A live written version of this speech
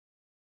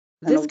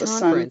and This of the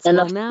Son, conference and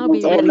will of now and of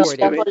be the Holy the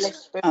recorded. Holy Spirit.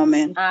 Spirit.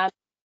 Amen.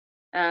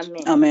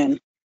 Amen. Amen.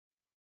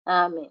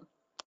 Amen.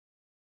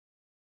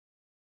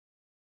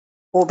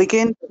 We'll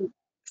begin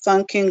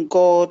thanking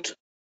God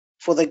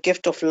for the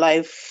gift of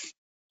life.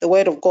 The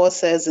word of God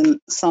says in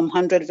Psalm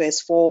 100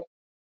 verse 4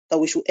 that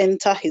we should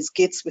enter his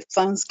gates with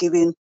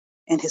thanksgiving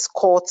and his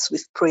courts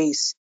with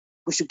praise.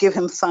 We should give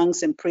him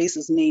thanks and praise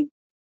his name.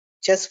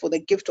 Just for the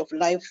gift of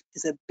life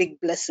is a big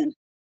blessing.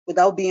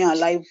 Without being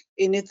alive,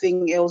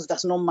 anything else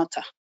does not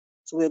matter.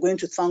 So we're going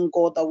to thank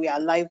God that we are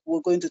alive.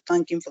 We're going to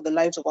thank him for the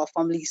lives of our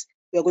families.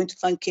 We are going to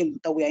thank him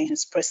that we are in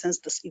his presence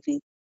this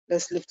evening.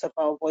 Let's lift up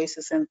our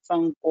voices and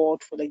thank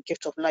God for the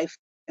gift of life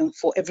and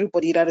for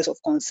everybody that is of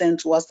concern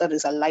to us that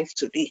is alive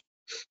today.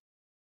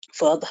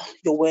 Father,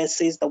 your word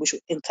says that we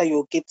should enter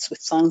your gates with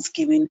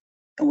thanksgiving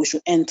and we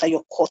should enter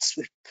your courts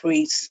with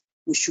praise.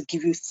 We should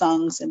give you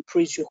thanks and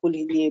praise your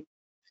holy name.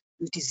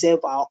 You deserve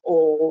our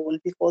all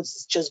because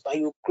it's just by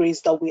your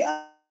grace that we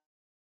are.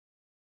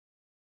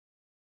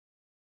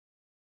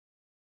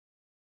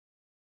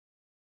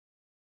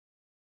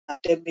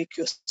 Then make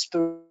your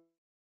spirit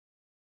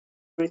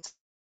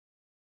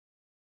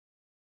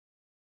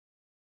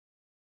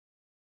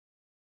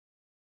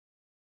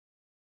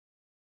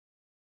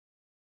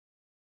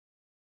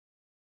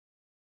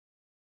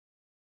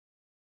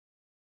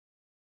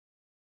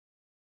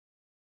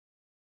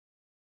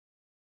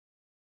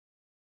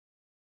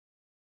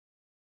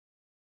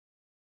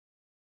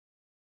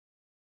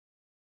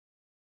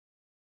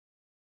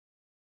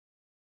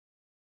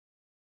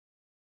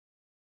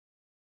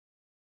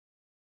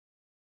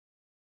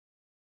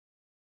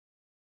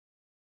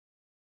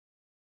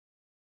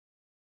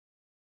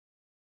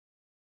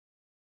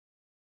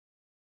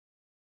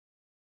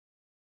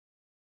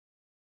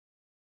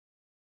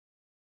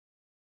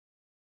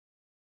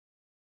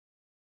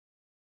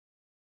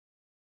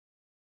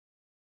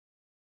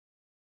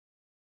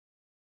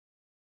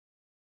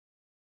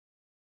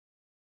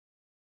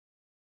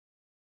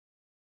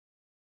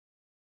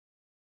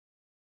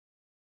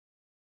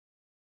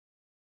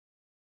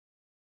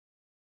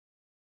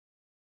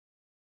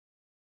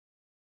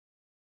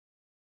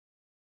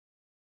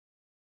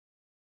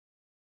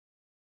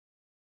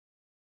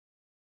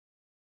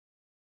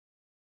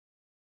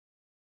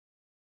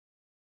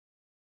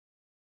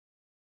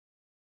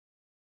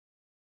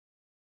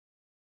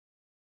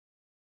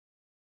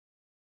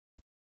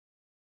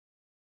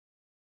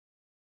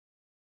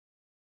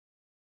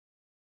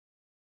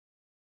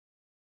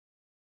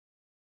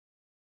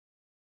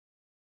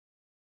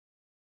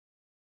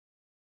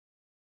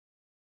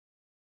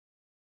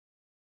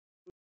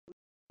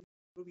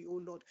glory,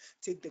 oh Lord.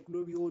 Take the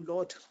glory, oh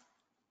Lord.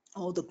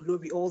 All the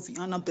glory, all the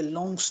honor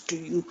belongs to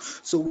you.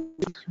 So,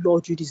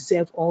 Lord, you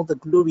deserve all the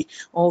glory,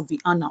 all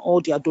the honor, all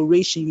the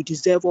adoration. You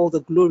deserve all the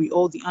glory,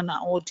 all the honor,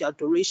 all the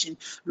adoration.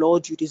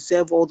 Lord, you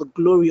deserve all the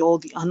glory, all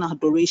the honor,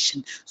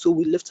 adoration. So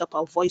we lift up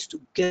our voice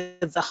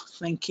together,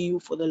 thanking you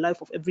for the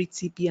life of every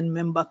TPN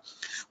member.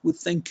 We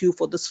thank you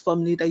for this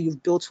family that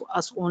you've built for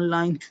us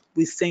online.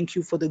 We thank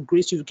you for the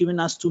grace you've given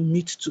us to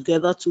meet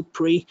together to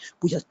pray.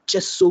 We are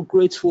just so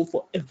grateful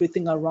for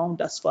everything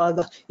around us,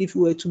 Father. If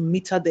we were to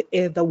meter the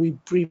air that we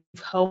breathe,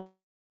 how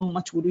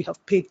much would we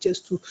have paid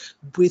just to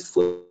breathe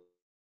for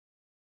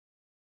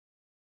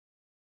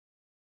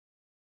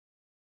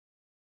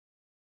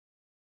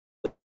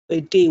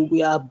a day?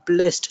 We are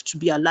blessed to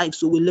be alive.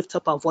 So we lift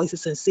up our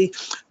voices and say,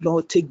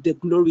 Lord, take the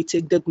glory,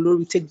 take the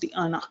glory, take the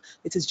honor.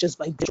 It is just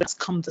by grace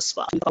come this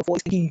far. Our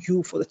voice, thanking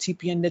you for the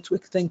TPN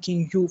network,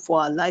 thanking you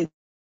for our lives.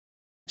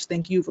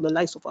 Thank you for the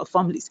lives of our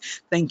families.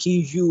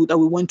 Thanking you that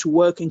we went to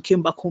work and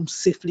came back home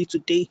safely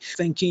today.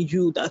 Thanking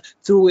you that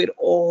through it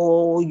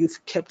all,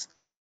 you've kept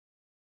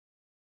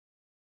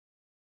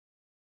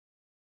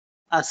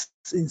us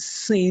in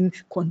sane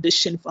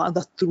condition,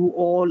 Father. Through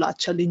all our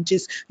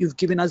challenges, you've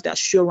given us the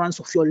assurance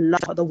of your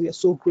love, Father. We are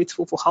so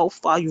grateful for how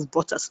far you've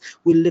brought us.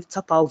 We lift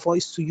up our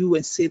voice to you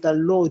and say that,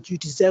 Lord, you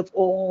deserve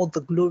all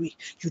the glory,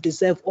 you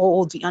deserve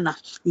all the honor,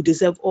 you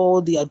deserve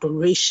all the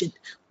adoration.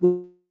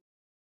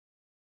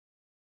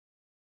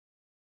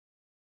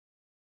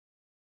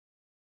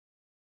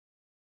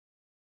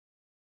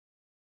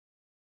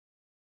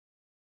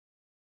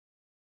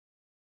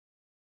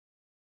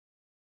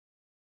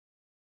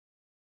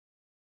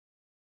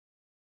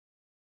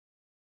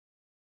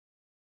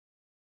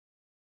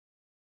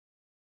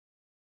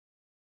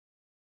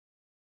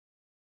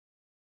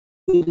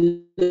 We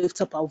lift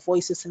up our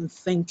voices and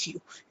thank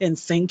you and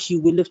thank you.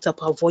 We lift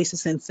up our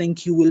voices and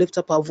thank you. We lift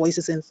up our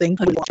voices and thank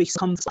you.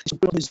 Comes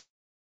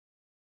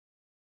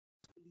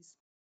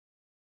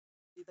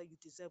that you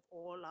deserve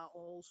all our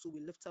all. So we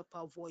lift up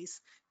our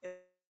voice.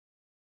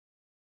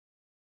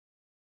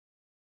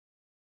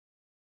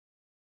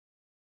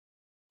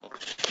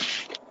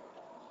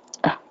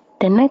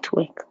 The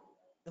network.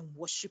 And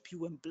worship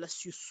you and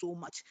bless you so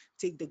much.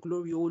 Take the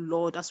glory, oh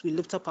Lord, as we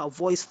lift up our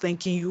voice,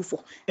 thanking you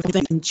for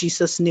everything. In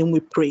Jesus' name we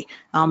pray.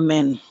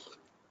 Amen.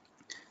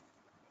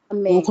 We'll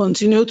Amen.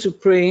 continue to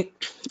pray,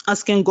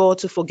 asking God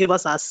to forgive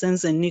us our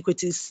sins and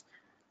iniquities.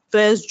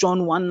 1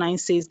 John 1:9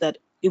 says that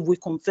if we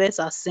confess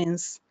our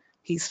sins,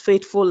 He's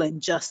faithful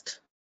and just.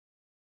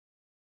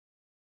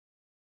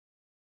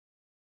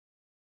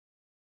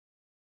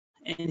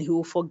 And he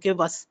will forgive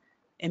us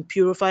and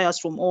purify us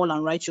from all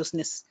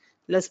unrighteousness.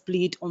 Let's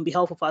plead on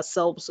behalf of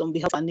ourselves, on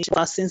behalf of our nation,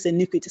 our sins and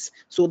iniquities,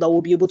 so that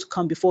we'll be able to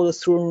come before the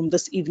throne room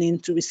this evening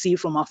to receive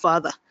from our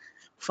Father.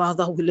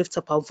 Father, we lift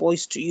up our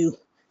voice to you.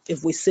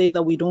 If we say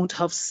that we don't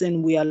have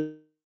sin, we are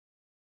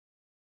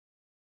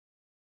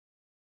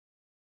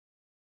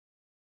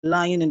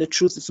lying, and the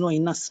truth is not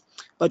in us.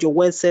 But your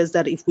word says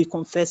that if we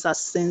confess our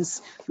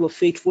sins, you are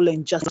faithful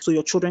and just, so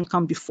your children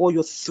come before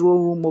your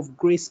throne room of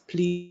grace,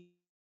 please.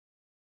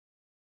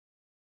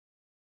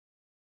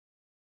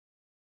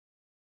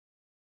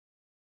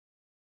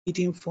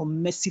 For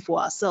mercy for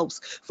ourselves,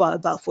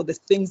 Father, for the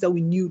things that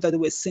we knew that they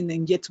were sin,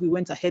 and yet we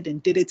went ahead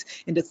and did it,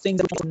 and the things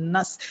that in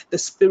us, the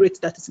spirit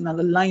that is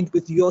aligned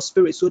with your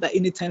spirit, so that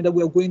anytime that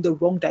we are going the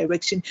wrong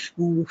direction,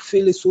 we will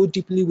feel it so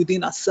deeply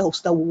within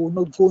ourselves that we will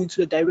not go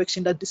into the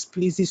direction that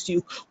displeases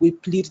you. We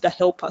plead that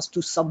help us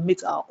to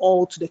submit our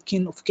all to the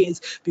King of Kings,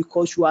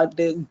 because you are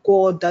the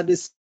God that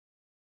is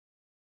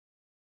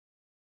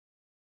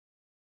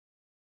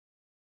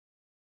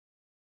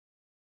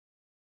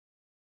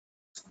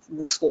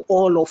for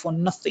all or for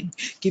nothing.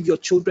 Give your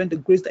children the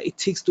grace that it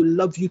takes to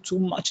love you too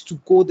much, to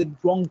go the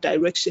wrong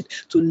direction,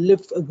 to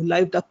live a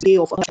life that day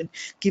of action.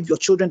 Give your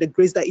children the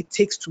grace that it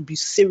takes to be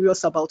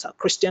serious about our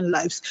Christian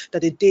lives,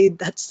 that the day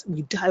that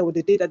we die or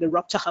the day that the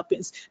rapture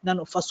happens, none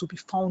of us will be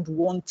found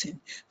wanting.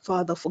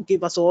 Father,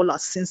 forgive us all our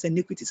sins and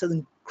iniquities,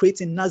 and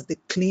create in us the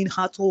clean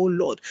heart, oh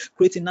Lord.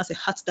 Create in us a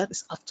heart that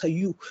is after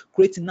you.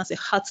 Create in us a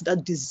heart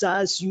that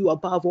desires you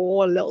above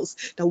all else,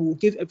 that will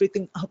give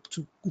everything up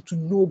to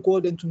know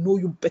God and to know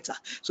you better,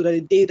 so that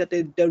the day that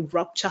the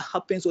rapture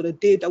happens, or the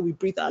day that we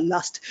breathe our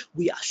last,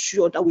 we are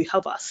sure that we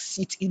have our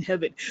seat in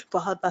heaven.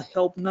 Father,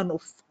 help none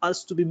of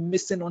us to be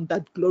missing on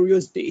that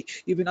glorious day,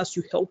 even as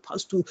you help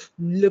us to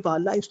live our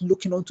lives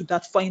looking onto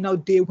that final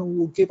day when we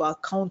will give our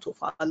account of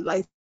our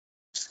life.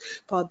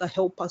 Father,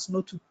 help us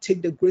not to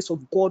take the grace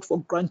of God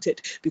for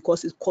granted,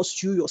 because it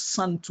cost you your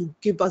son to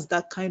give us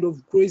that kind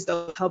of grace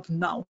that we have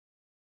now.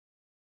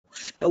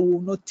 That we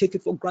will not take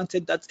it for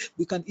granted, that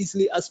we can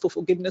easily ask for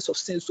forgiveness of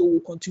sins, so we'll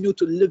continue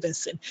to live in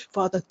sin.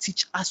 Father,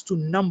 teach us to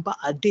number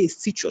our days.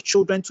 Teach your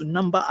children to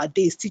number our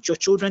days. Teach your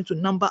children to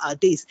number our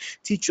days.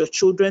 Teach your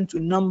children to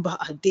number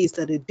our days,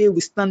 that the day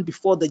we stand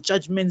before the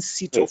judgment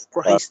seat of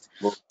Christ,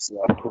 we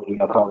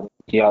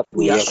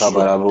are sure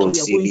that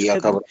we are going to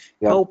heaven.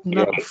 Help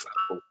none of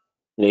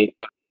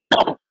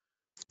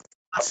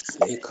us,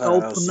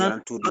 help none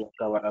of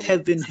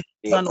heaven,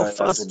 none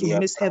of us to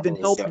miss heaven.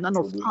 Help none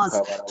of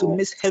us to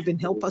miss heaven.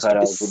 Help us to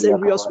be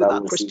serious with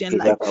our Christian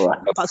life.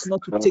 Help us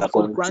not to take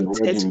for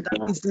granted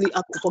that easily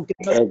act of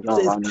forgiveness of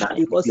sins,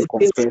 because the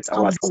day we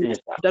stand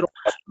that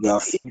you are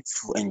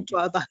faithful and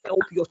Father,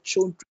 help your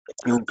children.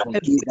 you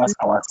forgive us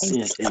our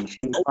sins and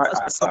purify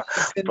us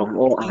from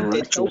all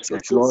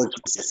unrighteousness, Lord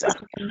Jesus.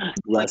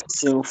 We are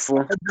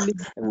sinful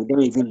and we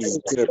don't even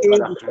deserve,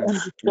 Father.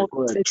 We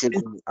call our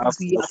children, we ask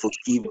for your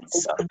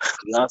forgiveness.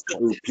 We ask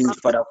that you please,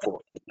 Father,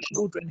 for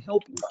children,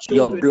 help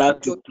your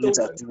blood your to cleanse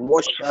us, to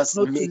wash us,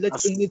 not to make let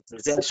us any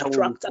presentable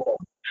distract us. before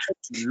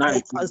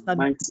tonight in Us the that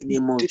mighty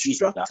name of Jesus.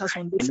 distract us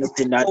on this.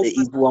 Anything that the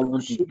evil one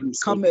wants to use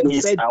Come a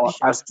against bed our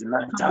us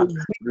tonight,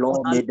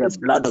 Lord, may the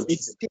blood of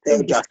Jesus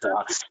purge us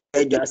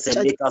and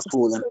make us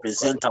whole and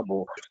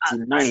presentable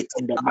tonight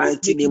in the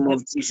mighty name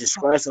of Jesus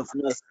Christ of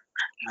Nazareth.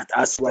 That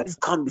as we have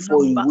come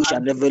before you, we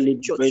shall never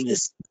leave the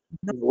presence.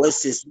 The word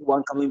says,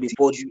 one coming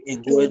before you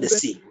and go the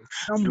same.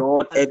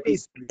 Lord, every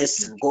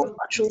blessing, God,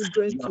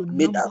 children you to have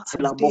made number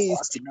available for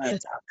us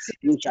tonight.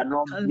 We shall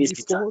not miss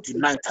it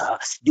tonight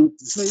due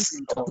to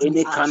sin or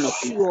any kind of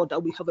sure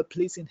that we have a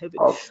place in heaven.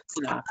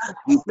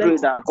 we pray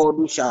that God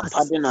who shall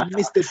pardon us,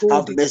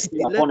 have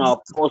mercy upon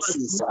our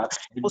apostles,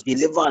 and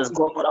deliver us,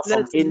 God, Father,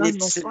 from any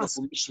sin of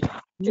omission,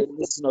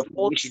 any sin of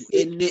omission,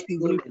 any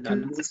and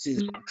unknown.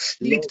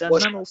 Lord, that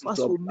wash none of us with us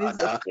your will miss the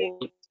blood. fall.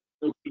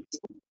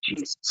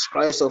 Jesus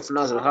Christ of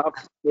Nazareth, have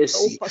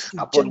mercy Help us to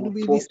upon your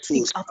genuinely seek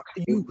apostles. after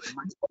In you, the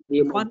mighty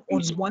name of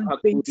Jesus, one-on-one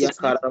basis.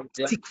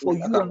 Seek for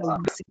you on a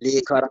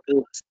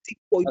seek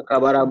for you basis.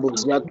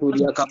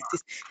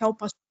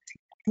 Help us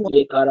to one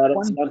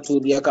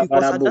because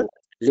at that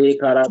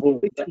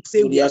to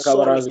say we are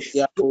sorry.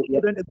 Your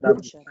children are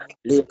good.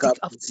 Seek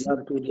after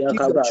you.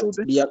 Give your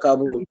children it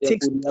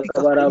takes to seek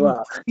after you.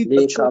 Give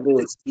your children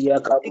it takes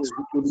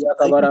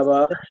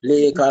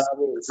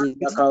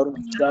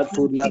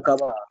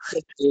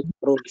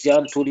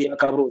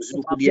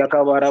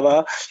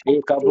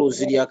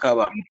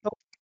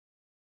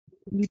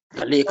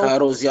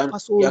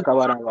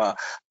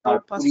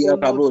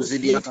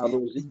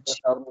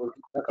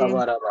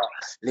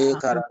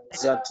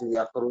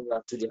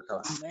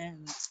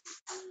Amen.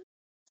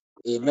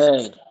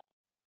 Amen.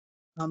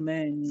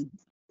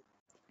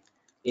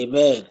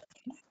 Amen.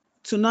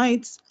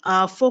 Tonight,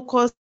 our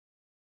focus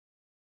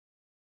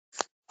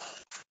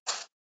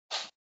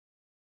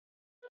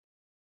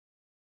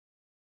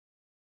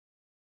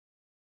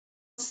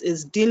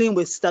is dealing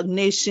with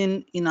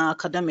stagnation in our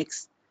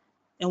academics.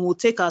 And we'll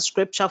take our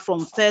scripture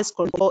from First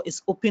Corinthians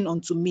is open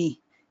unto me,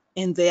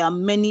 and there are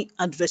many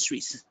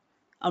adversaries.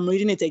 I'm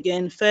reading it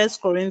again.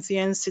 First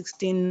Corinthians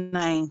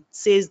 16:9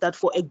 says that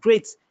for a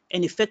great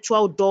and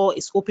effectual door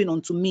is open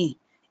unto me,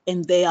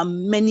 and there are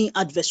many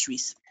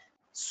adversaries.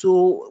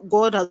 So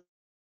God has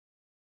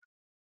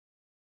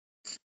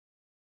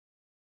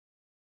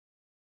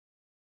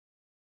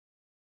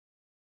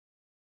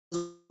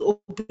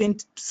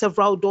opened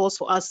several doors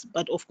for us,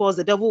 but of course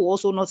the devil will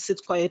also not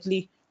sit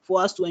quietly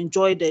for us to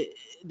enjoy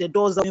the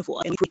doors that are for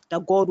us, and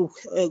that God will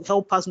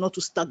help us not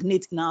to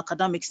stagnate in our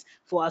academics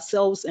for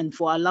ourselves and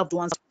for our loved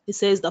ones. It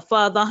says that,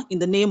 Father, in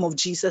the name of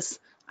Jesus,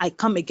 I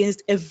come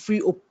against every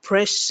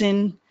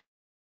oppression,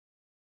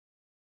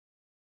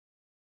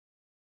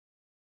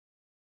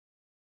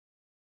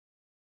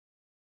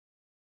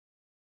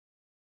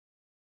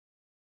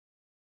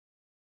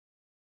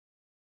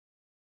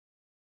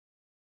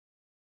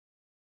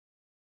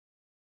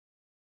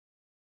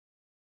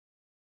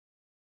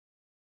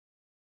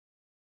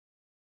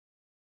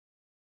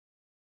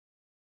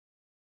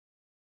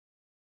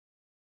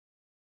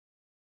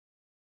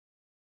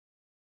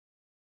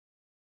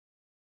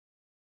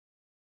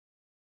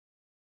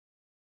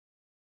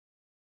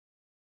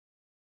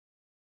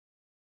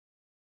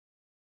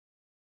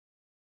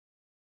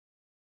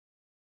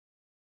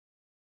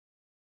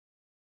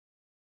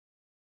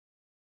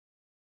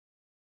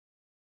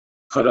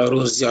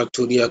 Kalaruzia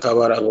tudia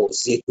kabarabo,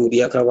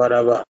 zekudia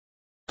kabaraba.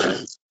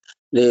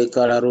 Le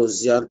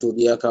kararozia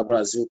tudia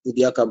kabrazu,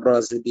 kudia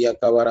kabrazu dia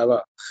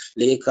kabaraba.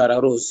 Le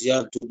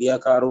kararozia tudia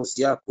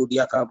karozia,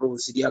 kudia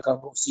kabrozia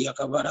kabrozia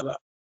kabaraba.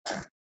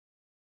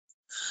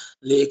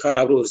 Le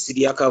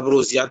kararozia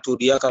kabrozia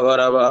tudia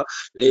kabaraba.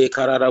 Le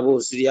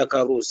kararozia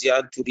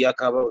kabrozia tudia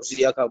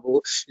kabrozia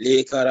kabo.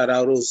 Le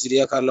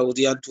kararozia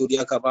kalaudia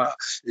tudia kaba.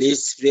 Le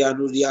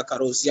sprianudia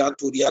karozia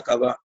tudia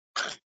kaba.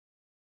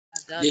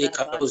 Le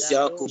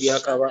karozia kudia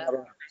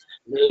kabaraba.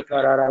 Le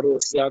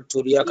kararozia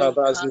tudia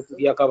kabazu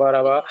kudia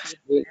kabaraba.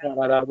 Le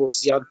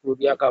kararozia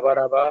tudia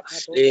kabaraba.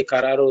 Le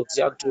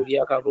kararozia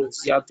tudia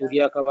kabrozia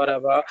tudia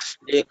kabaraba.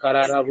 Le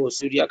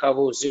kararozia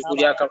kabuzu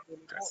kudia kabaraba.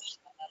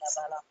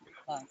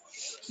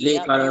 Le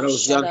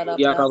kararozia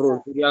tudia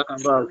kabrozia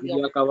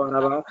kabrozia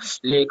kabaraba.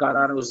 Le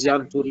kararozia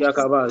tudia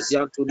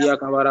kabazia tudia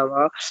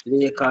kabaraba.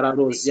 Le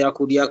kararozia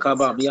kudia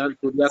kabamian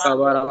tudia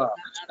kabaraba.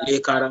 Le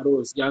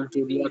kararozia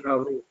tudia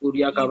kabro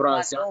kudia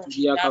kabrazia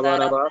tudia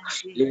kabaraba.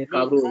 Le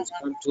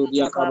kabrozia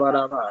tudia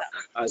kabaraba.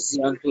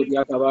 Azian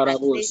tudia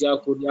kabarabo zia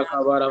kudia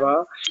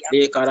kabaraba.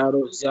 Le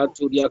kararozia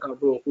tudia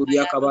kabro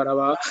kudia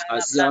kabaraba.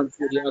 Azian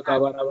tudia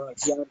kabaraba.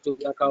 Azian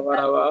tudia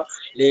kabaraba.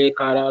 Le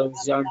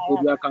kararozia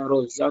tudia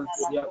karozia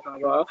tudia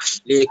kaba.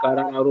 Le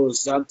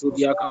kararozia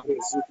tudia kabro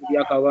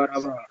kudia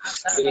kabaraba.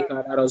 Le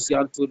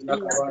kararozia tudia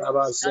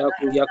kabaraba. Zia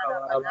kudia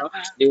kabaraba.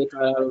 Le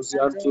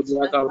kararozia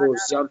tudia kabro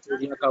zia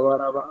tudia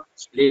kabaraba.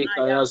 Le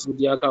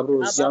karazudia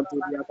kabro zia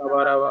tudia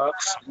kabaraba.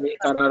 Le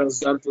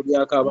kararozia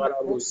tudia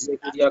kabarabo zia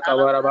kudia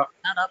kabaraba.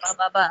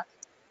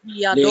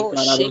 Le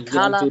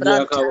kararozia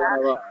tudia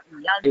kabaraba.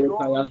 Le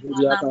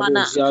kararozia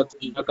kabrozia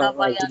tudia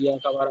kabaraba tudia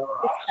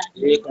kabaraba.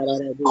 Le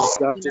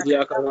kararozia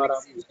tudia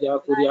kabaraba zia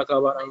kudia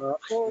kabaraba.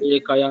 Le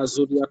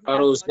kayazudia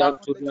karozia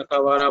tudia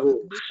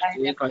kabaraba.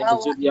 Le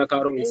kayazudia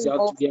karozia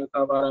tudia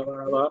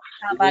kabaraba.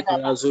 Le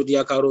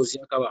kayazudia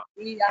karozia kabaraba.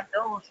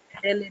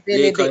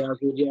 Le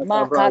kayazudia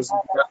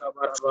kabrazudia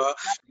kabaraba.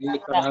 Le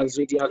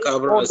kayazudia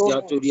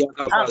kabrazia tudia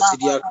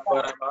kabrazudia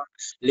kabaraba.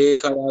 Le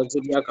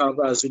kayazudia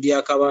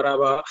kabrazudia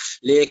kabaraba.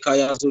 Le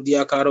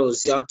kayazudia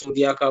karozia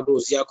tudia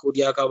kabrozia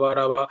kudia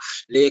kabaraba.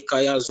 Le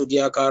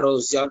kayazudia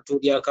karozia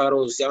tudia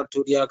karozia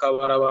tudia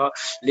kabaraba.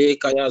 Le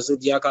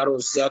kayazudia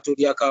karozia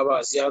tudia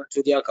kabazia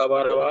tudia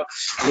kabaraba.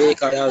 Le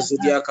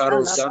kayazudia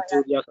karozia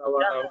tudia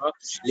kabaraba.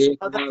 Le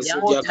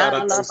kayazudia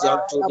karozia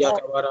tudia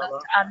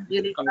kabaraba.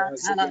 Le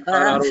kayazudia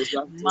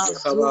karozia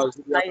tudia kabazia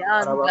kabaraba.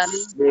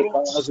 Le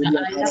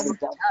kayazudia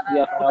karozia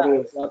tudia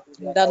karozia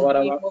tudia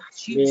kabaraba.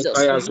 Le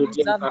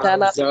kayazudia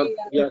karozia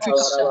tudia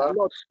kabaraba.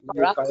 Lord,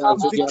 Le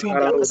kayazudia victory in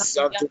the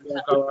karozia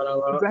tudia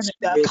kabaraba. academic,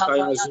 Le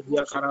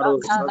kayazudia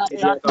karozia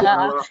tudia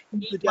kabaraba.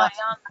 into their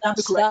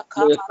academic right.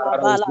 Le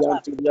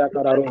kararozia tudia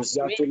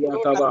kararozia tudia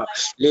kaba.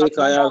 Le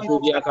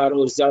kayazudia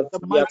karozia The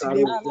tudia mighty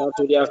name karozia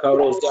tudia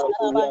karozia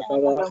tudia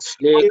kaba.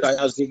 Le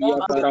kayazudia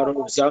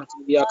kararozia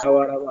tudia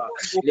kabaraba.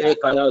 Le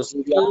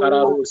kayazudia of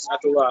kararozia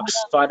tuba.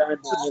 Father, in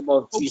the name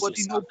of nobody,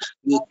 Jesus, nobody,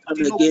 we come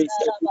nobody,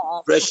 against every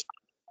depression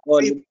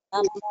or, pray,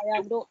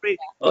 pray,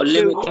 or pray,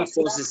 limiting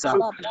forces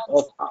of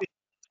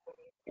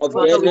the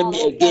Father, we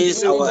enemy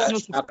against will our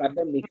continue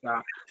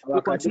to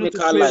we'll continue to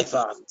academical pray, life.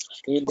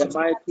 In the continue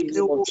mighty to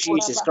pray, name of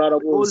Jesus, oh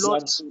Karabo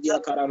Lord,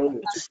 Zianturia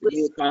Karabo, to pray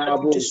Le that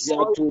you Karabo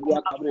destroy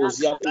Zianturia Kabo life,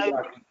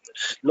 Zianturia.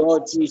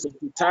 Lord Jesus,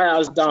 to tie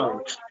us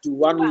down to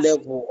one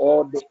level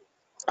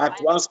at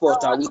one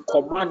spot, we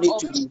command it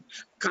to be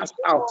cast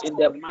out in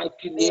the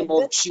mighty name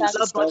of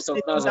Jesus Christ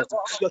of Nazareth.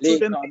 Your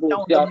children pick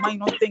down the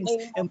minor things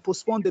and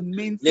postpone the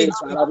main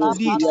things with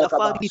colleagues,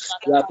 Father.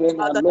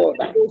 Lord,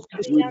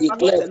 we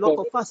declare a lot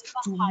of us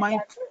to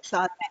mind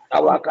that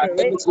our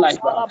academic life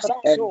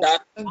and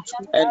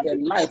the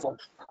life of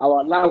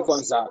our loved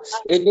ones,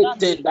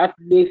 anything that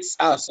makes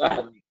us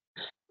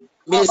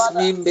makes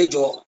me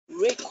major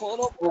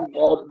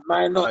or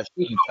minor.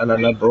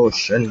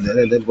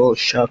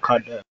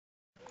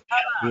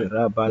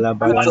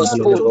 We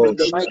postpone in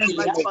the mighty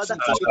name of Father,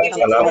 Jesus Christ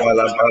of Nazareth.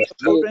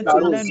 children to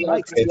learn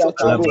right, your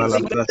children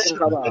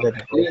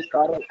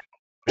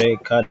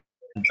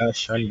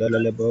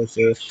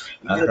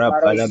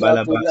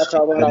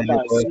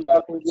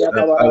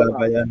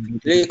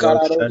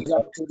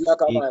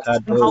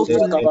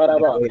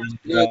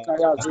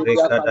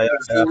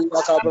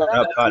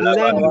how to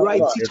learn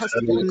right, teach us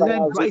to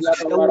learn right,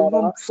 that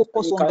will not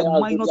focus on the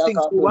minor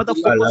things, but rather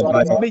focus on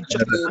the major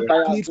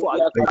need for our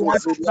children.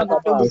 None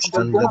of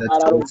them will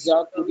undergo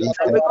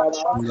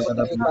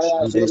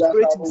the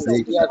spirit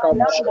himself.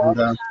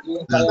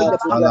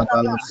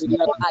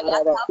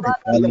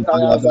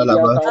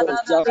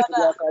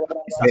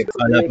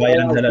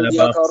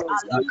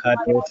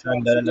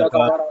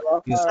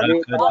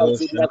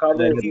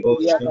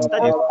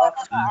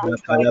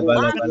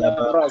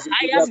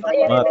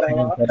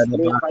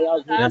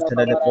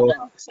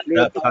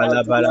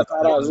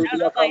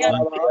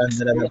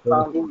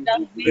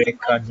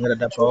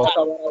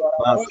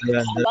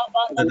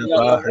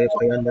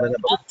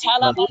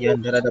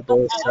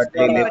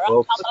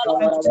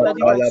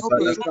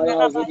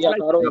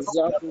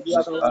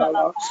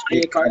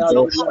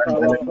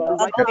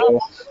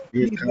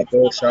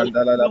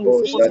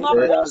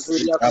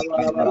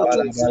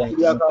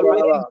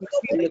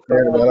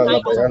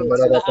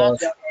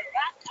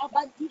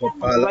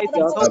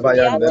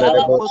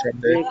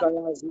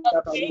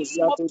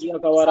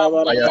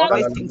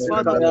 Right things,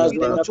 Father.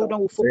 Your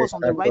children will focus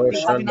on the right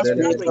things,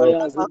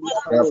 even as we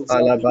pray.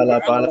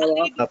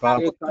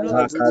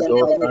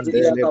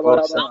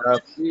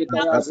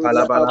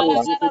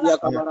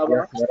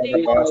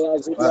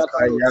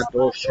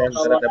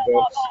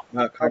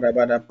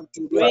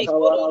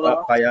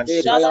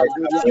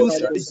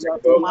 Use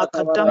from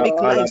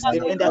academic lives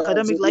and the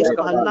academic lives of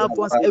our loved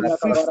ones, every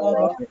form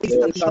of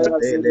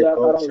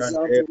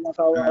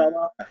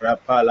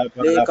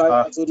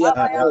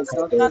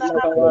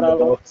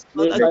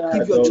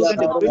give your children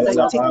the grace that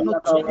it takes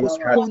not to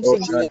postpone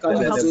things. When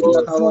you have to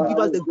do, give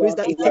us the grace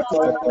that it takes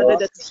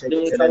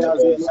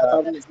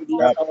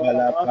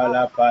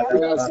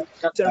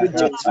to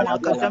reject from our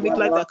academic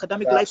life, the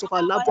academic lives of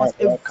our loved ones,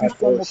 every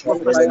form of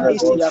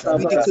procrastination.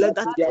 We declare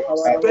that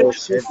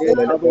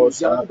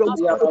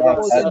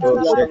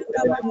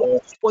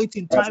point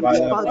in time,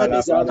 Father,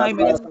 there's a time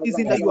and a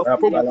season that you have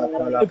promised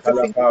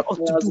everything for us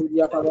to do.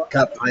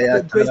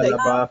 The grace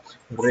that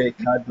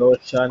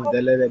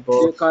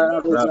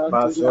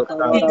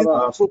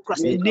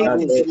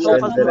procrastinating,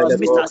 help us not to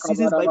miss our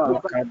seasons by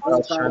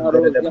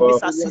procrastinating.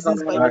 Miss our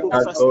seasons by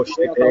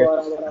procrastinating.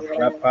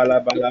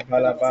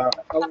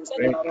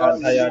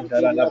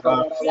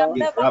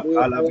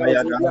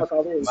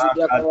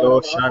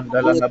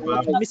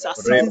 Miss our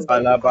seasons by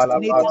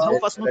procrastinating.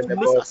 Help us not to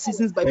miss our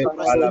seasons by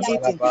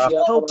procrastinating.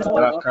 Help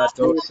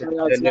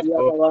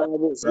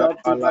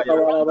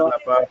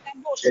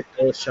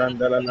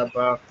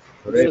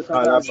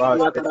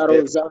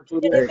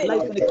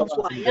life when it comes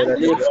to our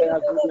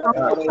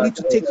we need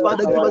to take,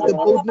 Father, give us the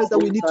boldness that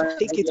we need to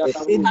take it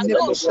in give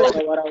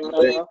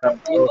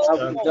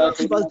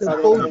us the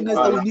boldness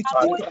that we need to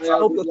take it.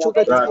 Help your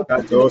children to stop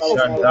putting it off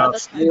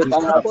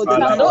because the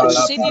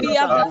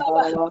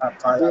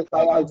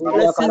time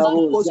blessings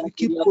because we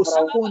keep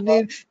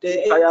postponing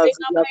the exams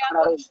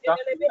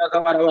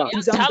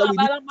that we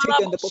need to take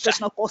and the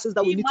professional courses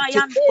that we need to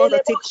take. Father,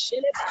 take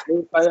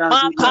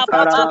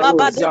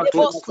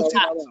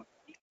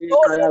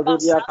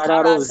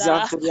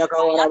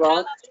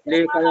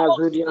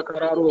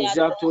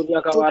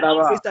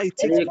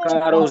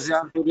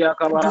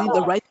doing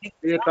the right thing,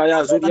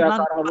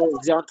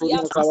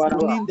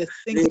 the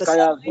things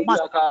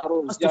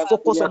to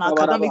focus on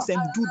academics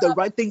and do the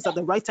right things at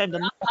the right time, the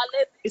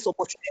these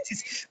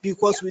opportunities,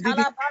 because we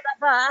didn't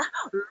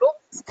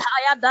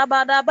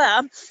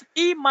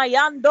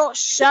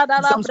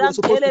exams were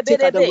supposed to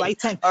take at the right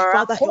time.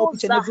 Father, help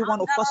each and every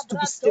one of us to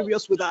be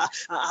serious with our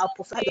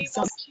prophetic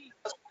exams.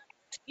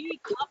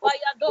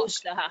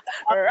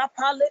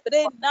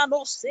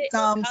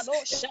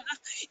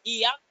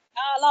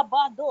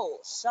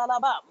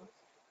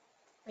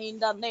 In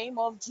the name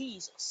of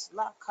Jesus.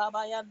 La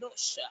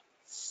kabayadosha.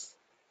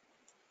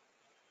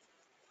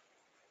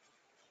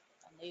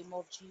 In the name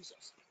of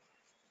Jesus.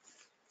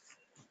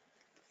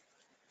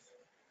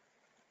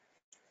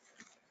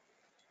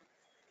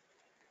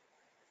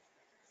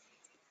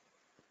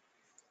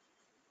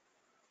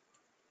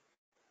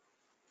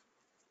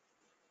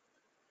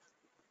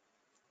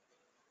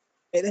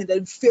 And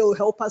then fail,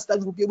 help us that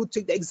we'll be able to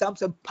take the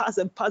exams and pass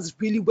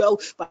really well.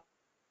 But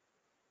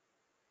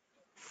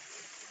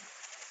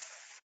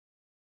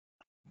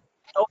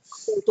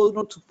Help us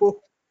not to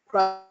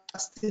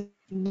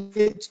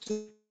procrastinate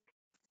to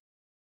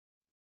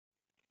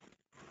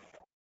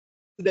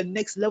the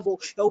next level.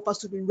 Help us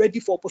to be ready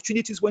for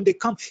opportunities when they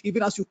come,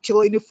 even as you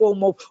kill any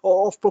form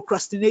of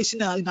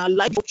procrastination in our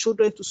life. For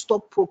children to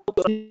stop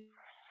procrastinating.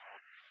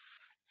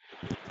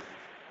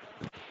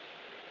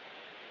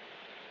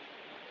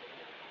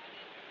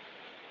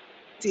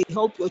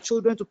 Help your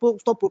children to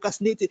stop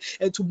procrastinating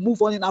and to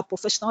move on in our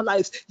professional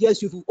lives.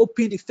 Yes, you've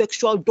opened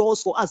effectual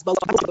doors for us, but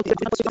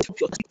help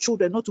your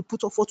children not to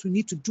put off what we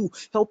need to do.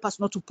 Help us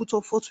not to put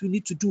off what we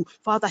need to do.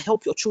 Father,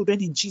 help your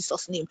children in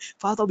Jesus' name.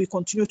 Father, we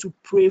continue to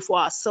pray for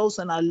ourselves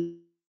and our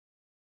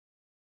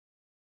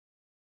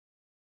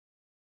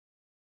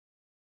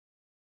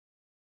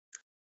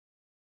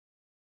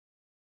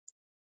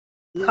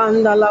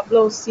Kandala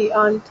blosi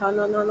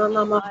antana na na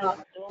na maha.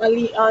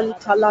 Ali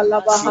antala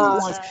la baha.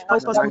 ones.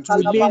 Help us not to Antala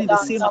remain in the bada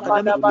same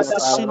sabada academic bada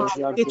position, baha.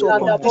 state or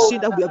Lada bo condition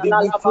that we have been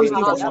la la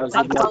reposing baha. for some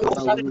time. Akan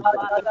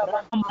shakala da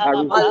baha. I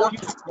Allah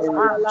refuse to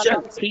la la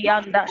la reject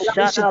Kianda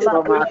Patient Shadaba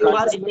from my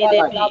pass academic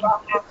life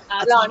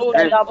our Landa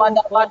and children, da oh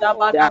bada God, bada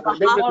the bada baha.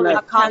 will academic not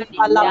life retard Akan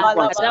in will pala their not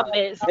bala sponsor baha.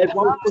 academics.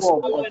 every Akan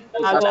form of shakala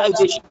da our bada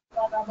lives. procrastination.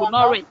 bada Will baha.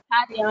 not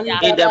retard in their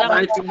Yanda In the da academics.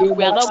 mighty bada name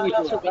We are of bada not bada going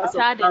Jesus to baha. Christ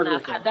of retard in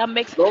Nazareth,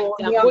 academics. Lord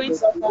We are Jesus, going Yanda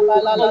to da move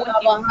bala remove la forward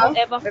la in baha.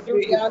 whatever field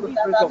every we evil need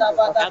Yanda to spirit da of move. da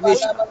bada We are bada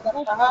going procrastination to bada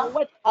move baha.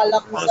 forward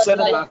Allah to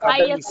concerning the my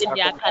highest academics, in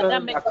the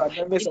concerning the academics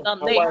academics in of the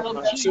my name wife, of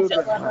my Jesus.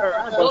 children,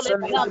 Radole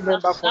concerning every branda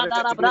member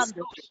connected shadara to this brando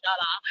ministry.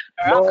 shala.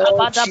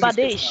 Lord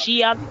Rakabadabade Jesus,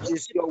 shianto it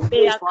is your will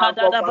bea for us,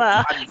 Lord, to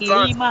kadadaba.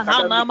 advance Lima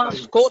hana academically.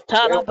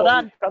 maskota la Therefore,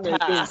 we come branta.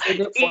 against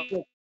any form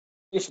of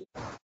in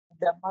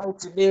the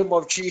mighty name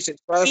of Jesus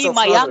Christ of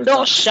Nazareth,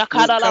 Imayando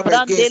we shakara la come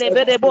against brandele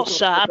every spirit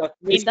of berebosa.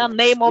 In the procrastination.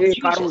 name of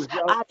Jesus,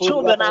 our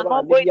children are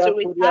not going to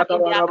retard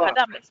in their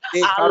academics.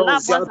 Our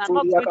loved ones are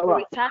not going to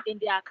retard in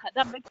their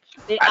academics.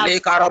 They are Ale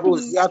karabo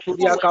going to zia move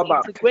forward turiakaba.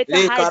 into greater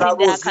Le heights in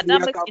their karabo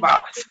academics in the ziriakaba.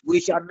 name of We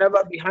shall Jesus.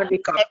 never be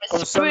handicapped Every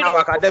concerning spirit our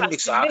of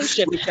academics.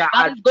 procrastination We shall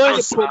that is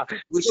going to advance.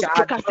 We shall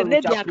advance. We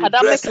procrastinate shall their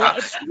academic progress.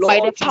 life by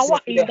the Lord power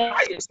Jesus, to in the the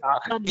highest.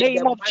 the In name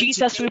the of mighty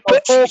Jesus, name we pray,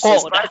 of oh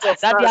Jesus God, Christ of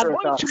that they are Nazareth,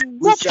 going to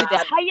we move to shall the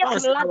highest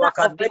advance in our ladder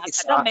of the academics.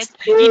 academics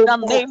in No the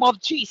more name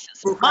of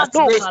Jesus.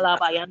 Mando procrastination,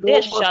 kalabayande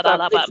no more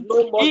shadalaba. stagnation,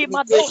 no more Imados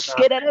limitation.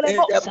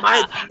 In the kerelebosa.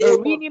 mighty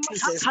name of Rini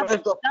Jesus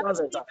Christ of mahakadista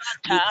Nazareth,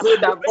 we libranta. pray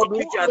that God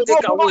we shall Reto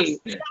take robos away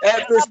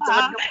every yakalaba.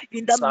 standing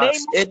In the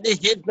name of any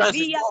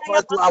hindrances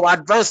Via to our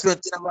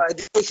advancement in our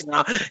education.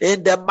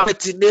 In the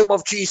mighty name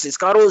of Jesus,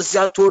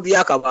 Karozia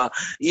Turiakaba,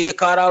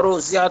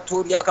 Ikarozia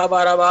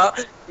Turiakabaraba,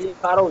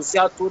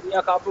 Ikarozia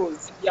Turiakabo,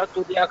 Zibia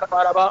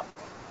Turiakabaraba.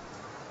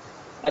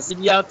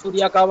 Azibia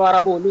Turia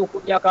Kabarabo,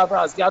 Lukuria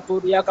Cabra,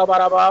 Ziaturia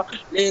Kabaraba,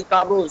 Le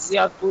Cabro,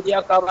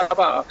 Ziaturia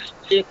Kabaraba,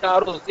 Le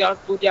Caro,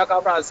 Ziaturia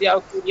Cabra,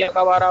 Ziaturia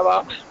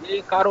Kabaraba,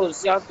 Le Caro,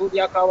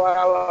 Ziaturia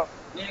Kabaraba,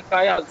 Le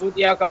Kaya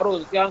Zudia Caro,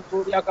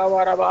 Zianturia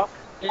Kabaraba,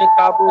 Le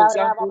Cabro,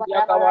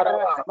 Zianturia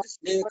Kabaraba,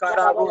 Le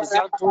Carabo,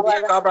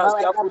 Zianturia Cabra,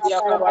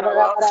 Ziakudia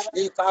Kabaraba,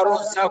 Le Caro,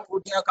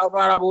 Ziakudia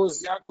Kabarabo,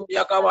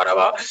 Zianturia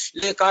Kabaraba,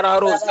 Le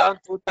Cararo,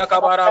 Zianturia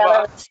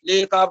Kabaraba,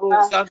 Le Cabro,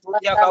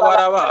 Zianturia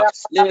Kabaraba,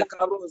 Le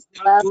Carlos,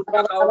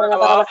 Yanturia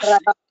Kabaraba,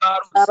 Le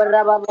Carlos,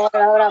 Yanturia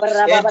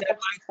Kabaraba, in the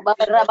mighty name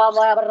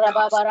of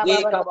Jesus,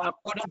 we come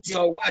according to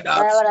your word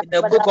in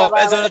the book of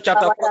Exodus,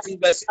 chapter 14,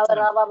 verse 16.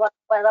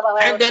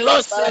 And the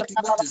Lord said to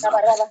Moses,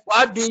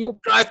 what do you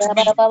cry to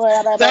me?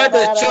 Tell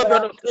the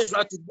children of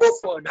Israel to go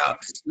forward.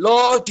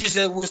 Lord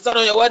Jesus, we stand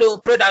on your word and we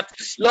pray that,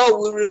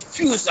 Lord, we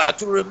refuse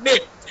to remain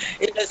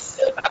in the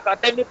same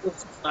academic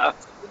position.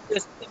 In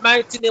the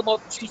mighty name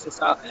of Jesus,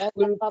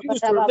 we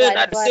refuse to remain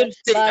at the same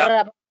stage.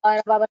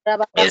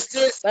 The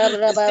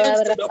same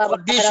state of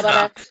condition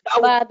that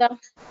Father,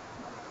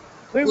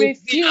 we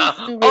we've been refuse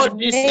to all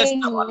these years in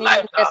remain our in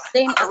life. the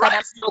same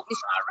academic Arise, O God,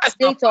 arise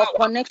your state or power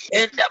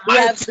connection in the we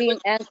have mighty name been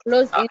of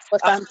enclosed in for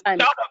as some a time.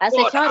 child of As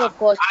a God. child of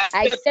God, I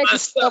I set set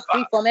myself, myself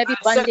free from every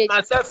I set bondage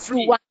myself to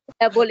free one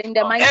level in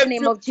the from mighty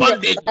name every of Jesus.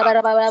 bondage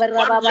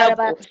one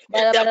level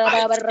in the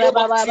mighty name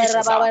of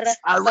Jesus.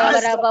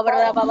 Arise your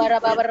power in the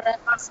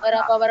name of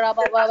Jesus Christ of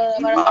Nazareth.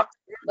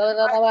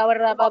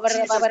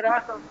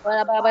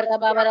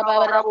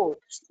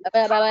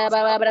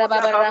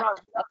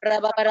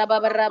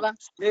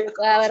 We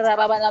thank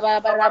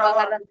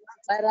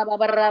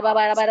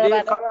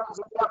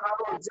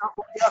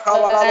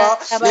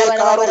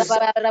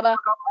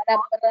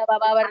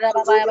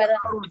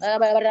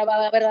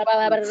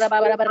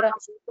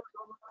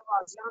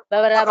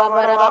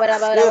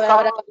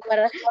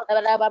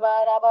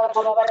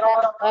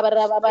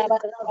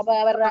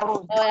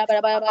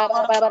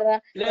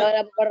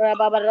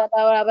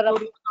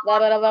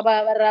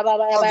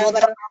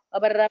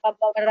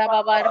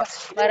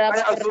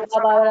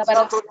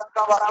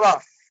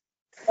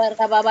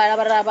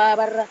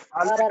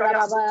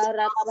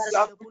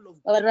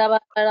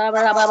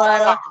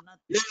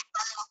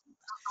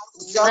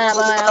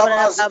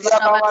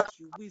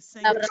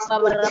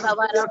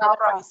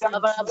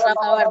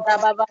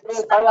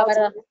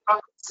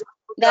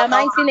The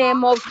mighty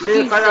name of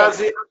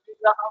Jesus.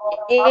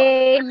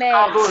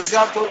 Amen.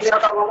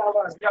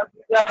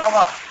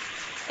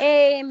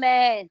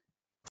 Amen.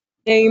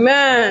 Amen.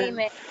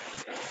 Amen.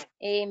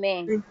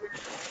 Amen.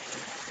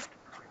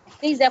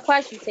 Please, the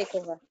choir should take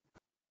over.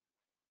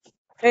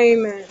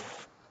 Amen.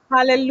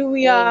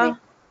 Amen. Hallelujah.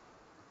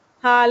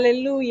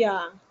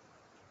 Hallelujah.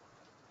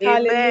 Hallelujah.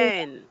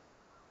 Amen.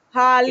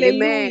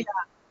 Amen. Hallelujah.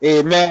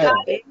 Amen.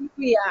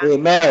 Hallelujah.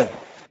 Amen.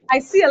 I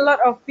see a lot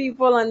of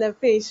people on the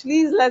page.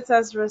 Please let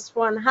us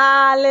respond.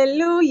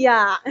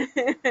 Hallelujah.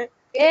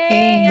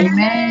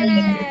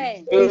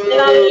 Amen. Amen.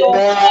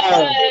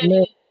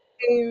 Amen.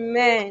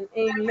 Amen.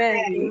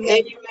 Amen.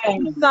 I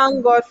Amen.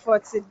 thank God for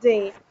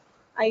today.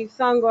 I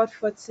thank God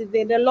for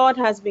today. The Lord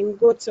has been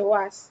good to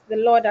us. The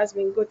Lord has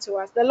been good to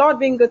us. The Lord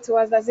being good to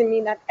us doesn't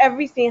mean that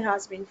everything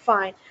has been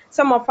fine.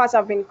 Some of us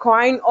have been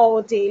crying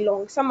all day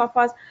long. Some of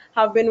us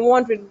have been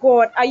wondering,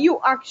 God, are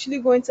you actually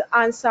going to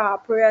answer our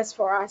prayers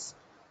for us?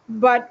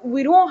 But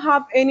we don't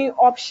have any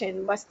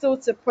option but still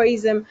to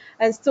praise Him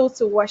and still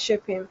to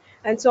worship Him.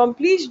 And so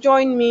please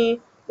join me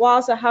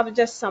whilst I have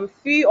just some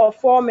 3 or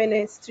 4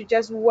 minutes to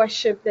just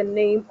worship the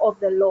name of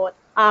the Lord.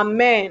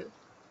 Amen.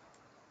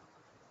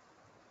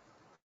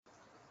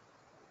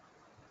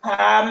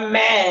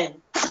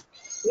 Amen.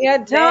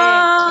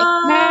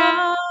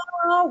 Yadawa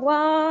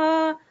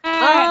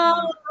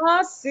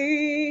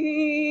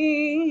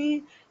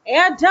asi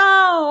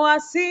Yadawa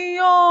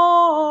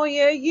siyo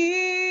yeyi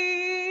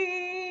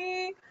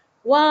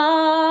wa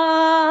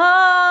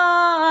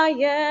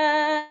ye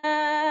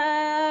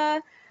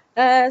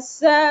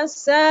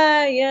esese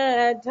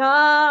Yadawa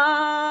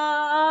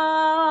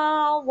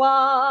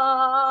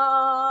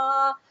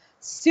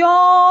sio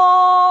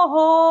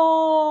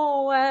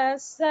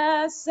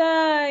esese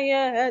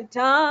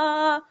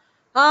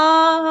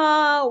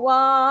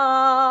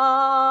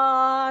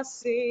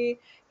awasi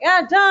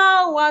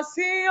yada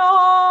wasio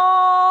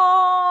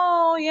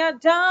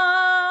yada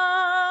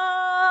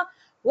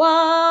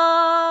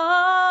wasi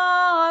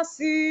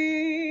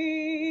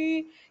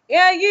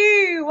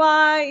yeyi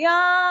wa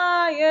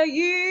ya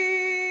yeyi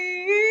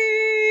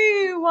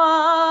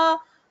wa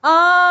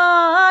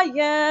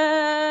aye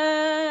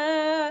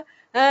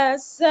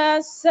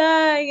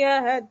esese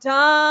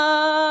yada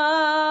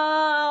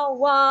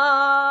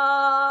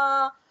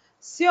wa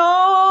sio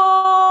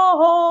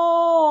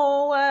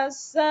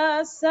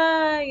esese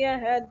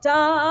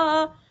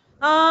yeda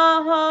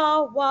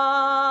awasi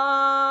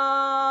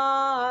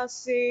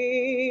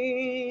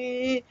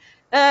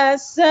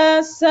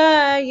esese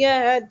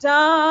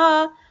yeda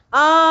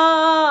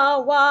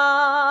awa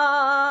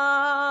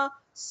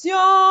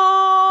sio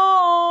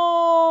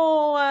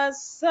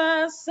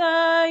esese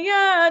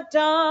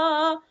yeda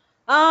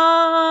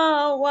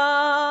awasi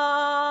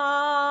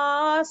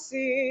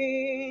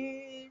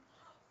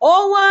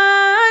O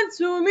went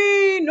to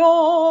me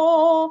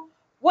no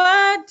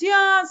what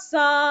ya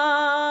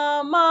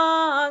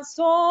sama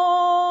so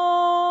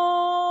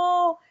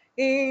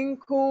in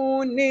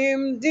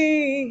kunim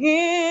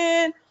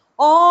dihin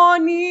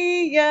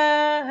oni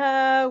ye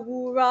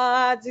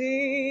wuradi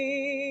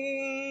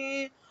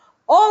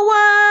O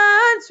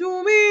went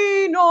to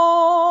me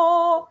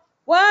no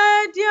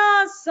what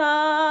ya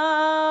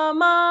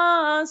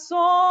sama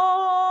so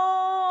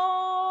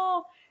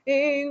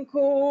in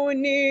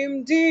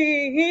kunim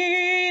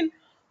dihin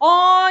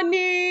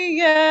oni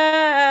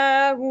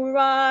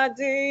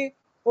Yehuradi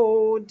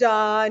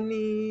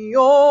odani o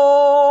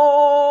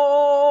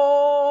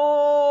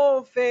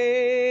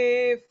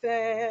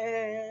fefe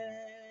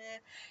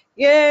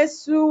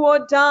Yesu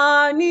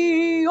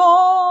odani o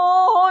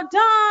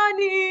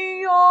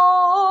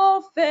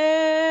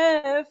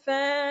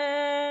fefe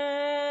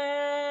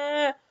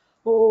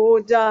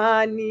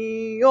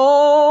odani o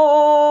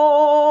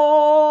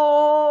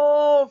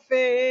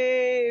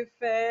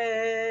fefe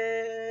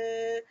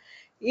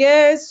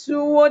Yesu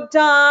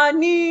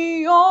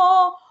odani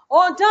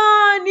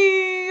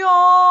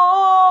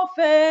o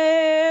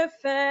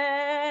fefe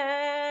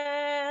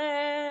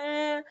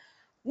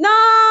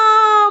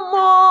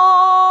Namo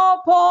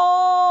po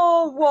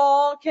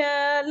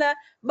wokele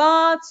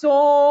matohi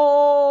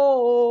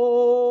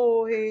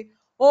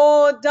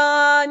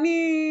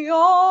odani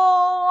o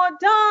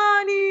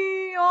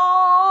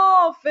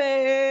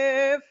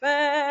fefe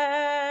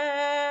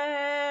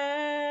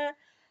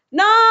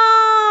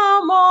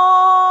Namo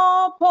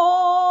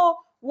po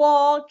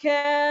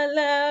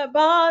wokele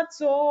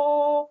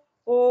bato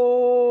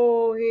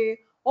ohi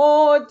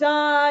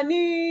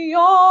odani o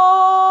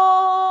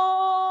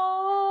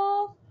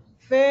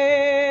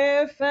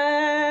fefem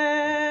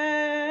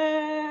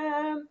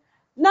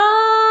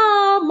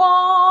Namo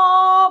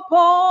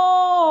po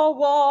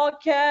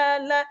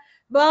wokele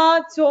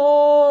bato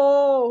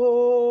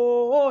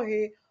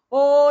ohi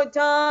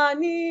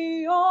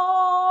odani o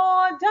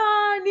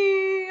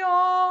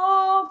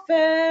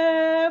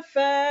fefem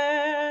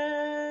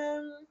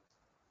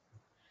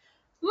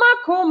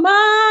Makoma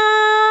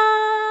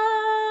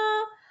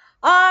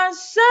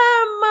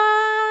Ashema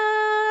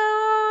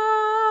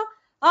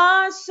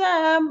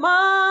Ashema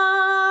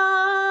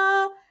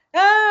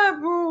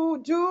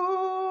Ebrudu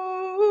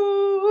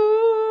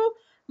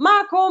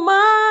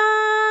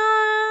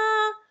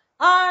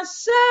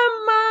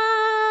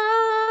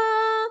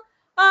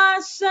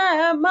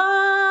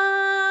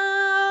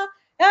asema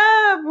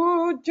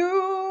ebudu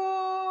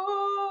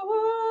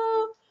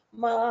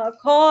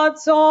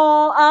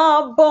makoto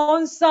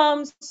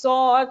abonsam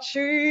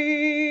sochimo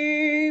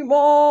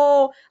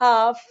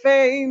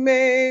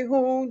afeme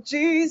hu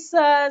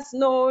Jesus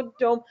no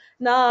dom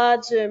na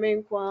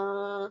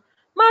jeminkwa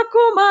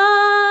makuma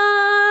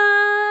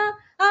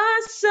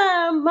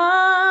asema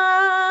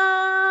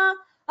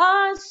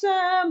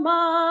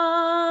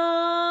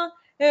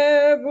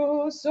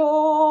ebuso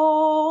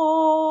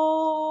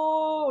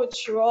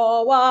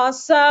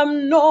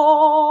trowasem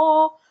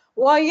no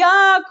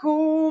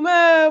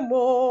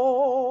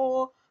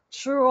wayakumemo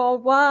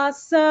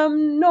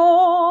trowasem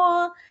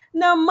no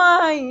na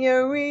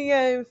mayeri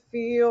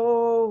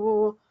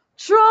enfio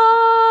tro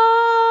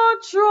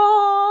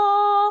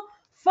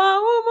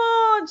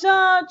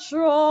faumoja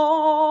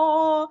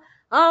tro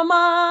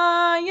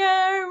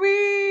amayeri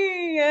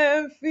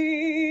enfi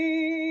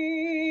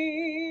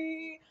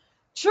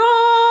tro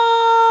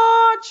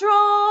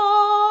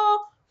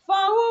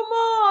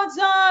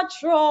faumoja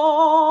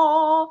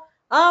tro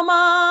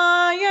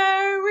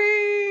amayeri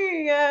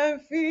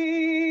enfi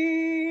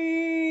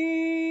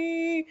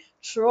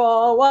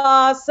tro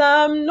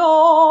wasem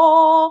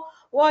no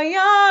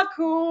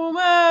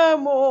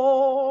wayakumemo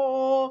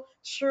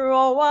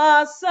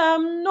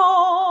Trowasem no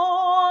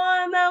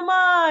na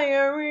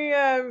mayeri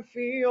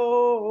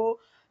enfio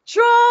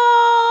tro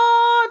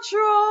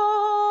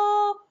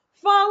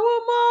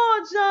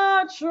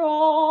faumoja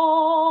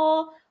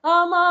tro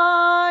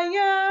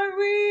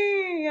amayeri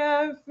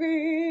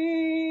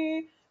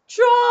enfi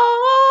tro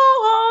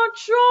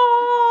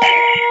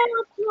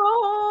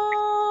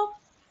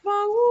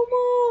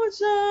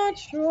faumoja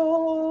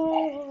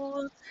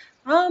tro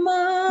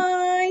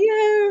amayeri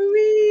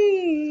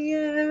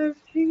enfi.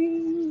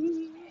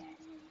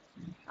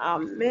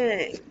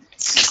 Amen.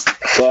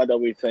 Father,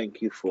 we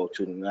thank you for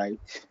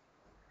tonight,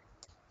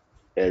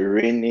 a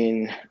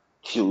raining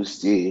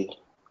Tuesday.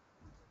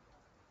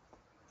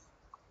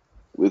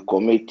 We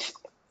commit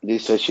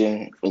this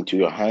session into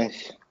your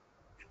hands.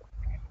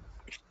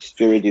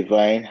 Spirit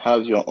divine,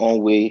 have your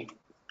own way.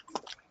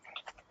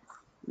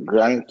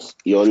 Grant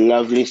your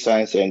lovely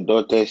sons and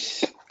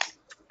daughters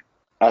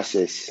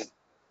access,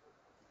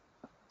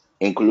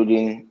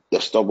 including the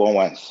stubborn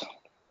ones.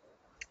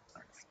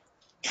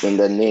 In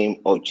the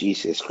name of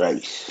Jesus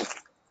Christ.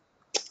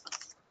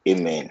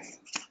 Amen.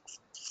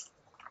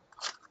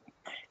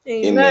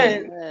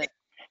 Amen.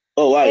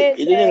 Oh, why?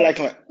 You didn't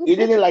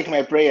like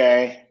my prayer,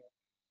 eh?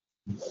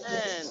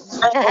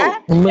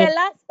 The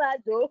last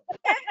part though.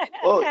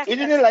 Oh, you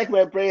didn't like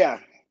my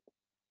prayer.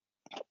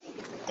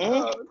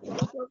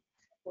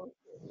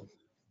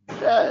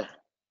 Yeah.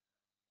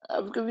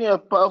 I've given you a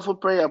powerful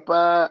prayer,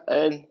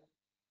 and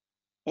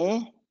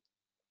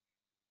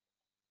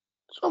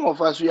some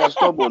of us, we are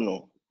stubborn.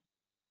 No?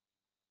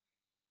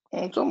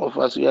 Some of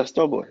us, we are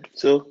stubborn.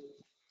 So,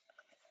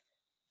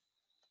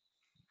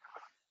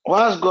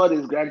 once God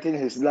is granting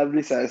his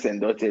lovely sons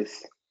and daughters,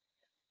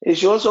 he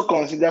should also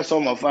consider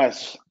some of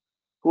us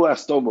who are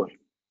stubborn.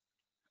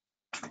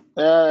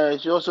 He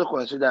should also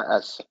consider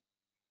us.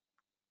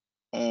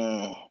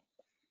 He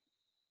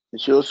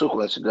should also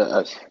consider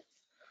us.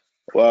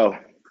 Wow.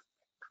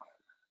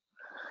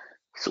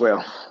 It's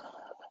well.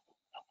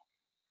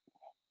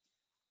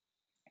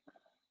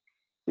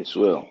 It's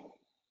well.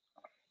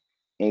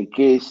 In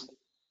case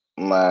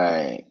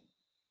my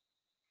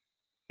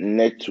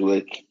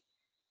network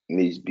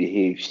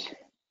misbehaves,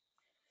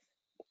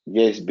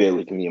 just bear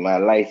with me. My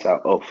lights are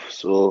off,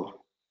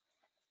 so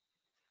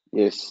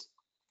just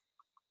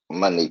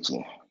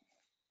managing.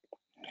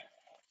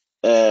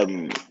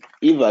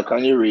 Eva,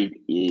 can you read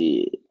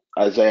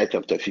Isaiah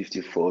chapter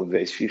 54,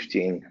 verse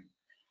 15?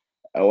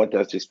 I want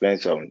us to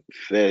spend some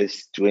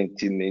first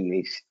 20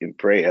 minutes in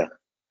prayer.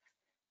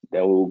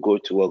 Then we'll go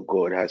to what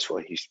God has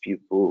for his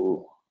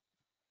people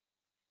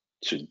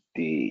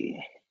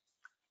today.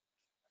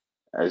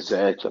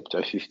 Isaiah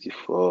chapter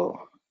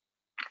 54,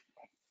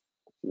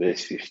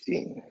 verse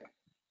 15.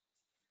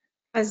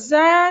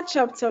 Isaiah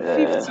chapter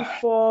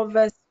 54,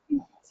 verse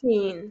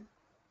 15.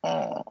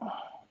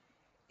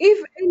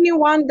 If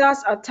anyone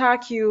does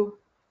attack you,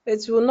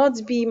 it will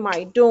not be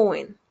my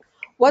doing.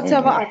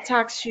 Whatever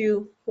attacks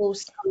you will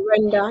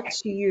surrender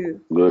to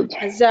you. Good.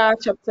 Isaiah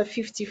chapter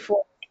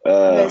 54,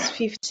 verse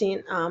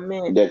 15.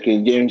 Amen. The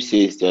King James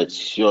says that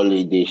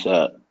surely they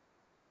shall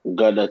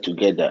gather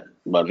together,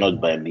 but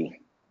not by me.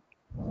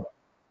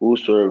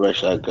 Whosoever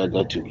shall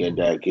gather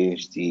together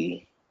against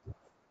thee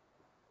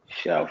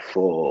shall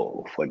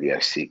fall for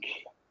their sake.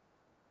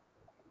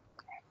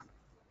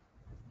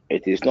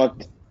 It is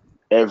not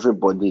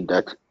everybody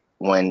that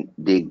when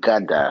they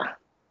gather,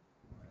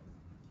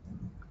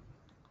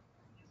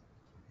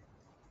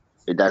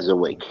 it doesn't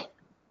work.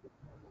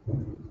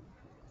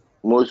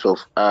 Most of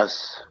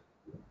us,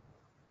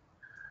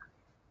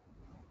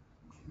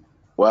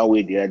 one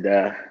way or the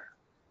other,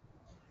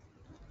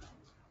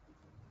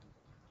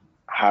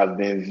 have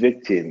been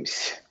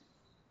victims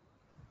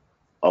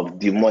of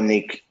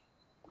demonic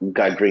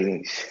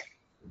gatherings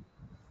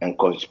and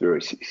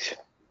conspiracies.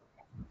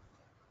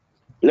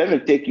 Let me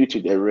take you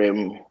to the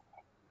realm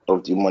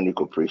of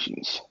demonic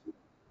operations.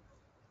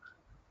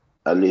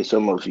 At least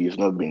some of you have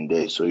not been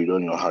there, so you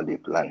don't know how they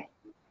plan.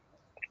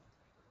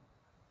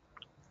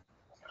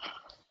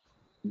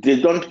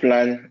 They don't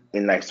plan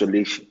in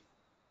isolation.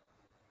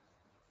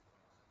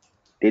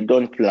 They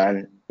don't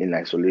plan in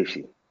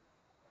isolation.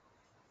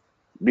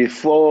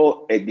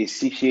 Before a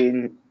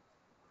decision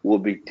will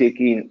be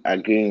taken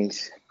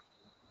against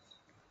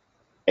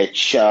a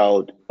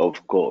child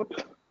of God,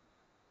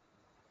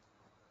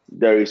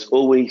 there is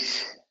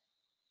always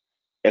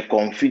a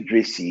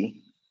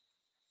confederacy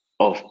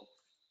of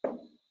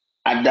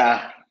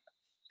other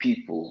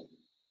people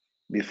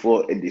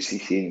before a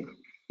decision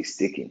is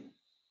taken.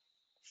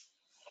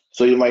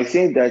 So you might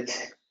think that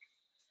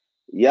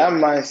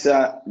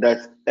Yamansa,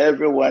 that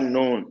everyone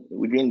known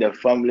within the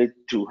family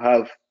to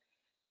have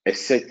a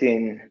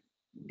certain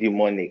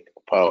demonic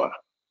power.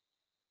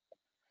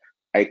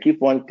 I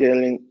keep on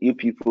telling you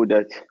people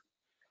that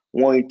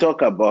when we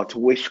talk about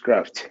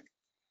witchcraft,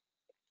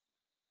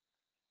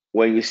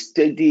 when you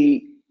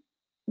study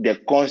the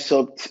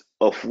concept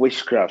of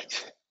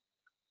witchcraft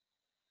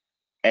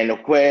and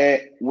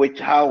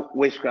how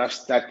witchcraft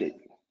started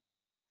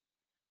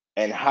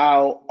and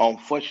how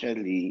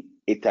unfortunately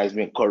it has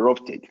been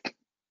corrupted.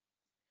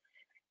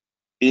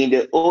 In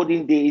the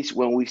olden days,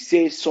 when we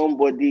say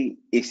somebody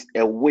is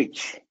a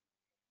witch,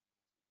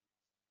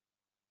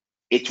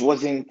 it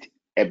wasn't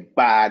a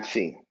bad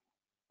thing.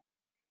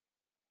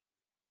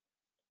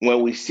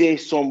 When we say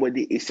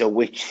somebody is a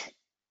witch,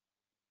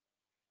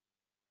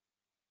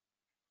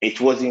 it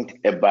wasn't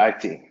a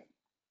bad thing.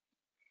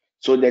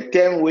 So the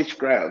term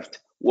witchcraft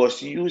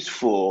was used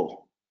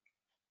for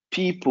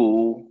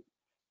people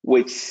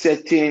with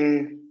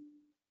certain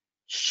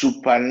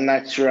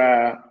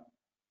supernatural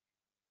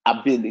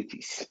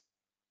abilities.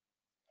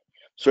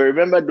 So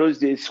remember those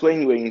days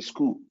when you were in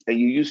school and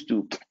you used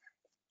to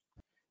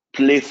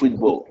play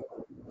football.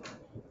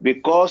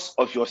 Because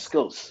of your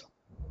skills,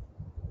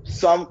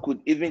 some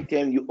could even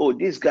tell you, oh,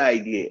 this guy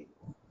there,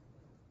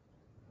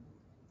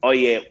 or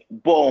yeah,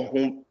 born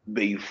home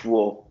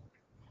before.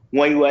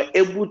 When you are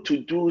able to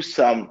do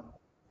some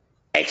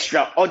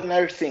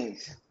extraordinary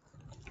things,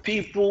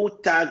 people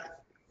tag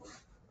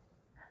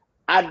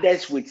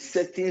others with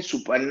certain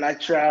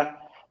supernatural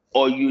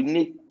or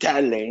unique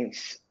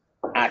talents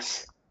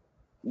as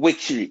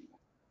witchery.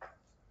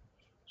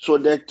 So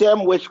the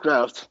term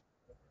witchcraft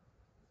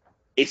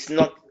is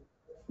not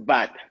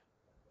bad.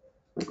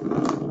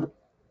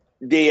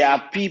 They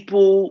are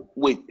people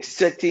with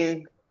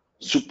certain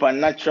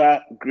supernatural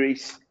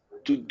grace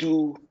to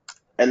do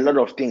a lot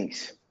of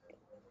things.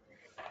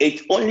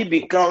 It only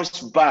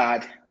becomes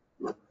bad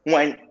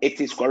when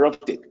it is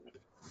corrupted.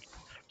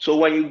 So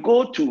when you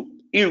go to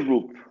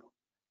Europe,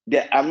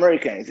 the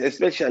Americans,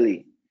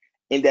 especially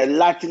in the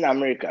Latin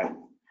America,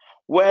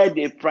 where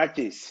they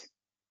practice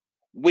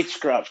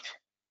witchcraft,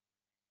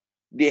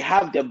 they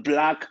have the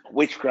black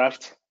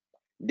witchcraft,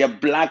 the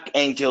black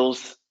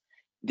angels,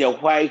 the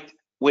white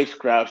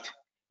witchcraft,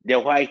 the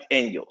white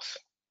angels.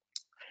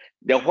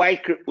 The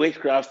white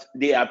witchcraft,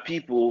 they are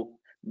people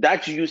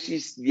that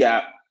uses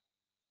their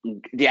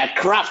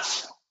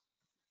crafts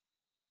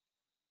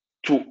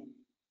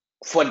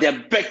for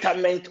the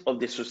betterment of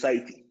the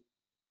society.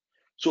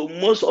 So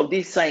most of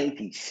these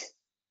scientists,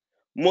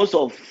 most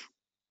of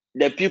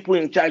the people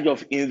in charge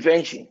of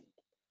invention,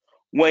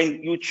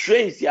 when you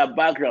trace their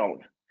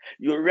background,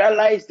 you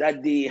realize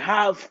that they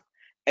have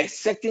a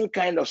certain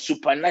kind of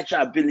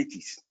supernatural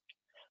abilities,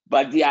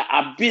 but their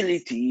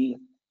ability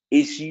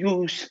is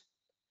used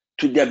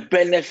to the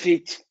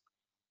benefit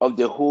of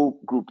the whole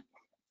group.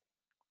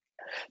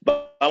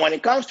 But when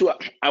it comes to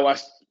our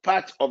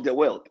part of the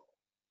world,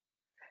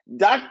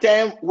 that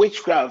term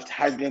witchcraft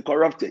has been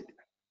corrupted.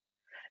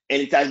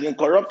 And it has been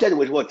corrupted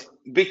with what?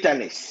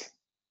 Bitterness.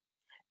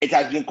 It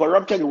has been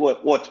corrupted with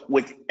what?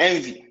 With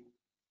envy.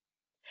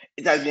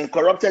 It has been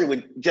corrupted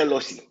with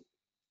jealousy.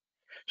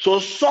 So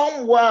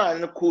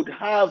someone could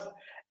have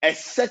a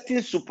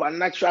certain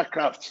supernatural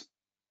craft,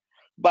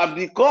 but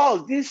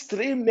because these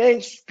three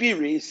main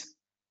spirits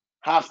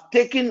have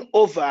taken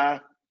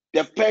over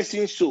the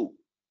person's soul,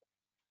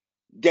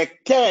 the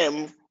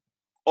term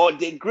or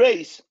the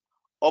grace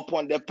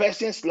upon the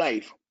person's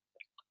life,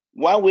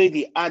 one way or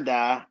the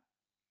other,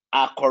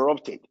 are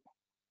corrupted.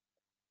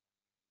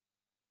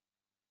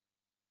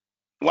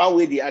 One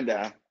way or the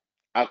other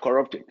are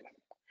corrupted.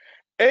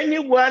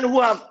 Anyone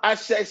who have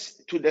access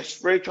to the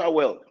spiritual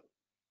world,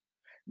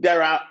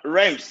 there are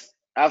realms.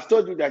 I've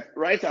told you that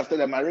right after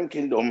the marine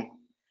kingdom,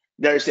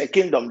 there is a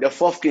kingdom, the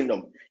fourth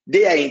kingdom.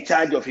 They are in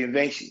charge of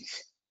inventions.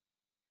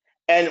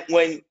 And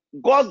when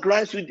God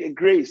grants you the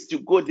grace to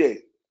go there,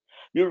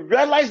 you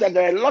realize that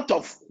there are a lot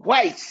of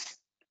whites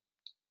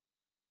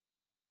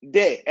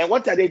there. And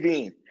what are they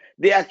doing?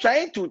 They are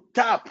trying to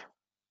tap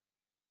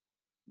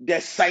the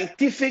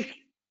scientific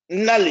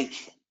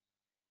knowledge,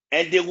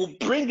 and they will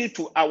bring it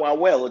to our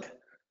world,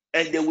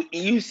 and they will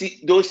use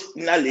those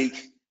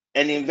knowledge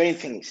and invent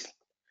things.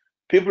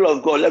 People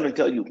of God, let me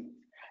tell you,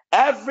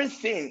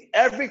 everything,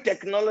 every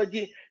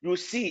technology you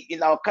see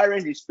in our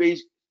current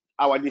space,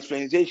 our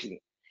dispensation,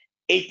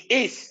 it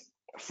is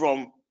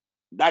from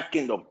that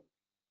kingdom,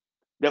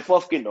 the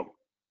fourth kingdom.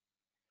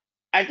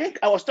 I think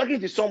I was talking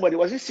to somebody,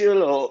 was it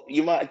Cyril or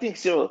Yuma? I think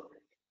Cyril,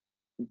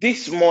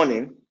 this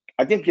morning,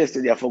 I think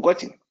yesterday, I've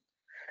forgotten.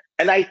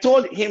 And I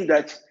told him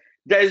that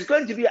there is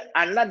going to be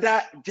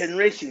another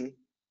generation.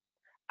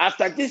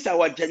 After this,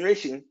 our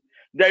generation,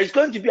 there is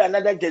going to be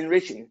another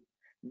generation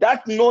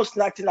that knows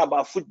nothing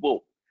about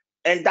football,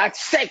 and that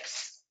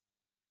sex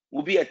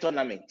will be a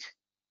tournament.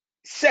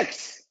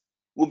 Sex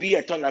will be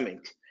a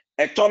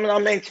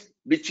tournament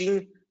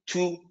between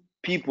two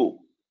people.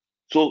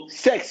 So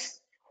sex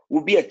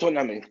will be a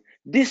tournament.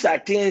 These are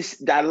things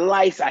that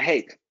lies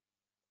ahead.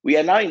 We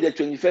are now in the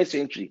 21st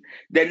century.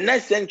 The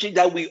next century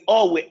that we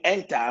all will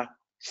enter,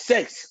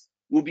 sex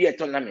will be a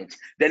tournament.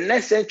 The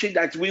next century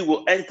that we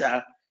will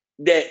enter,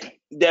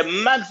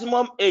 the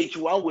maximum age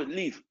one will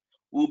live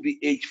will be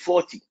age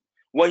 40.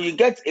 When you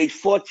get age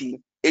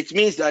 40, it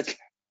means that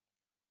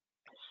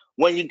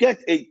when you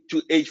get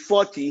to age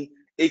 40,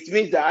 it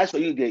means that as for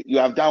you, you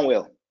have done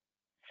well.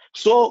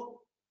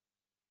 So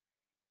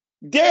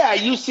they are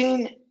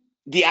using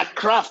their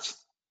craft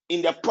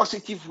in the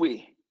positive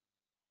way,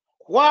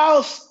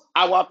 whilst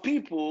our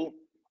people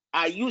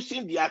are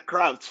using their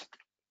craft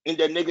in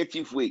the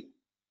negative way.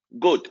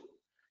 Good.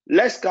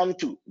 Let's come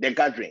to the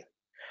gathering.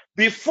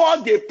 Before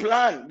they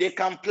plan, they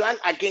can plan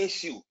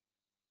against you.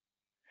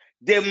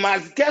 They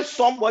must get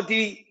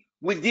somebody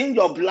within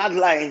your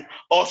bloodline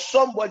or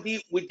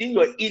somebody within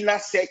your inner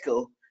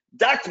circle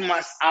that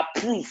must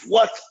approve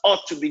what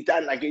ought to be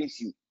done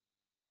against you.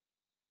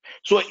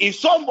 So if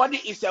somebody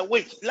is a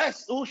witch,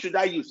 who should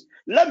I use?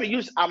 Let me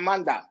use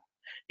Amanda.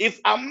 If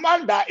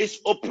Amanda is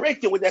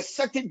operating with a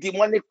certain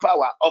demonic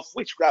power of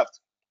witchcraft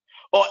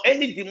or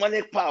any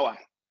demonic power,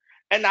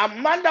 and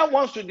Amanda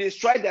wants to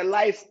destroy the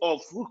life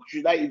of, who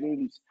should I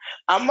even use?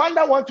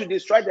 Amanda wants to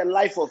destroy the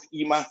life of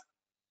Ima.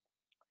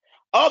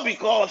 All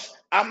because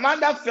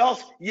Amanda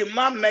felt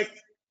Ima met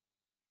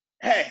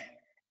her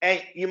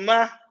and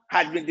Ima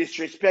had been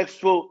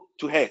disrespectful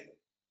to her.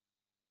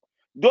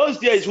 Those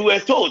days we were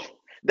told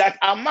that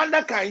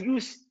Amanda can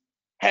use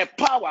her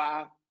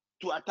power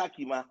to attack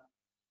Ima.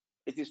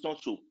 It is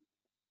not so.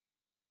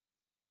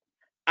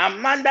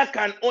 Amanda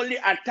can only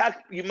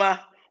attack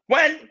Ima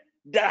when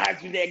there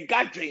has been a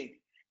gathering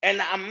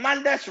and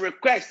Amanda's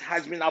request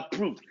has been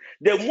approved.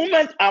 The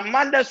moment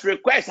Amanda's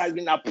request has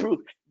been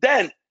approved,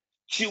 then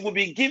she will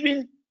be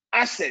given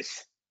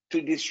access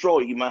to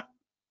destroy Ima.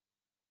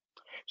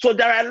 So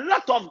there are a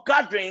lot of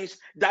gatherings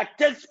that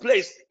takes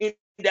place in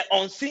the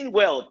unseen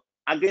world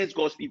against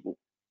God's people.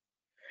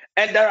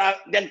 And there are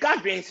the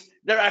gatherings,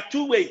 there are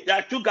two ways, there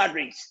are two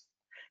gatherings.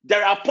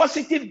 There are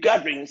positive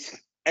gatherings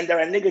and there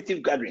are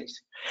negative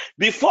gatherings.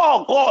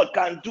 Before God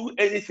can do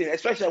anything,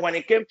 especially when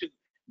it came to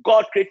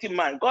God creating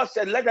man, God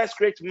said, let us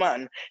create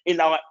man in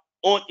our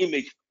own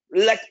image.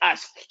 Let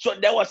us. So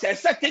there was a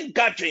certain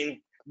gathering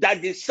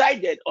that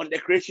decided on the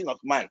creation of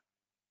man.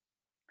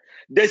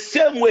 The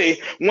same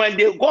way, when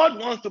God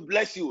wants to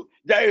bless you,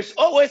 there is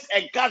always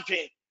a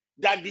gathering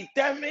that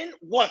determines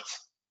what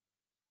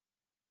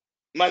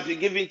must be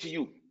given to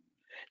you.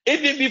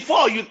 Even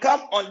before you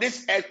come on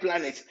this earth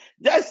planet,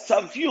 there's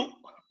some few,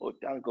 oh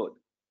thank God,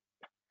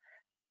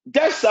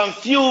 there's some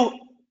few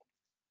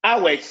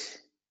hours,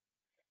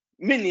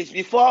 minutes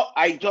before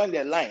I joined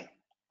the line,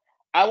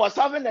 I was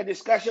having a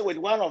discussion with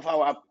one of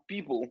our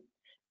people,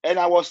 and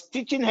I was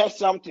teaching her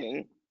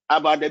something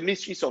about the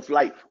mysteries of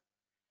life.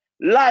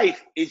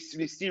 Life is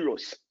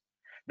mysterious.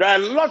 There are a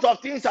lot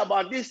of things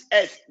about this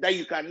earth that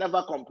you can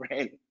never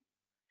comprehend.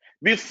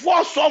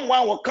 Before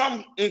someone will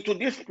come into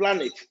this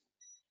planet,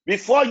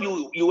 before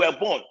you were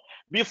born,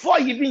 before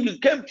even you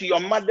came to your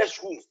mother's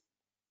womb,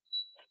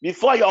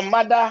 before your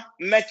mother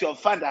met your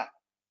father,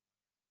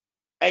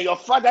 and your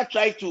father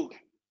tried to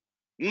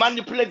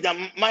manipulate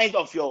the mind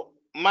of your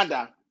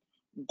mother,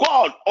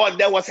 God, or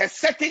there was a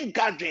certain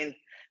gathering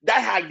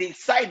that had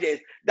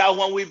decided that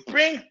when we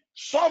bring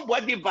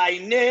somebody by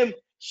name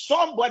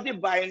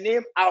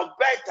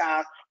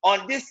Alberta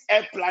on this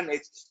earth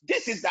planet,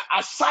 this is the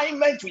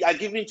assignment we are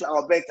giving to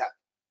Alberta.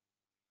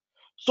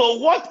 So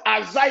what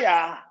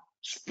Isaiah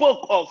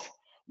spoke of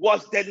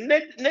was the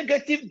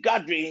negative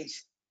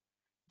gatherings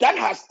that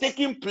has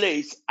taken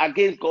place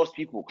against God's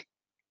people.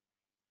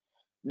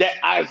 The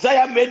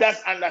Isaiah made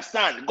us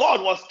understand.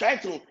 God was trying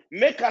to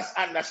make us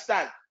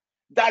understand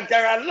that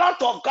there are a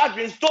lot of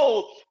gatherings.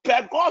 So,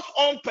 per God's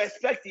own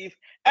perspective,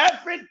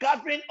 every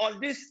gathering on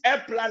this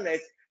earth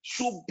planet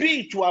should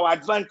be to our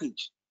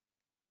advantage.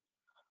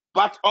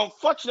 But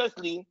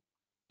unfortunately,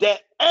 the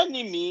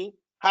enemy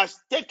has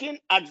taken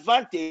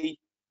advantage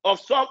of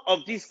some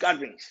of these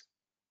gatherings.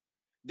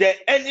 The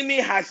enemy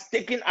has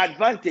taken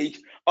advantage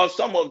of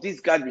some of these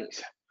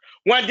gatherings.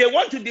 When they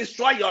want to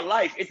destroy your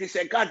life, it is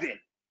a gathering.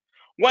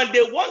 When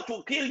they want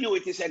to kill you,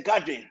 it is a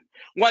gathering.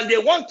 When they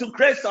want to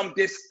create some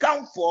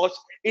discomfort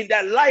in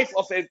the life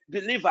of a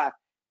believer,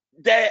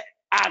 there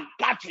are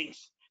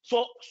gatherings.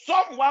 So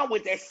someone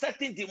with a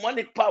certain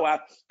demonic power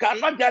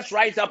cannot just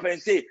rise up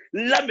and say,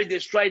 let me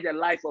destroy the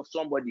life of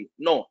somebody.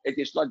 No, it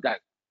is not that.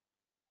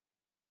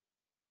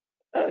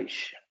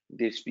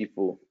 These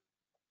people.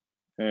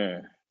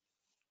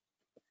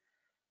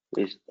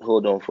 Please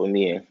hold on for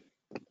me.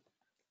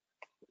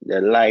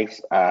 The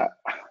lights are.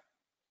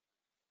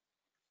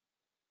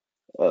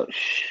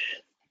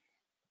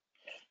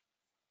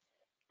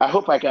 I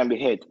hope I can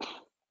be heard.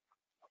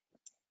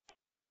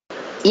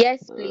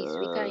 Yes, please.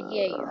 We can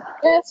hear you.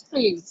 Yes,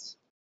 please.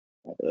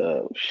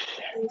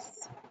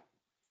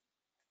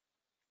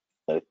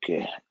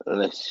 Okay,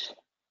 let's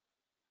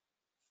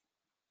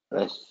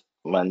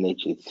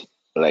manage it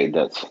like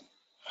that.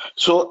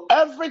 So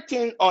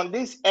everything on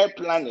this air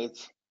planet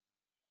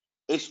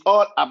is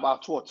all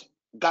about what?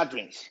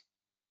 Gatherings.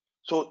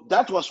 So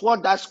that was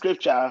what that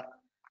scripture,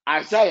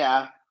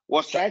 Isaiah,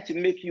 was trying to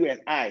make you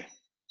and I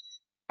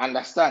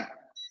understand.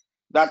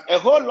 That a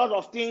whole lot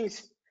of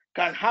things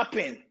can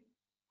happen.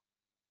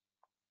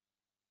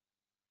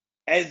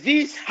 And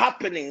these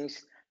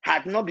happenings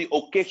had not been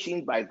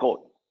occasioned by God.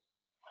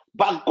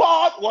 But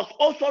God was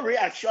also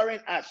reassuring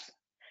us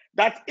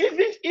that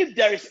even if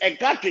there is a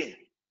gathering,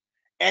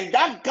 and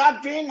that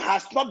gathering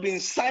has not been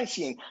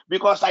sanctioned,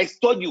 because I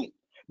told you,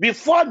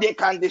 before they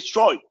can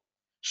destroy,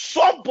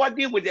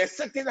 somebody with a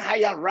certain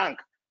higher rank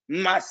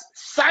must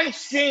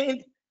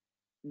sanction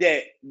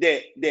the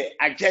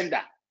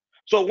agenda.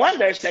 So when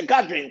there is a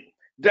gathering,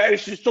 there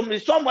is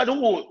somebody who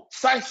will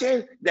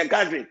sanction the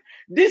gathering.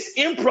 This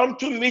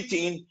impromptu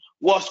meeting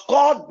was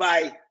called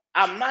by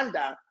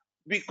Amanda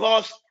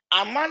because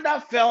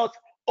Amanda felt,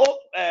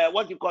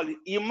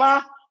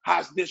 Ima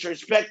has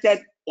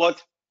disrespected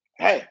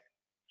her.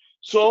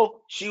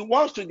 So she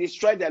wants to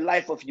destroy the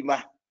life of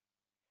Ima.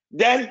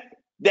 Then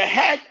the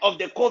head of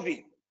the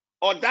coven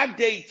or that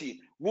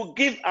deity will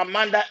give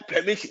Amanda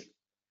permission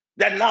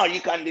that now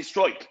you can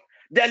destroy it.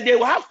 Then they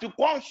will have to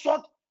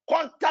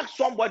contact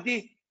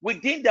somebody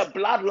within the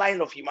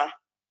bloodline of Ima.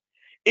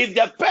 If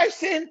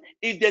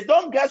they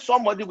don't get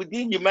somebody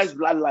within Ima's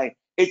bloodline,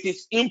 it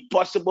is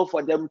impossible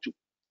for them to.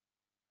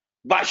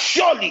 But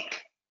surely,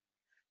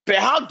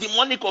 perhaps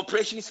demonic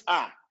operations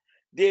are,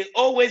 they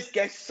always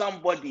get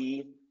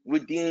somebody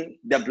within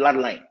the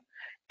bloodline.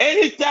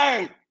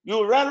 Anytime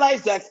you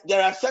realize that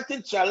there are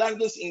certain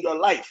challenges in your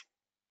life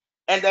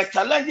and the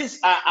challenges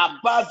are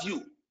above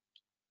you,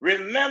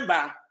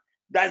 remember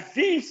that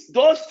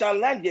those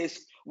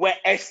challenges were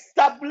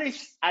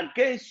established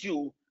against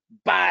you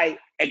by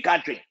a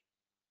gathering.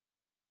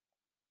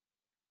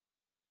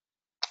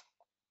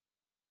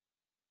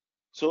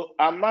 So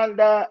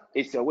Amanda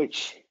is a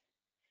witch.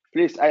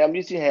 Please, I am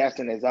using her as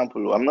an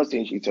example. I'm not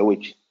saying she's a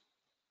witch.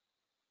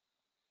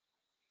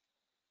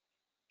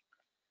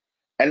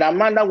 And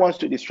Amanda wants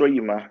to destroy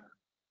Ima.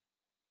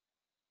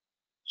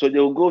 So they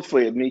will go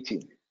for a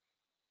meeting.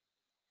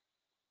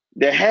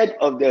 The head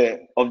of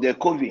the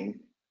coven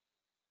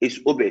is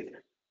Obed.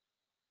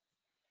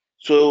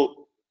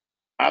 So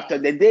after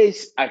the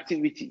day's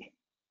activity,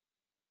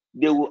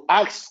 they will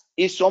ask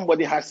if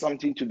somebody has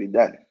something to be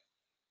done.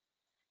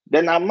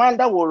 Then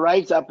Amanda will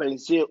rise up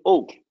and say,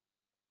 "Oh,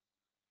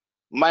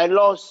 my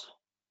lords,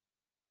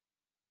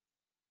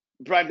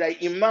 Brother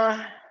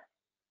Ima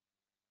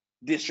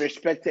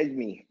disrespected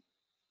me."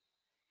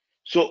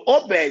 So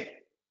Obed,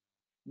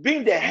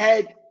 being the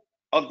head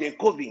of the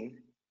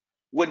coven,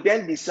 would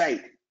then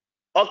decide,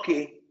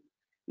 okay,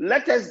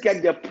 let us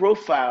get the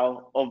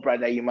profile of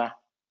Brother Ima.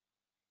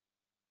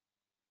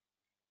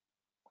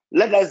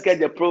 Let us get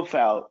the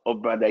profile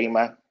of Brother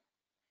Ima.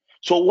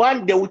 So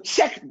one, they will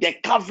check the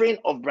covering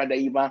of Brother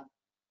Ima.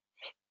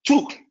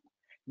 Two,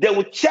 they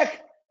will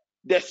check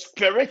the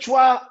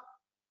spirituality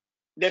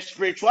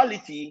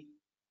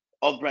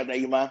of Brother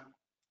Ima.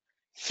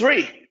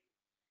 Three,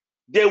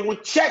 they will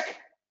check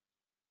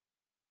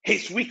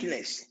his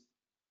weakness.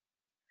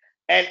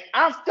 And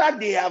after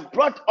they have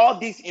brought all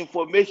this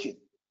information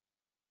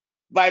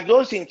by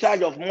those in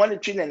charge of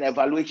monitoring and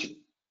evaluation,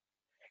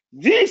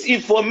 these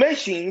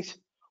informations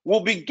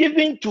will be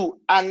given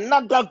to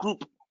another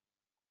group.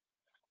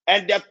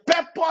 And the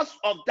purpose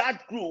of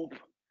that group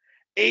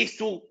is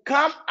to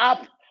come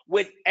up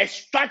with a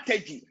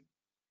strategy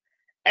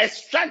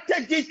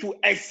to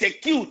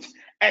execute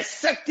a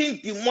certain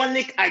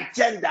demonic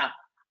agenda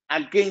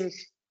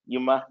against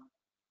Ima.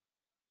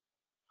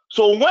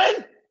 So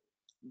when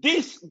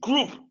this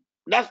group,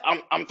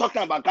 I'm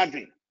talking about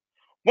gathering,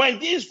 when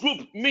this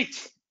group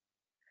meets,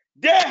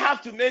 they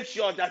have to make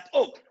sure that,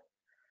 oh,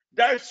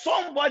 there is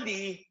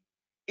somebody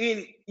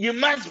in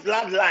Ima's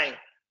bloodline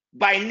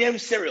by name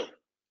Cyril.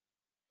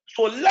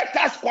 So let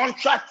us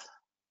contract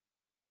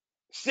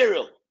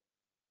Cyril.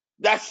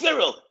 That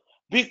Cyril,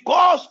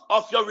 because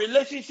of your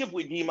relationship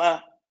with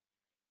Ima,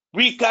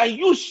 we can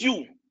use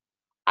you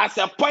as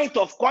a point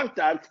of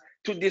contact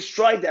to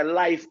destroy the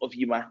life of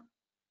Ima.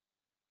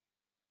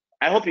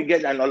 I hope you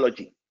get the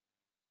analogy.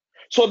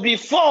 So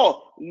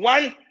before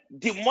one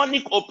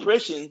demonic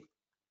operation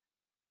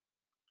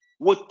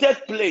would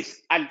take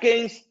place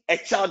against a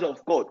child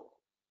of God,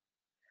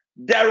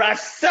 there are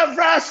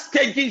several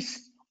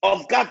stages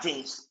of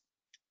gatherings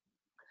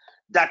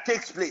that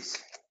takes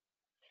place.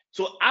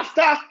 So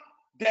after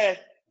the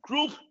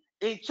group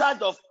in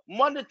charge of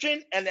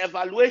monitoring and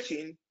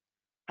evaluation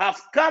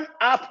have come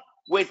up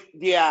with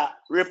their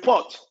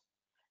report,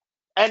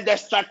 and the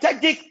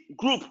strategic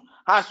group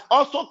has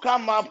also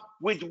come up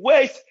with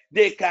ways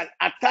they can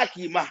attack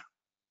Yima.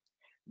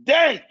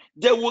 Then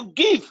they will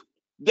give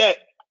the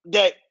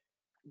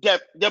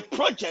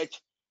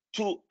project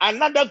to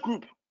another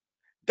group.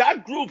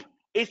 That group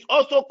is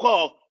also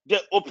called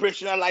the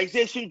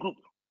operationalization group.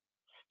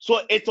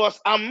 So it was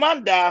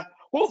Amanda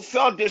who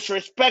felt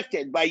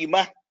disrespected by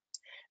Yima,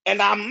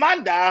 and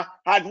Amanda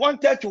had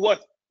wanted to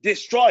what?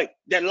 Destroy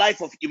the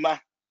life of Yima.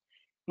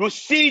 You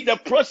see the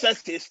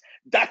processes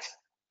that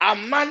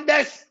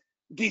Amanda's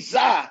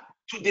desire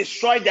to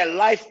destroy the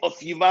life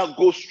of Yima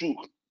goes through.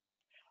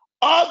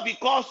 All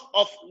because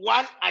of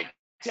one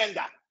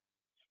agenda,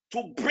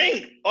 to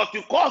bring or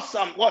to cause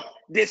some what?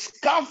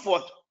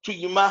 Discomfort to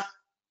Yima.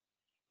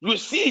 You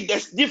see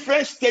there's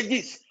different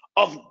stages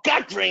of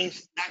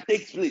gatherings that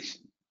takes place.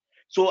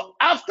 So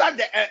after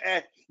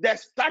the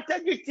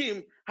strategy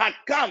team had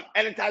come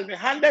and it has been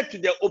handed to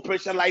the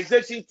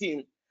operationalization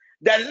team,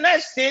 the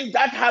next thing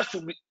that has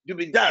to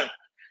be done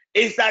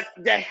is that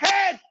the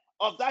head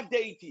of that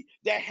deity,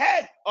 the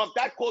head of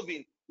that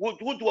coven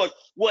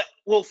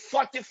will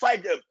fortify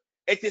them.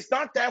 It is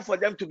not time for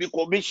them to be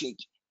commissioned.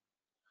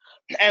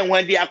 And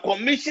when they are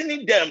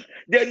commissioning them,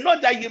 they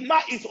know that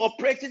Yima is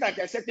operating at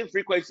a certain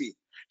frequency.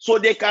 So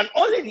they can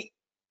only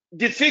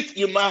defeat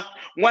Yima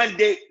when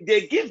they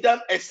give them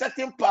a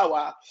certain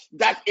power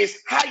that is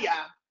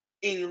higher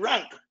in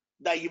rank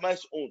than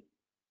Yima's own.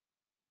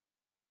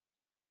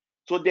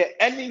 So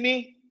the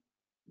enemy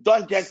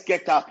don't just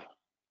get up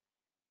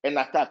and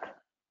attack.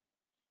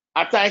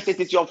 At times it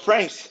is your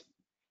friends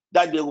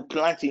that they will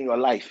plant in your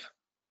life.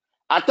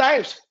 At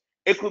times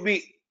it could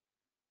be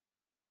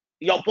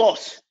your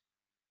boss.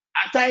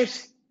 At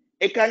times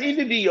it can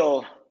even be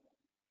your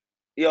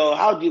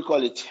how do you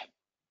call it?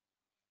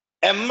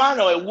 A man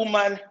or a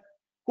woman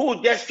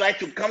who just try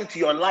to come to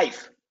your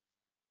life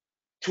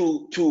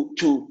to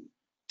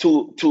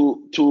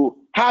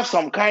have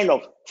some kind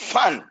of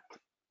fun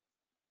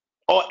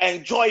or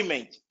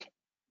enjoyment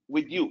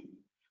with you.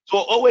 So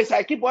always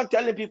I keep on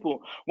telling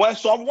people, when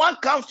someone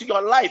comes to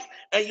your life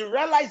and you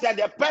realize that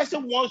the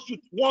person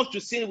wants to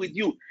sin with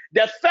you,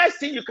 the first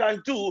thing you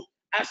can do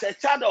as a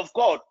child of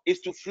God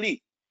is to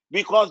flee,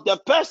 because the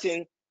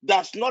person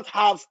does not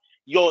have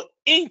your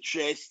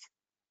interest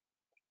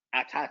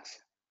at heart.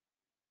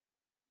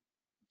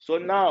 So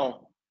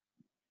now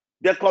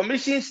the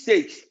commission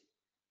stage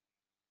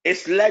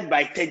is led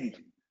by Teddy.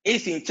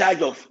 He's in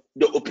charge of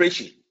the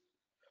operation.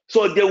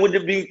 So they would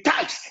have been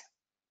taxed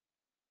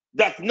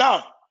that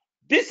now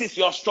this is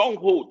your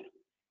stronghold.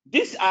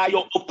 These are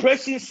your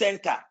operation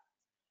center.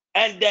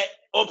 And the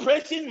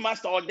operation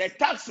master or the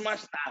tax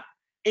master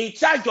in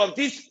charge of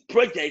this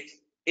project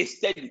is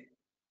Teddy.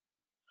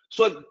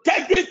 So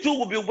Teddy too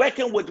will be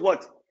working with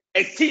what?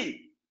 A team.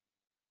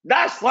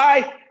 That's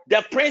why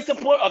the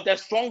principle of the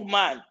strong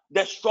man,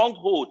 the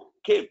stronghold,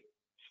 came.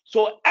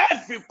 So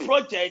every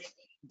project,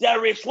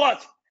 there is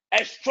what?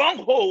 A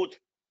stronghold,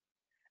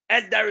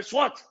 and there is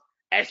what?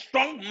 A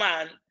strong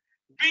man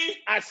being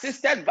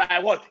assisted by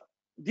what?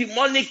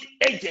 Demonic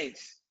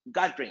agents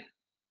gathering.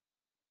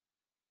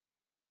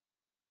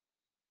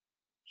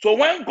 So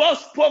when God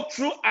spoke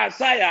through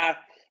Isaiah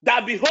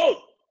that behold,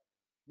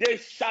 they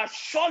shall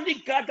surely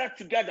gather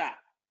together,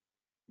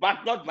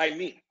 but not by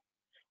me.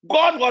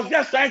 God was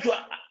just trying to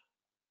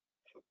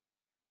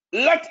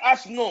let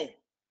us know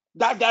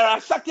that there are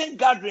certain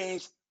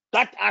gatherings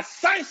that are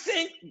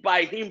sanctioned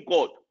by him,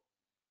 God.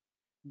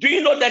 Do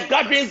you know the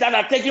gatherings that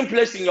are taking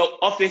place in your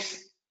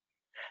office?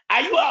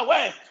 Are you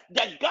aware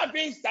the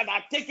gatherings that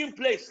are taking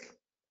place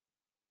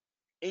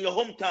in your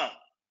hometown?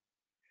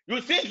 You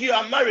think you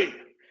are married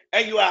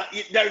and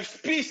there is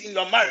peace in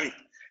your marriage.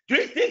 Do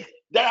you think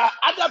there are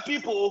other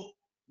people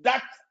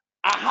that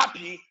are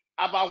happy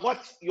about what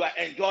you are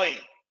enjoying?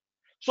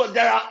 So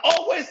there are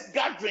always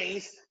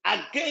gatherings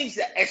against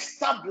the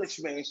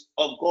establishments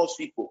of God's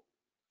people.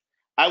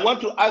 I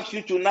want to ask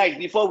you tonight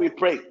before we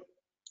pray,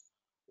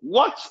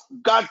 what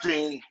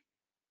gatherings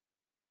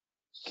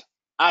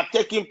are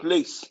taking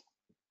place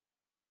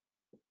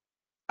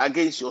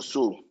against your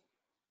soul?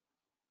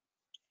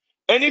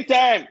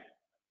 Anytime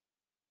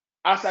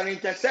as an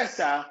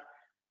intercessor,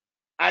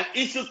 an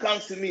issue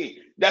comes to me,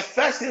 the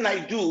first thing I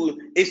do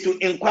is to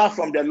inquire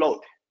from the Lord.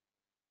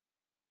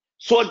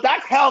 So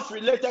that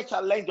health-related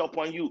challenge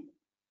upon you,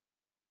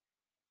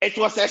 it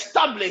was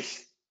established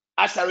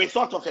as a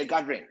result of a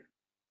gathering.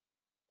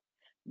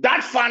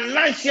 That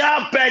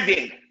financial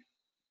burden,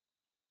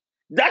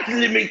 that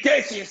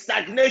limitation,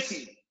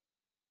 stagnation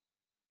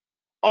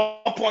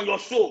upon your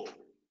soul,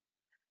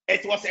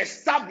 it was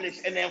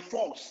established and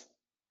enforced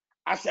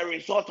as a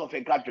result of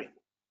a gathering.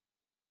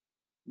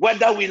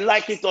 Whether we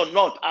like it or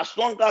not, as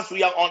long as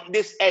we are on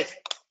this earth,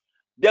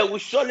 there will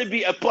surely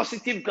be a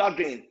positive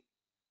gathering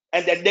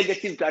and a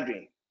negative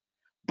gathering.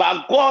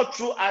 But God,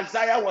 through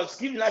Isaiah, was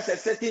giving us a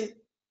certain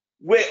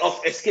way of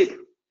escape.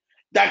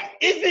 That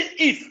even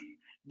if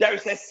there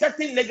is a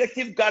certain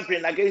negative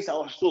gathering against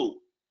our soul,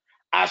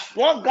 As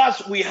long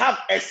as we have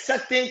a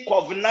certain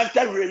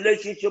covenantal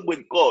relationship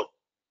with God,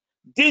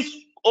 this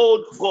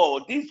old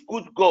God, this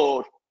good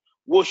God,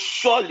 will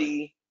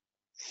surely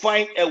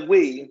find a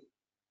way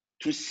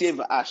to save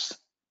us.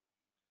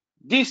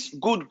 This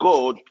good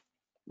God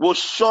will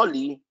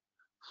surely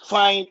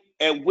find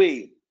a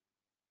way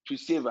to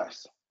save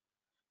us.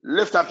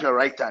 Lift up your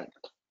right hand.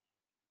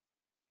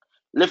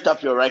 Lift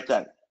up your right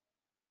hand.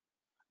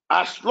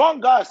 As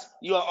long as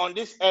you are on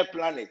this earth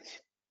planet,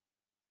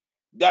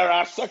 there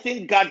are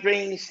certain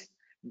gatherings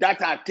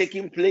that are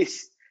taking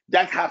place,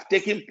 that have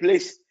taken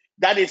place,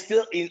 that is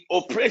still in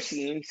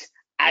operations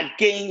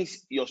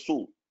against your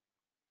soul.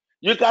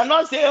 You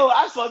cannot say, oh,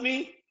 as for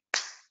me,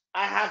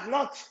 I have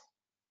not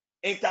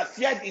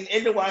interfered in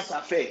anyone's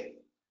affair.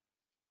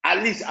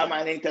 At least I'm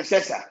an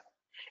intercessor.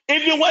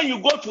 Even when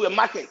you go to a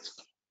market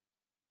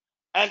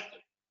and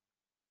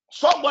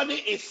somebody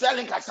is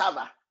selling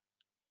cassava,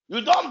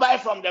 you don't buy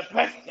from the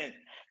person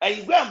and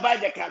you go and buy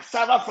the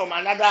cassava from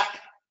another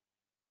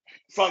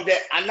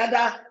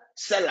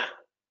seller.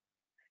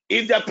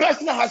 If the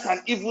person has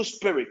an evil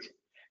spirit,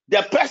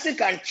 the person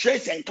can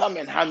trace and come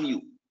and harm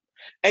you.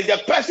 And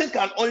the person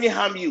can only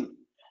harm you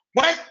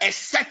when a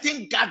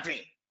certain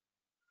gathering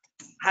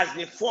has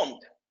been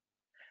formed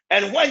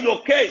and when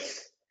your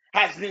case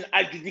has been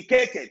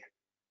adjudicated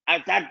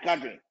at that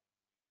gathering.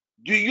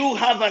 Do you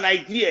have an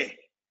idea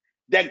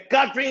the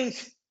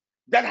gatherings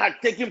that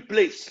had taken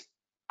place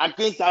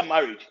against our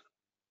marriage?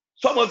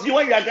 Some of you,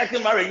 when you are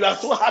getting married, you are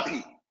so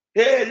happy.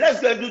 Hey,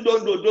 let's go do,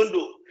 don't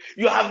do.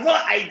 You have no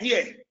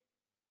idea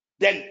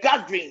the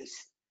gatherings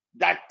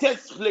that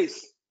takes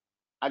place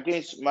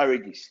against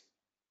marriages.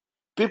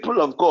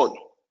 People of God,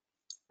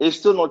 it's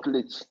still not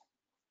late.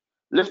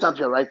 Lift up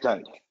your right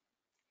hand.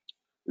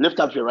 Lift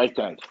up your right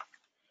hand.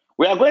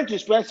 We are going to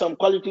spend some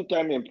quality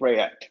time in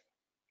prayer.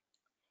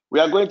 We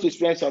are going to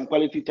spend some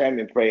quality time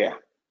in prayer.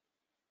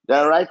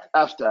 Then right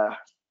after,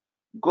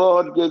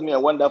 God gave me a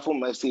wonderful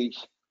message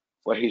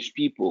for his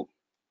people.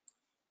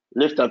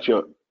 Lift up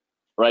your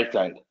right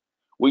hand.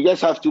 We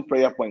just have 2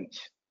 prayer points.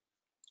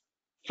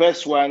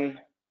 First one,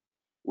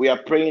 we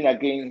are praying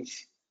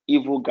against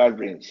evil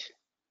gatherings.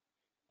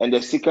 And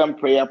the second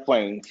prayer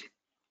point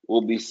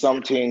will be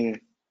something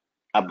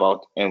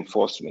about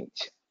enforcement.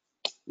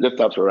 Lift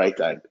up your right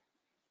hand.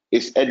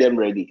 Is Adam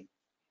ready?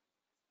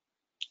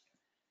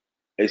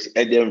 Is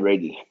Adam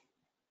ready?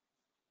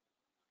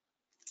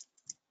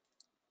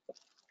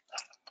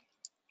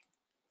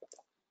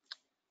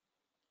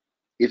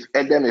 If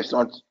Adam is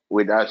not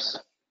with us,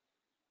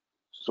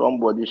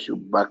 somebody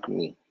should back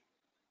me.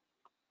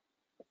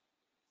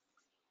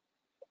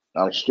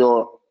 I'm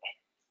sure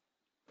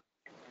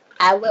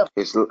I will.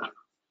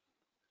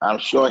 I'm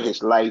sure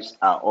his lights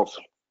are off.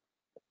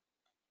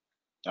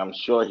 I'm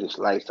sure his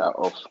lights are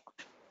off.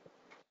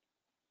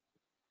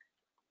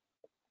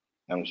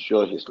 I'm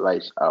sure his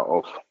lights are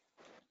off.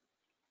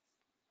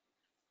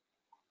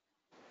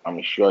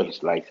 I'm sure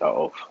his lights are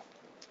off.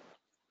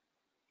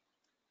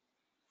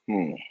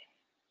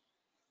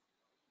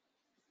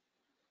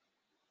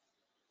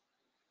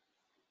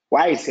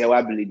 Why is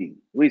Sewa bleeding?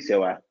 Who is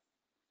Sewa?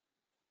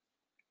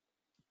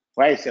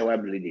 Why is Sewa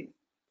bleeding?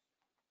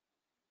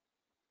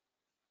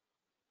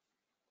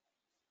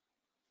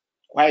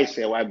 Why is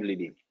Sewa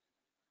bleeding?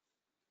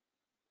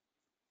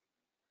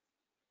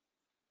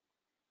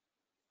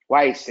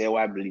 Why is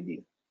Sewa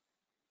bleeding?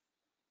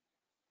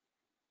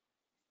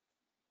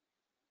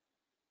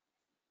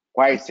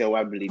 Why is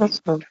Sewa bleeding?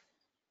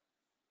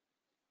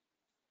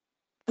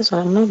 That's why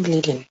I'm not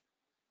bleeding.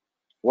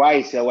 Why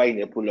is Sewa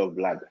in a pool of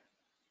blood?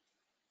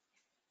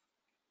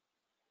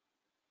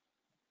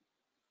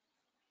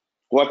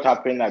 What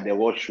happened at the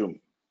washroom?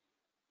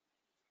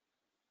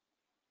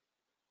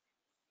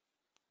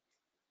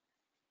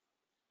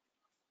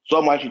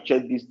 Someone should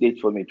check this date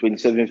for me,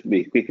 27th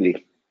May,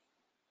 quickly.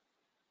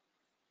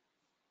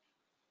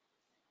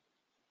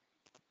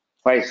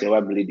 Why is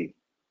Sewa bleeding?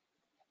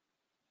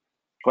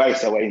 Why is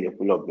Sewa in a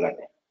pool of blood?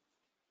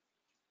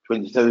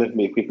 27th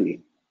May, quickly.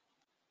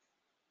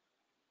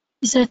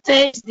 It's a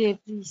Thursday,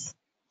 please.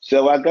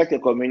 Sewa, get a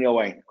communion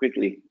wine,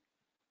 quickly.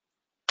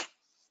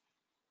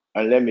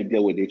 And let me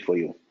deal with it for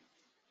you.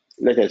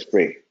 Let us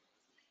pray.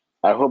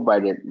 I hope by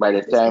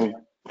the time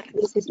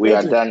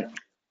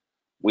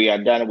we are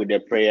done with the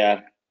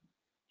prayer,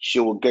 she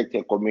will get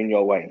a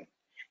communion wine.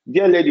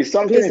 Dear lady,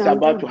 something is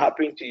about to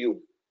happen to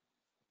you.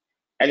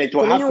 And it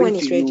will happen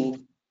to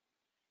you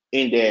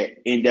in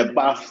the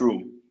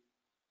bathroom.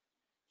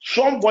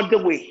 Somebody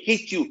will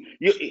hit you.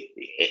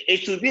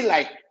 It will be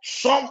like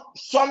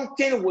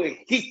something will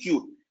hit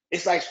you.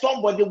 It's like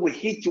somebody will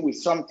hit you with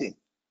something.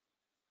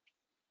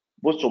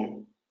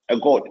 Bosom, a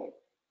God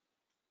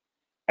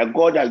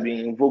has been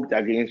invoked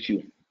against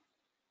you.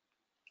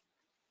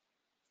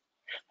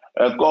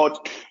 A God,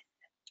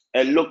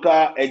 a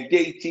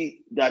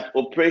deity that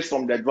operates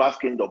from the dwarf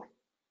kingdom.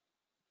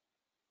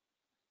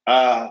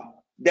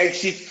 Then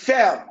she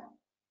fell.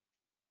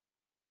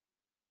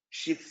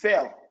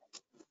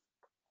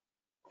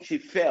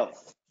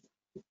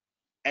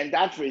 And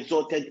that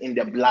resulted in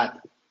the blood.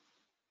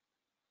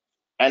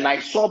 and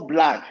I saw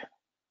blood,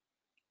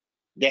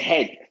 the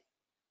head.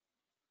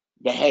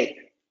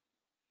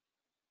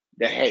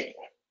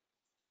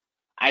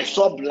 I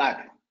saw blood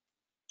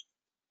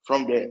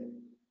from the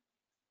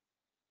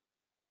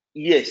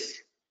ears.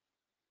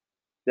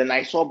 Then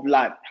I saw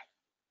blood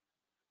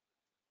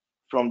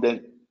from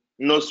the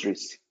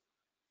nostrils.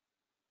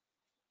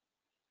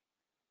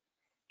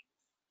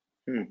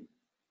 You,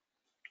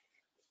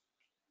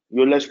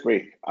 let's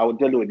pray. I will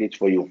deal with it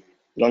for you.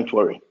 Don't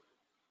worry.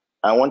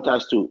 I want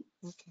us to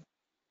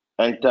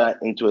enter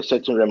into a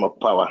certain realm of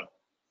power.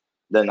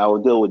 Then I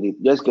will deal with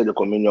it. Just get the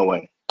communion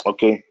wine.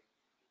 Okay?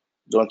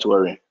 Don't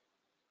worry.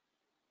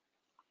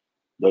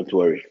 Don't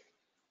worry.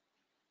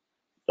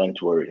 Don't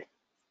worry.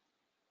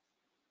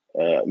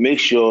 Make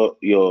sure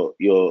your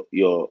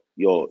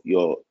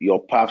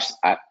paths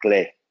are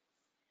clear,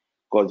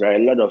 because there are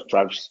a lot of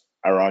traps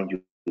around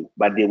you,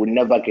 but they will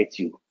never get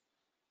you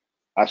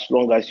as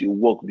long as you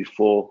walk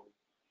before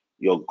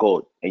your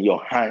God and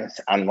your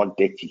hands are not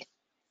dirty.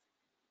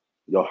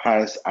 Your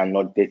hands are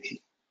not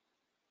dirty.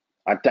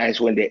 At times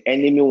when the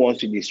enemy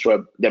wants to destroy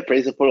the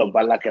principle of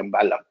Balak and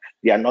Balaam,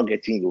 they are not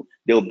getting you.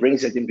 They will bring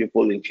certain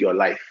people into your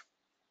life.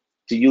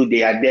 To you,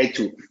 they are there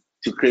to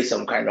create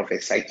some kind of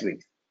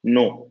excitement.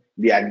 No,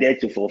 they are there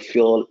to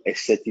fulfill a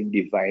certain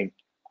divine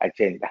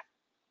agenda.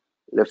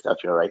 Lift up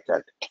your right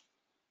hand.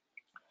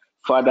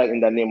 Father, in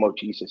the name of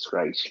Jesus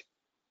Christ,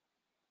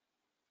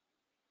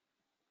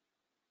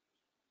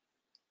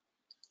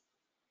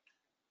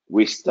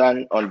 we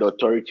stand on the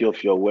authority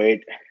of your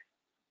word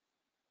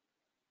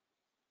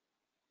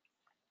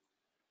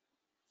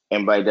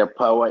and by the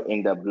power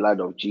in the blood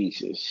of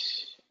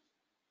Jesus.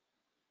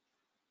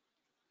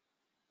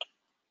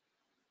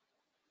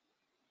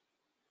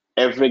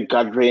 Every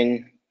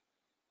gathering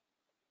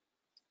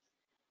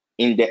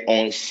in the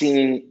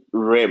unseen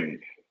realm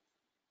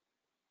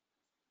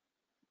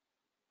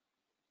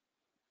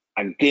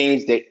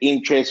against the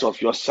interests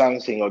of your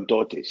sons and your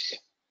daughters,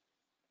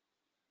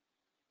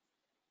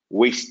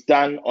 we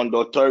stand on the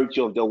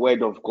authority of the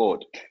word of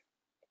God,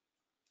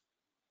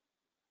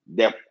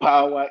 the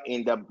power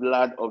in the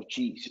blood of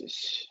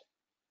Jesus,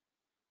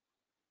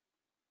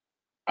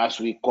 as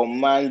we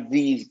command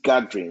these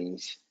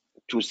gatherings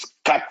to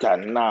scatter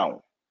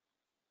now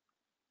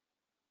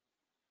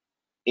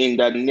in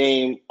the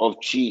name of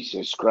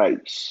Jesus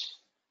Christ.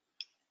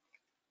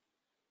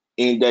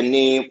 In the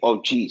name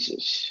of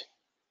Jesus,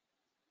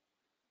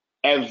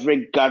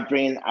 every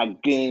gathering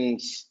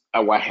against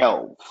our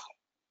health,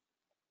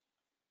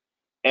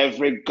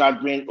 every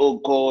gathering, oh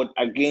God,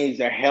 against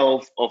the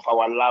health of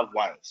our loved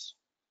ones,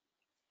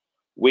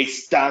 we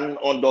stand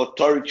on the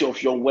authority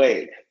of your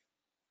word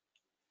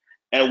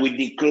and we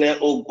declare,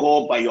 oh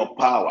God, by your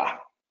power,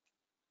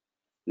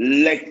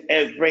 let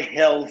every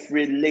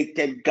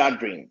health-related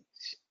gathering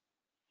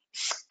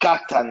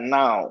scatter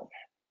now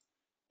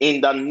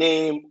in the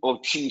name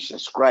of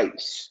Jesus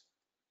Christ.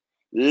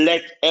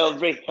 Let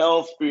every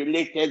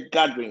health-related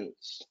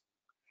gatherings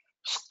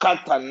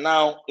scatter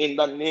now in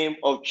the name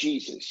of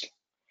Jesus.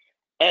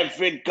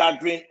 Every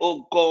gathering,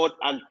 oh God,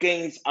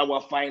 against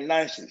our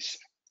finances,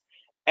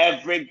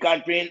 every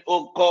gathering,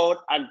 oh God,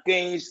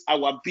 against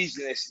our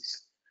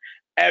businesses,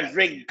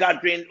 every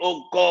gathering,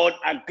 oh God,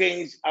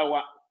 against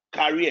our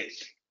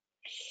careers,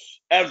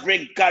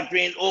 every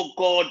gathering, oh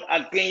God,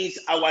 against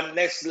our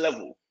next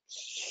level,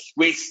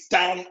 we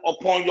stand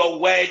upon your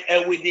word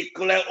and we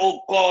declare,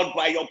 oh God,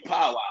 by your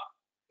power,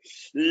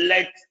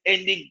 let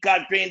any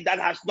gathering that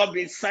has not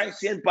been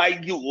sanctioned by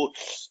you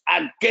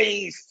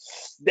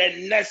against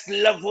the next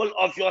level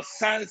of your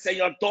sons and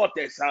your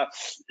daughters,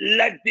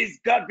 let these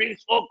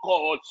gatherings, oh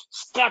God,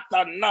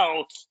 scatter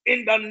now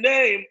in the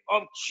name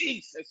of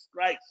Jesus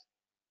Christ.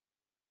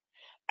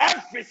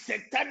 Every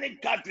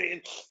satanic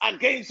gathering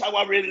against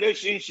our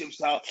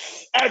relationships,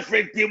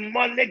 every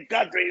demonic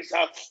gathering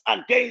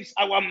against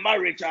our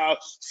marriage,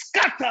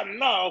 scatter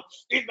now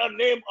in the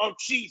name of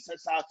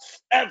Jesus.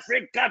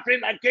 Every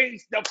gathering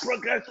against the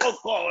progress of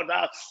God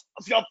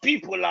of your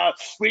people,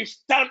 we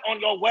stand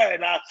on your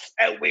word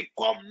and we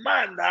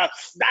command that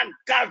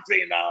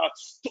gathering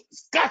to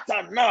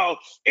scatter now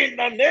in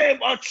the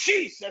name of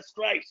Jesus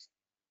Christ.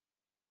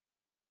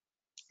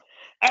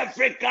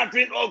 Every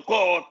gathering, oh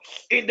God,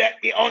 in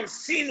the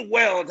unseen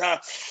world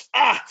that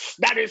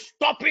is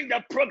stopping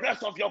the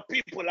progress of your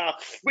people,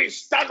 we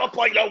stand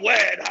upon your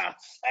word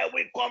and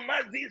we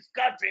command these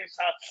gatherings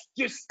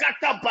to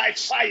scatter by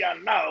fire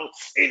now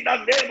in the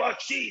name of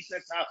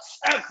Jesus.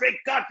 Every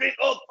gathering,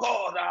 oh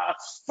God,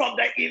 from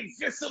the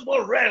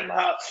invisible realm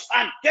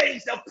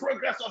against the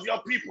progress of your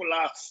people,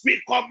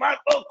 we command,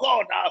 oh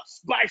God,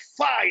 by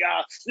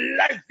fire,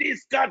 let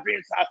these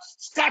gatherings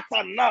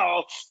scatter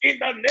now in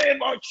the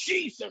name of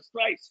Jesus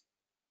Christ.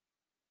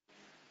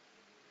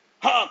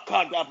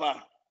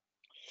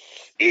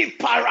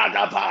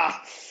 Iparadaba.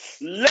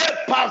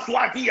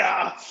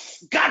 Lepaswadia.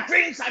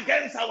 Gatherings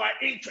against our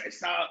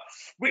interests.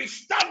 We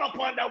stand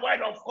upon the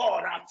word of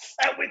God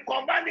and we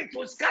command it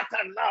to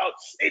scatter now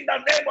in the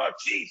name of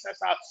Jesus.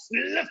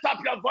 Lift up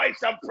your voice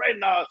and pray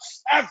now.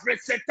 Every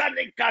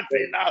satanic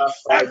gathering,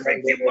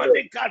 every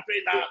demonic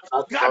gathering,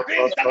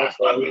 gatherings that has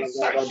not been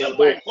sanctioned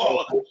by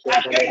God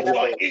against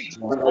your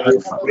interests.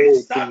 We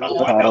stand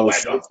upon the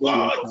word of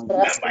God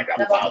and by the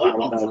power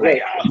of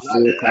prayer,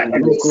 let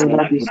it Oh God, scatter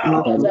that is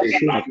not now in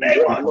functioning. the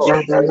name of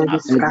Father, Jesus. let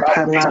it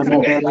scatter now Gatherings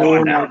in the against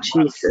our name of health,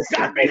 Jesus.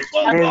 gatherings,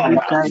 oh God,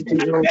 Every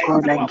gathering, oh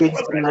against God, our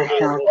against progress, my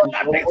health,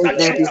 gatherings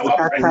let against it our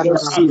scatter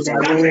breakthroughs, now in the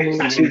name gatherings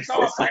of against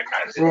our Jesus.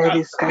 finances, Let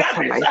it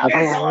scatter gatherings by against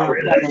fire our now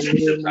in the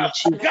relationships, name of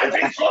Jesus.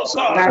 gatherings, oh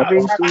God,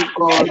 Gatherings, oh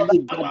God,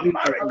 against our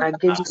marriages.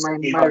 against my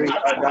marriage.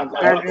 Iparadaba.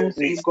 Gatherings,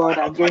 We oh God,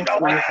 stand upon against your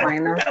my word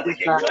and we finances.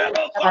 declare,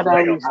 oh God, by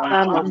Father, your we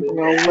stand power, on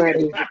your let word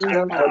it in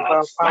scatter Jesus' now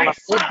by power.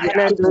 fire,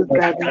 Let those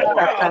gatherings scatter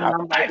scatter now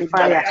now by by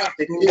fire fire,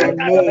 in the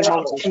scatter name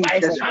of now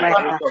by Jesus Christ.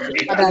 fire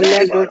in the Father, name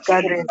let of those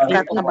gatherings Jesus.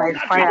 scatter by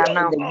Gathering, fire oh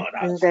now God,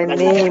 in the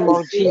name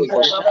of against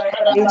Jesus.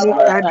 Any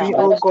gathering,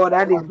 oh God,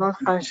 that is not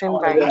sanctioned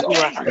by you,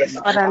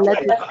 against Father, our let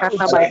it health,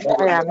 scatter by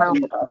fire now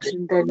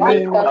in the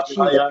name of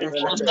Jesus.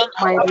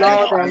 My by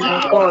Lord your and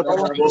my power, God,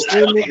 let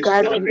any these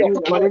gathering, gatherings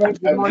oh God, any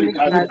demonic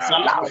scatter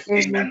gathering, now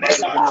in the any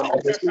name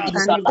of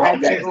Jesus. satanic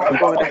gathering, Against oh our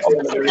God,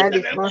 destiny in that the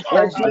is name not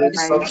of sanctioned Jesus.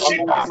 by you, oh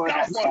Sickness God.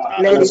 comfort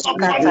Let it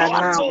upon scatter our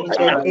now souls. in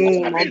the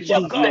name of Gatherings,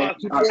 oh Jesus. God,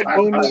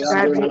 Any against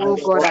gathering, oh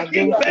God, any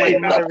against my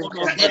pain, marriage,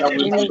 any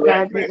any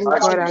gathering, disappointment oh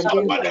God,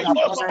 against upon the my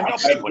souls of your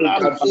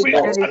finances, people. We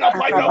let it stand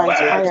upon scatter your by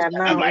word fire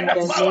and now by in the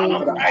the power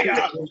name of of prayer.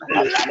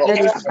 Jesus. Let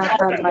Let it it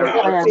scatter scatter by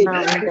now. fire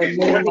now in Let the it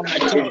name of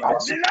scatter now.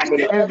 Jesus.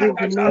 Let it Every scatter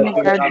demonic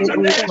now in gathering, the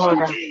oh name of God,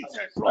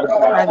 Jesus.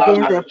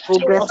 against the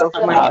progress of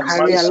my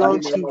career,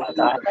 Lord Jesus.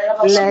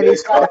 Let it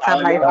scatter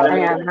by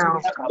fire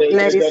now.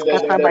 Let it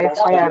scatter by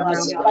fire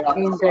now.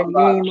 In the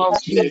name of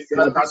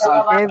Jesus.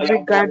 Every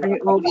gathering,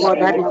 oh God,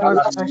 that is not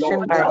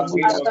sanctioned by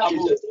you.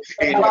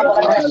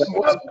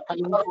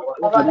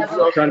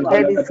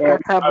 Let it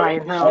scatter by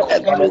now.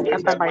 Let it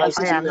scatter by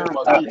fire now.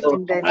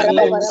 In the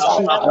name of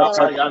Jesus.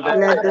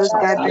 Let those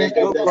gatherings,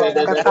 oh God,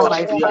 scatter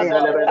by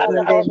fire.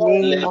 In the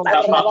name of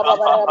Jesus.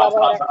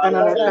 And on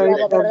the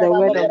authority of the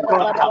word of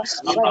God.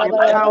 And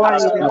power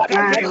with the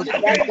blood of Gatherings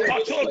against Jesus.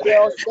 your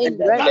children,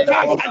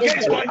 gatherings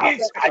against your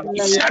interest,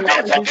 And let against your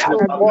every destiny.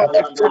 gathering be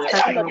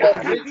scattered now.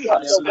 Iparakadiha,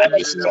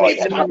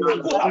 In the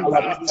name of Ipanakulapa,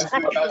 Jesus.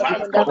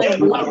 Scatter, oh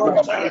God.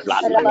 Ipakotoparute,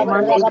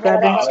 Command those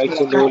gatherings to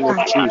scatter.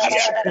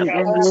 In Iparakadiata,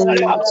 the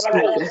name of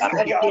Jesus.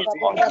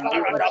 Lepakatopatia,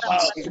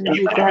 Iparadaba,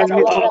 Every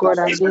gathering, oh God,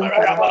 against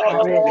our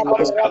career.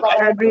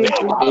 Gathering,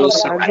 oh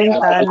God,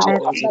 against our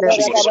next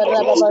level.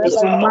 We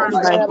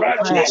command by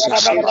fire.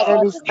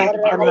 Let it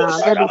scatter now.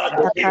 Let it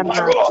scatter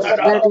now.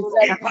 Let it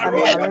scatter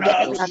now. Let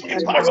it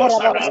scatter now.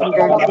 In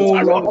the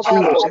name of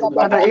Jesus.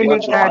 Father, any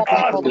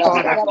gathering, oh That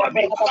God, has not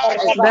been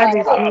that sanctioned.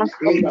 is not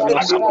We from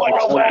stand you. upon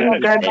your Any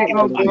word and gathering, we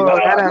oh declare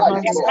God, that now. has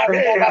not been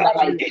sanctioned Ikadeha,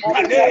 by you.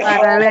 Ikadeha,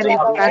 Father, let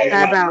it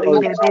scatter Ikadeha, now in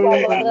the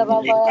name of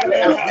Ikadeha, Jesus.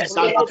 Ikadeha,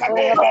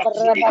 Ikadeha,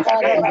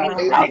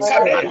 Ikadeha,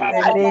 Now, in Ikadeha,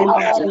 the name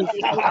of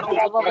Jesus.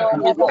 Lepakutahana,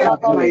 Let it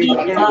scatter by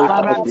fire,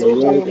 Father, in the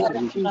name of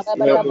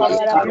Jesus.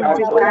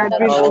 Every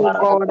gathering, oh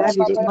God, that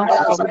is not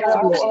from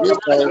you.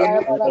 Let it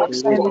scatter,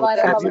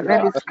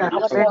 let it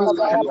scatter, let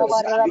it scatter.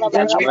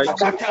 Let it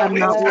scatter we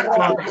now, oh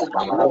scatter, God.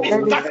 we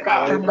Let it scatter.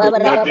 scatter now.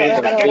 Gatherings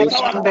against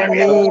our In the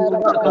career, name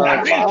of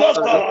gatherings, Jesus. oh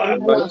God,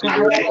 Any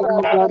gathering, against oh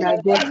God,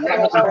 against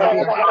my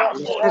career. our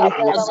household, Let it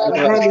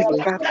scatter, let it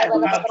scatter.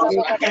 Let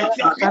against it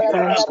your scatter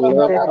deliverance,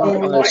 in the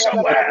name of by your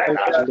Jesus. word,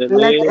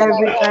 Let by your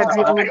every power,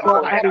 gathering, by oh your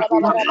God, that is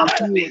fire, not of let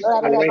you,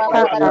 these gatherings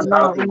scatter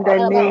now in the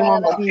scatter name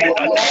now of in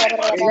Jesus. the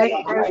name of Let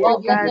Jesus. every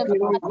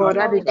gathering, oh God,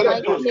 that is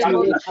not of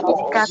you, scatter,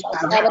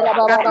 scatter now,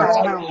 scatter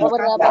now,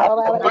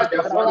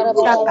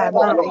 scatter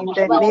now in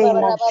the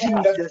name of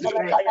Jesus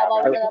Christ.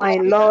 My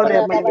Lord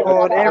and my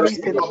God, every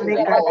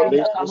satanic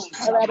gathering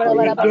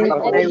against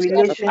my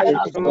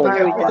relationships and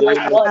marriages,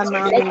 scatter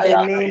now in the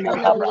name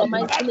of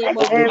Jesus.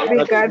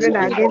 Every gathering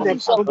against the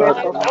progress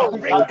of my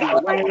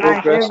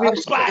life, every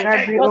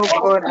gathering, oh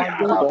God,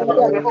 against the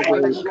progress of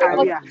my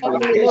career,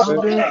 against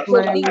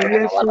my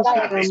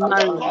relationship and Oh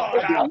marriage.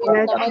 God,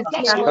 Let it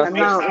scatter ungodliness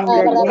now in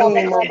the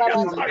name of in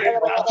our Jesus.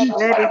 careers,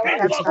 Let it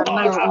gatherings, oh scatter God,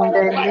 now in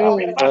the by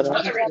name of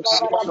adversaries Jesus.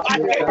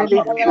 Let against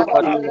it your scatter people.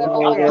 by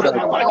We fire stand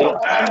now. upon your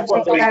word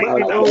Every and by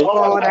gathering, the oh authority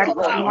God, of that your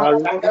is not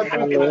power. of We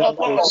you. declare, oh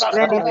God,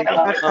 Let it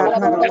against scatter our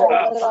now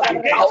children,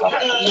 against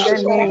in cancer. the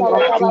We name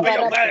of stand upon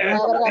your Jesus. word.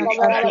 Let We scatter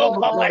declare, oh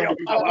now, God, by God. your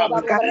power,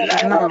 Scatter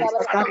let now, these gatherings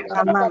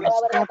scatter now,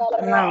 scatter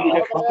scatter now.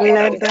 now in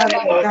the Let that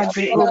name of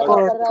gathering, oh Jesus.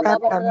 God,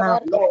 scatter now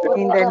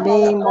in the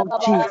name of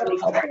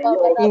Jesus.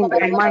 In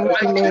the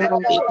mighty name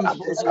of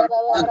Jesus.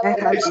 Let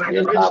that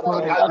gathering, oh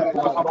God,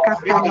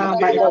 scatter now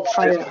by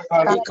fire,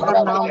 scatter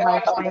now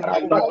by fire,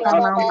 scatter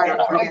now by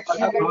fire.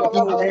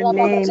 In the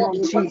name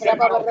of Jesus.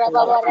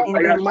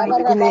 In the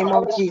mighty name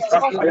of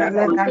Jesus, let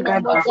that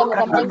gathering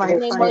scatter by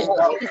fire.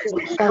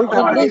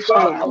 Scatter by release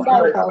your fire. thunder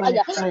and Scatter by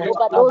fire fire.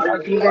 over those In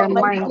people in the the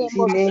mighty name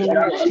mighty of name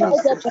of Jesus.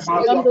 Let there be Jesus.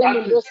 scrambling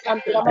in those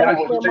camps in the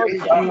mighty name of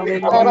Jesus. In the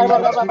name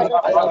of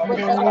Jesus. In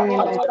the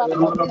name of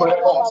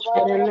Jesus.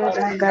 Let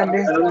that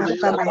gathering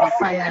scatter by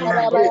fire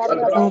now.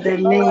 In the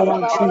name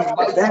of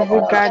Jesus.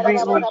 Every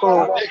gathering, oh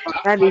God,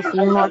 that is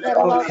not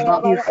of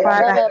you,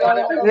 Father,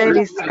 let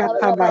it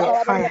scatter by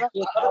fire.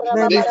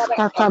 Let it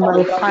scatter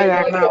by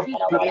fire now.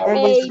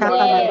 Let it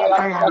scatter by Amen.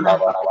 fire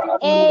now.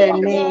 In the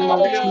name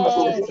of Jesus.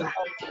 Amen.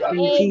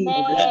 In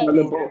Jesus' Amen.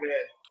 name.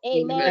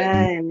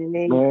 Amen.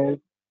 Amen.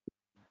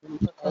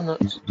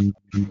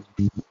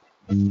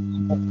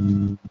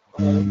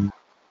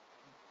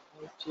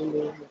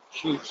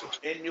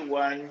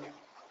 Anyone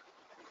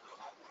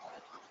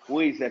who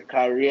is a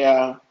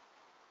carrier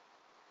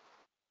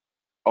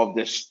of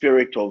the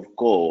Spirit of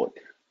God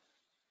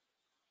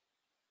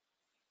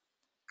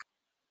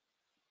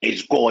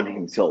is God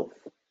Himself.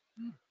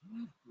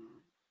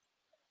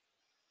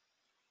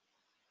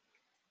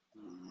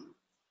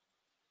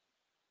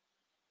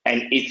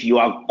 And if you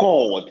are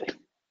God,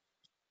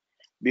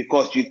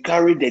 because you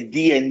carry the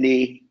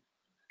DNA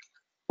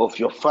of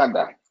your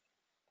father,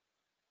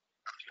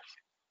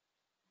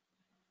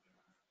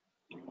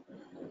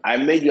 I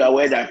made you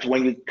aware that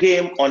when you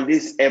came on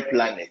this air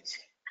planet,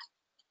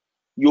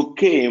 you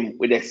came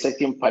with a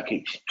certain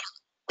package.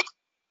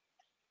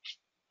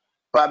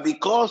 But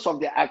because of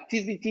the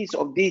activities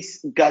of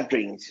these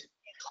gatherings,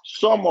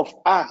 some of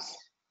us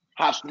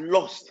have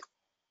lost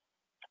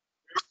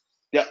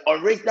the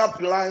original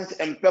plans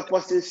and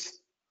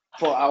purposes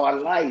for our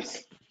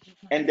lives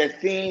and the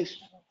things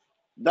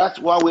that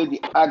one way or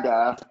the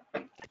other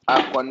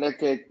are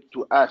connected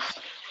to us.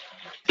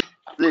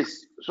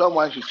 Please,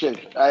 someone should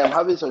check. I am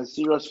having some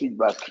serious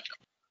feedback.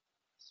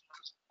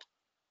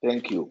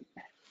 Thank you.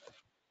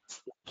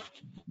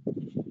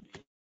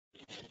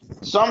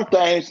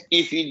 Sometimes,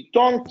 if you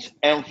don't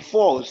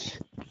enforce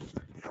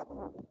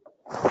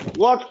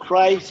what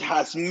Christ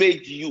has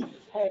made you,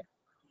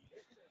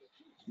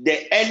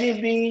 the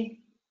enemy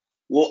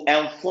will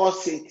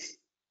enforce it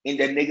in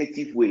the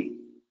negative way.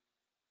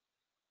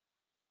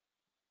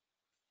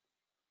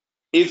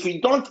 If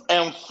you don't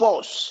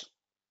enforce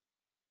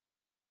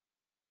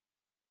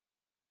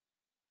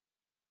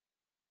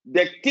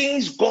the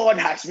things God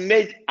has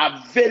made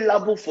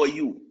available for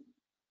you,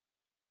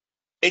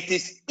 it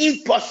is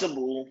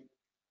impossible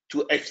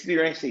to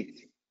experience it.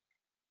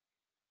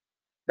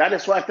 That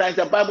is why at times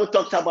the Bible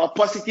talks about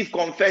positive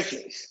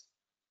confessions.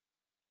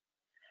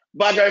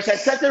 But there is a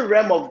certain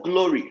realm of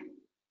glory.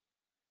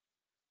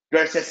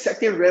 There is a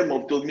certain realm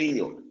of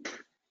dominion.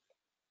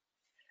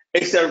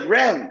 It's a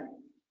realm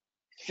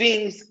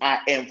things are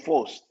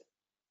enforced.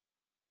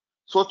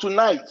 So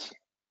tonight,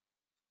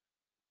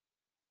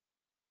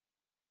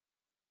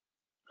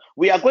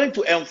 we are going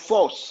to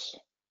enforce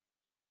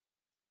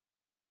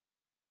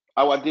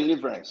our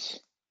deliverance.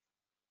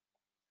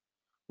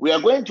 We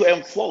are going to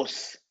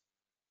enforce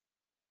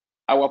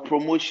our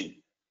promotion.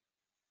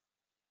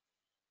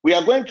 We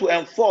are going to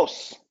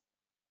enforce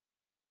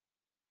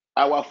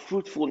our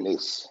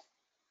fruitfulness.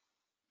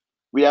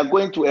 We are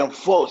going to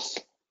enforce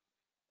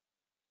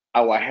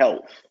our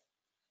health.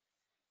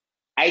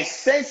 I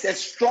sense a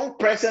strong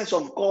presence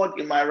of God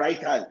in my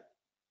right hand.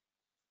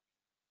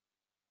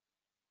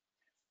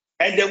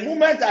 And the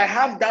moment I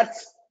have that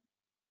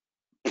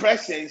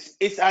presence,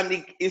 it's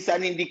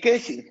an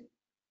indication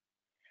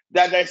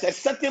that there's a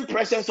certain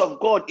presence of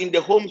God in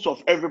the homes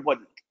of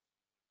everybody.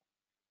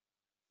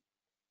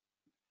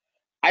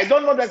 I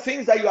don't know the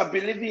things that you are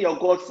believing your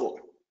God for.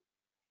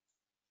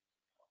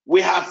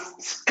 We have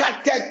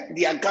scattered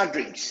their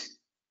gatherings.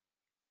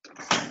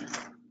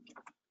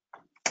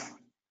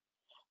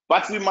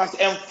 But we must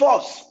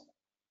enforce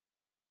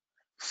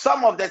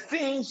some of the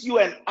things you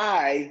and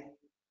I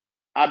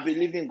are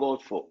believing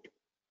God for.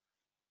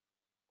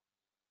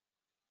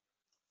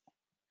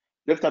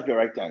 Lift up your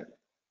right hand.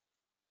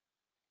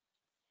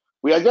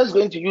 We are just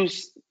going to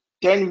use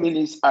 10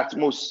 minutes at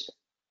most.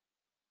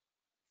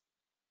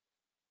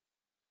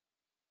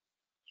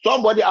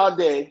 Somebody out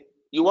there,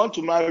 you want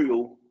to marry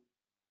you.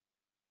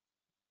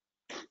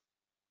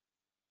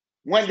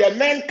 When the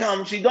man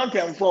comes, you don't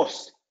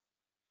enforce.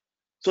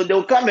 So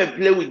they'll come and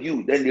play with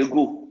you, then they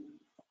go.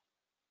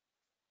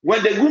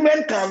 When the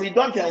women come, you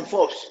don't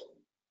enforce.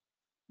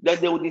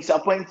 Then they will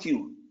disappoint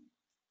you.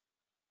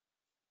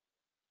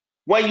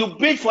 When you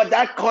bid for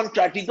that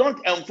contract, you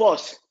don't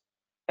enforce.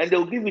 And they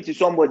will give it to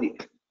somebody.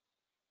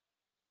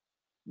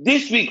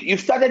 This week, you've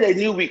started a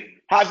new week.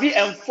 Have you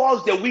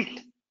enforced the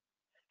week?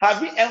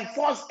 Have you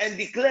enforced and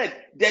declared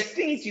the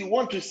things you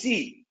want to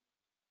see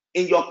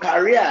in your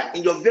career,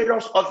 in your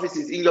various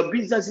offices, in your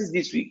businesses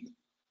this week?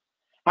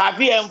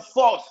 Have you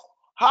enforced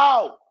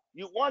how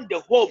you want the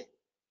home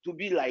to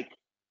be like?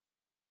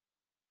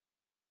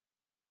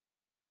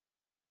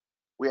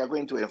 We are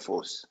going to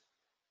enforce.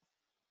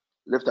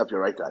 Lift up your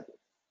right hand.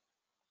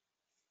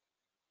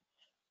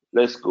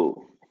 Let's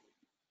go.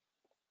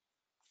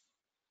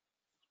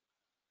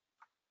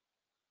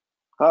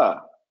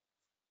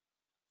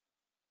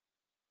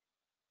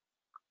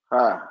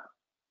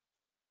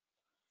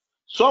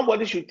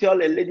 Somebody should tell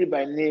a lady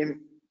by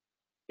name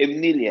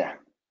Emilia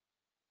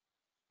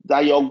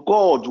that your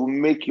God will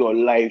make your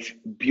life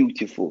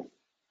beautiful.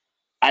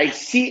 I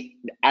see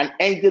an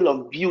angel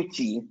of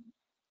beauty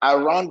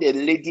around a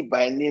lady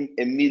by name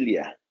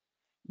Emilia.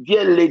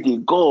 Dear lady,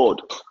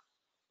 God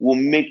will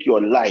make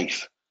your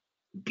life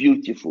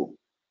beautiful.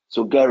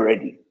 So get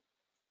ready.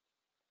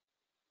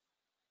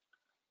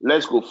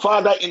 Let's go.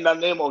 Father, in the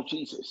name of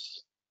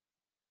Jesus,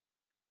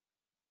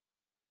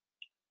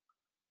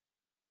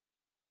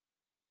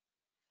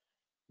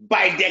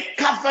 by the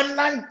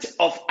covenant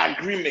of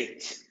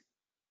agreement,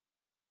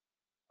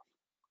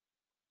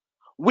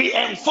 we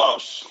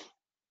enforce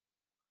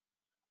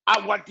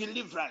our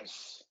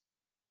deliverance.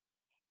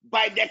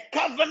 By the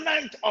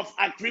covenant of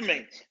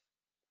agreement,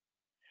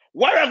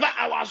 wherever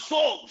our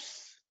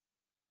souls,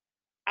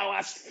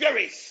 our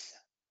spirits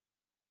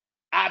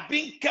are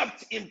being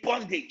kept in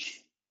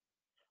bondage,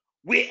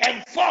 we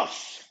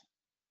enforce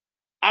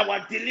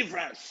our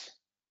deliverance.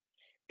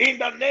 In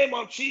the name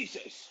of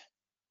Jesus,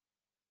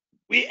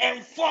 we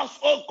enforce,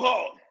 oh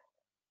God,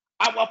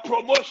 our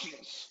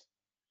promotions.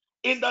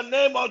 In the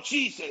name of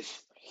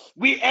Jesus,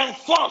 we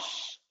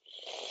enforce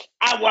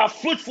our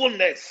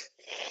fruitfulness.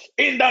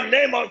 In the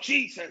name of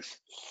Jesus,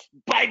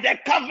 by the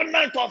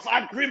covenant of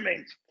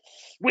agreement,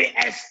 we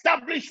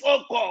establish,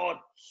 oh God,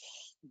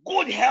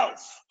 good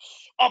health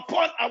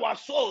upon our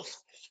souls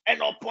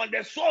and upon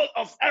the soul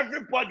of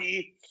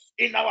everybody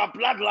in our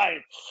bloodline.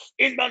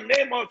 In the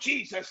name of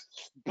Jesus,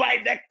 by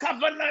the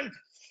covenant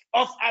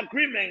of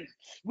agreement,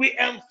 we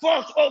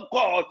enforce, oh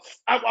God,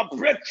 our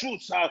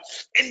breakthroughs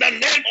in the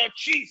name of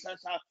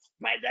Jesus.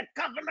 By the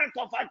covenant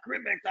of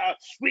agreement,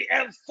 we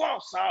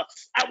enforce our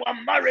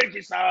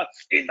marriages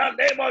in the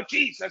name of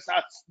Jesus.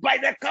 By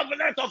the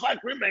covenant of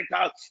agreement,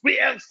 we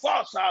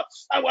enforce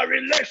our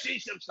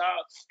relationships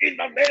in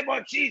the name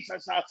of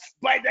Jesus.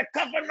 By the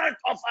covenant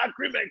of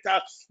agreement,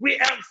 we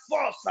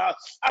enforce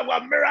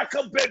our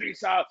miracle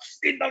babies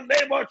in the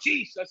name of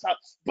Jesus.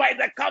 By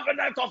the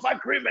covenant of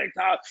agreement,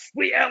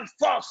 we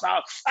enforce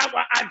our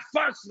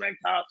advancement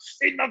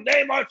in the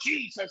name of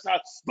Jesus.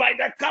 By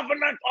the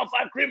covenant of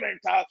agreement,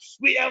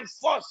 we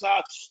enforce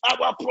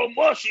our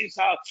promotions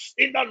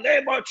in the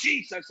name of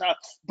Jesus.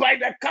 By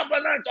the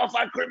covenant of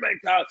agreement,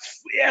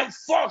 we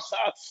enforce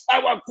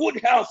our good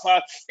health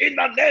in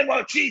the name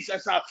of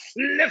Jesus.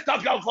 Lift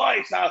up your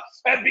voice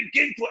and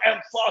begin to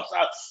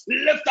enforce.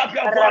 Lift up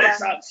your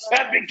voice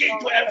and begin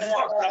to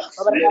enforce.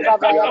 Lift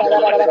up your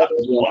voice.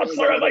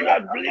 Whatsoever you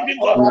are believing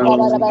God for,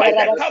 by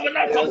the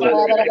covenant of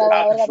agreement,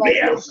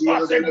 we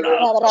enforce it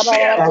now.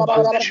 We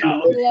enforce it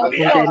now. We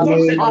In the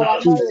enforce it name of now.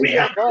 We Jesus,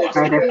 enforce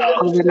by it the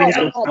now. We covenant of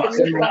enforce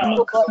it agreement,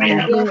 now. We I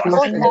enforce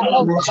enforce it my now.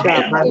 financial We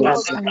enforce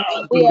abundance. it now.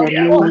 In the We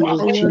name enforce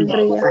of it now.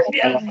 Jesus, We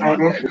by enforce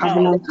the it now.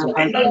 covenant of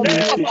In the agreement,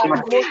 name of I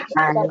Jesus.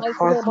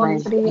 enforce my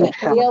good health.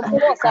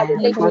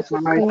 I enforce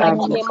my marital mighty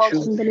name of breakthrough. Jesus. In the name of We Jesus, enforce.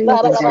 in the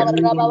We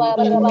name of enforce.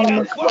 Jesus, I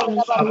enforce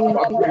We enforce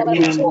my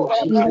our breakthroughs. breakthrough.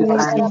 We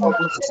By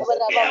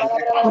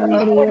the enforce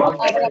covenant of our agreement, marriages.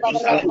 We I enforce enforce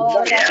marital my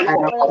promotions. fruitfulness. We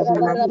I enforce enforce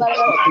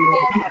my marital promotion.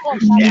 breakthroughs. We I enforce enforce it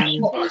my now. career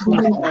In the name of breakthrough. Jesus.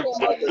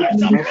 In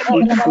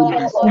the name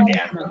of Whatever, oh God,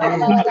 Jesus, your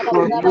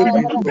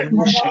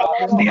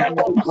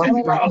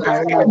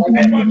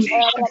I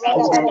friends have been enforce my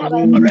believing for, we fruitfulness.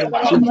 I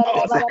establish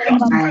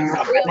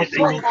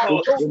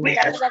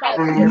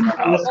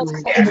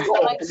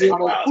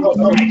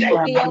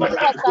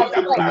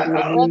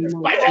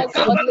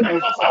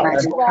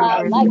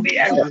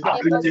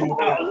it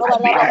now. enforce my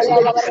We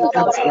establish it now. By the financial covenant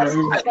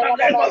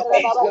abundance. of the In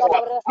blood, the name of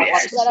by the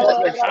Jesus,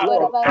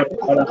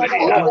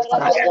 covenant of by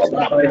the agreement,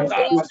 covenant we of establish it agreement, now. We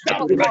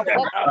by the establish it covenant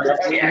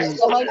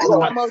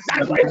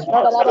now.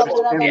 In the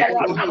name of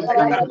Jesus, we establish that prayer.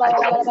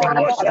 We establish that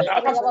project.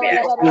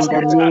 We establish that business.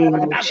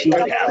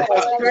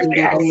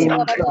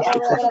 We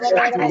establish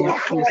that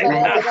promotion. We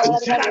in the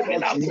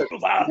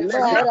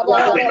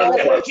establish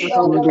name of that good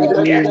Jesus, health. in We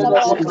the name of establish Jesus, that I enforce doctorate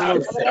my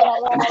that has been fruitfulness. approved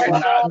now in the name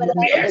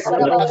of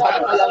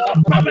Jesus.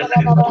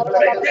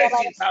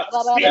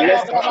 In the We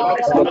name of establish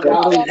Jesus, doctorate.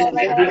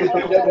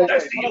 We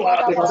establish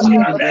in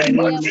permanent accommodations.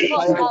 We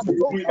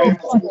establish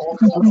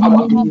fruitfulness to you in the the name of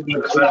name of Jesus.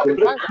 Jesus,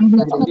 in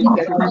the name of Jesus, by the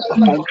covenant of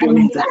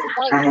agreement,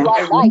 I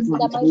enforce my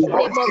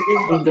deliverance.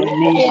 In the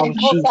name of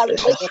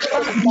Jesus,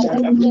 in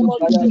the name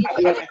of Jesus,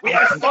 We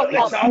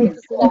establish miracle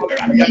babies.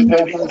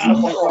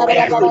 We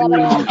in the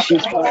name of establish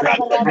Jesus,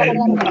 miracle by the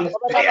babies.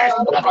 covenant of We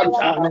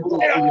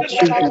establish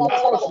agreement, I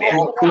enforce my miracle babies.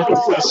 children. We I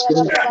enforce the establish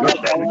fruitfulness of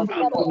miracle babies.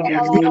 in We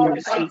the name of establish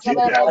Jesus.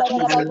 miracle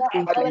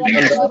I babies.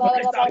 enforce my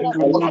We establish in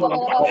the name of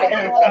Jesus.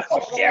 opportunities.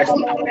 We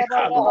establish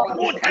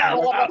good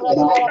health in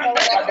the name of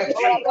Jesus.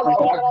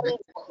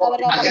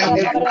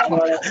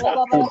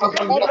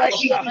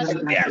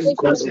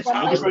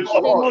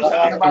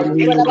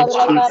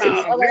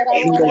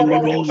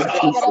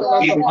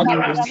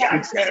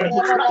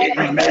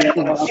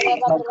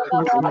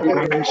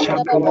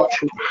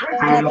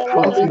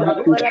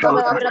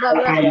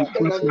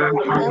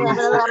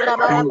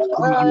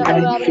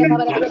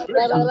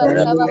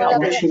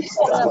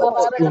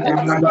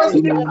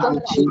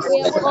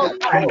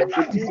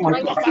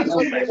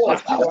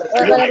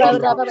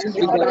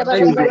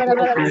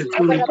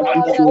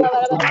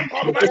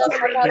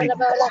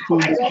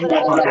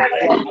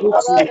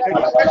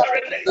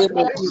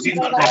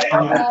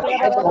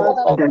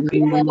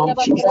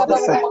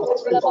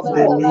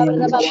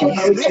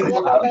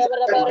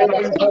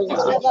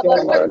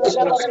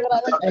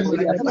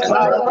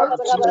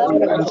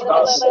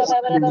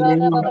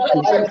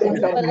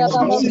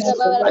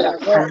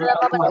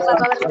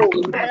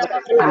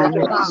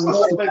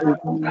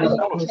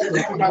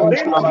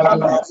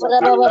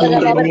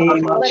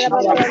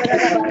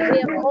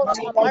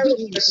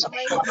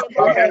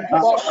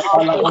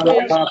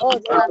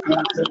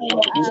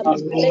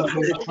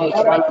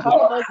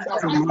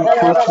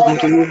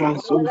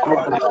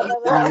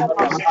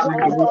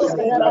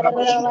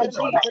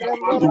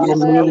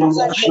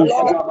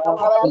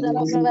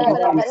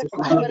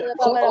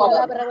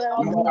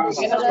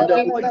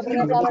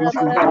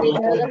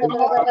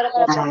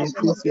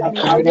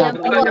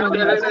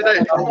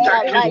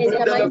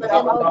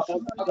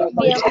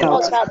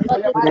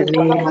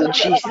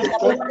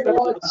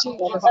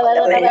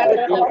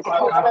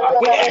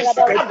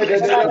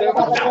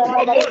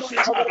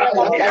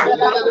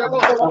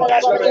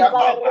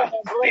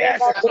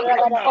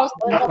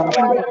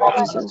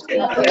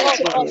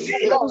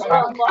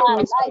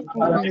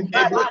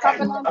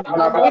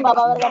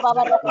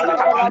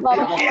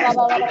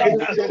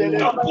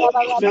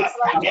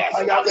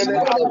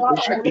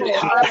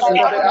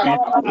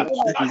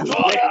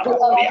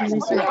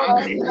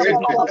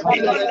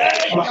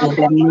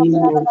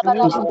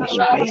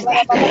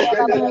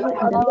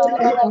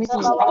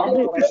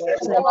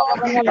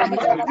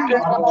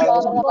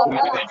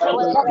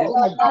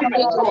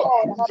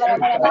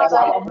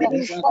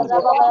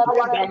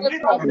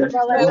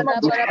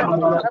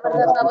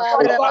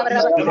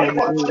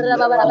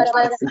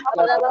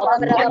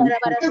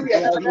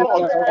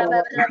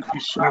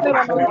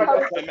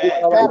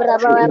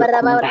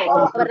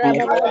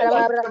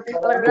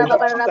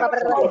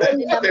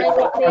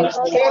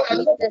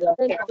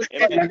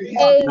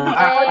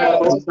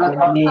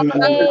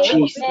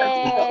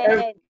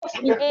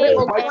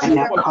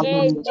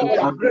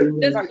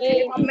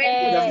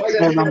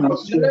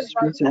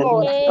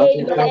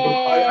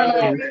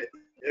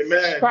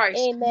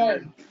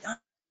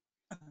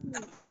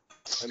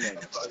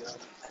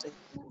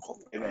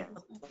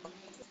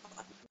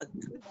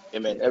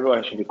 Amen.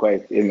 Everyone should be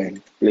quiet.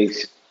 Amen.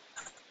 Please.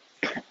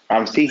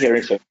 I'm still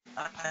hearing some.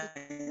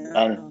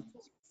 And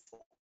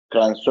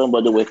can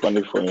somebody wait on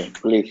it for me?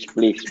 Please.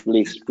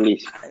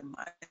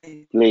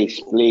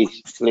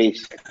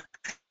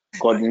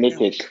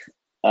 Coordinators.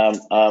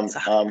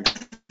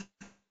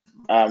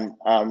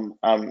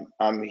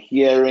 I'm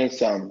hearing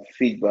some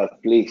feedback.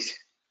 Please.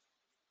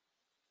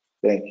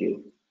 Thank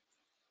you.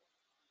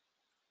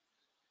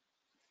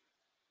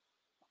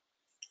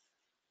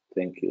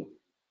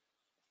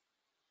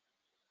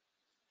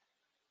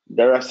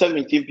 There are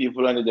 17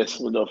 people under the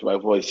sound of my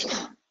voice.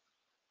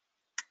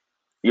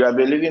 You are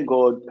believing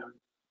God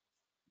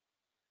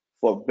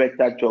for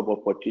better job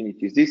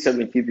opportunities. These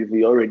 17 people,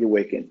 you're already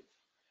working.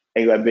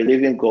 And you are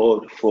believing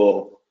God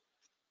for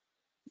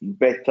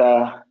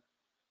better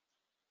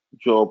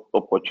job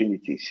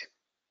opportunities.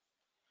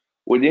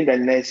 Within the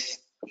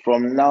next,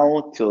 from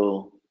now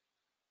till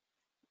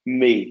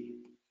May,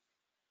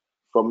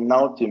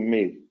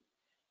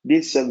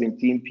 these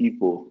 17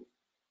 people,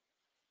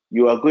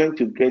 you are going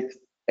to get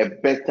a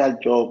better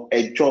job,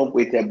 a job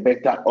with a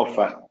better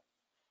offer.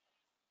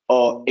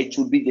 Or it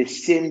will be the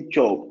same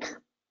job,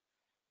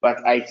 but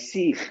I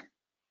see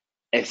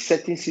a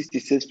certain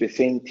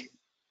 66%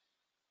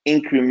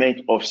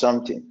 increment of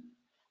something.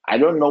 I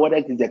don't know whether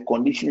it is the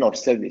condition of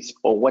service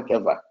or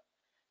whatever,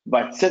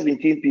 but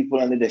 17 people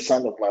under the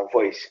sound of my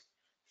voice,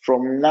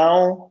 from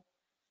now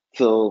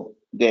till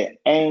the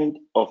end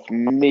of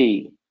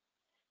May,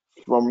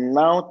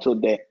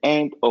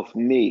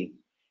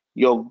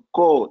 your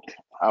God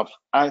have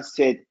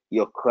answered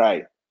your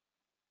cry.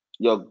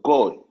 Your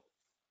God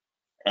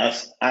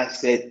has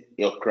answered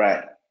your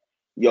cry.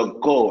 Your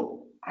God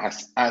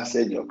has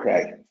answered your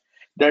cry.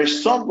 There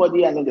is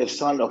somebody under the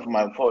sound of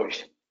my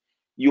voice.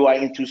 You are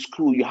into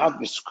school. You have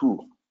a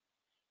school.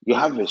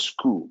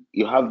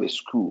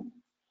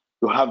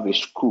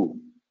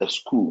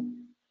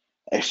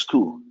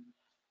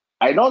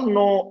 I don't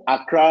know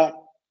Accra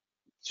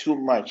too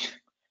much,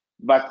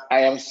 but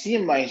I am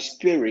seeing my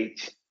spirit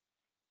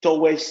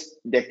towards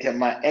the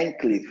Tema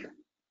Enclave,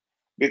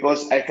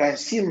 because I can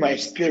see my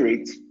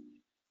spirit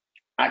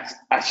at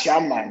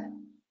Ashaman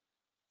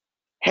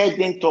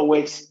heading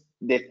towards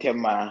the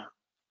Tema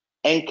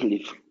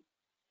Enclave.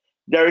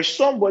 There is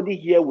somebody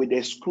here with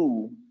a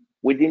school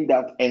within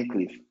that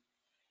enclave.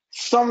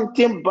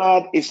 Something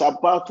bad is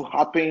about to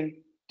happen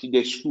to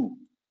the school.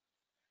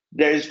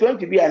 There is going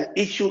to be an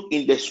issue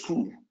in the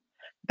school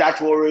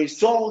that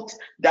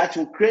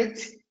will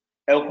create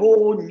a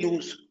whole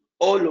news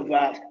all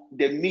over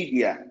the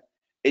media.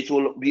 It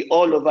will be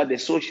all over the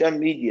social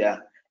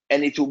media,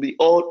 and it will be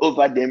all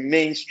over the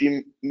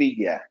mainstream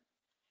media.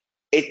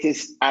 It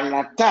is an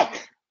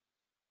attack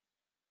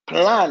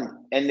planned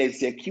and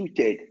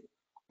executed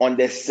on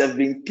the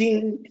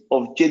 17th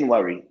of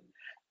January.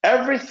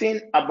 Everything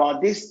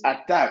about this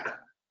attack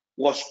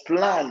was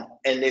planned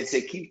and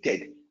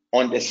executed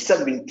on the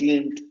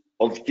 17th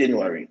of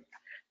January.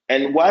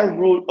 And one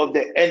rule of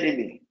the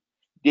enemy,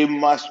 they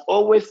must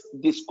always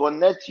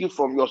disconnect you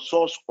from your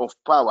source of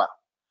power.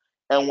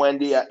 And when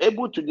they are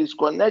able to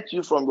disconnect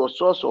you from your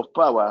source of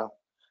power,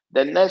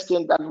 the next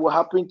thing that will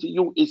happen to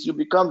you is you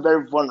become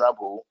very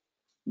vulnerable.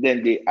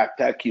 Then they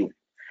attack you.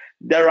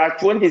 There are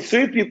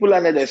 23 people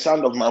under the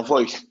sound of my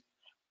voice.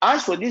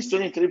 As for these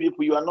 23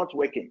 people, you are not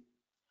working.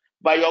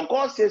 But your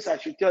God says, I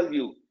should tell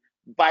you,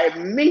 by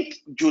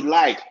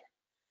mid-July,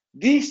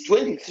 these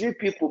 23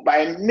 people,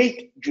 by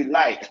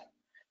mid-July,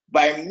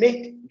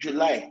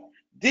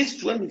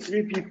 these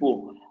 23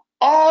 people,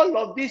 all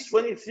of these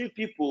 23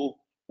 people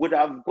would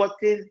have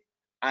gotten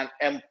an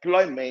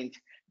employment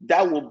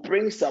that will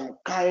bring some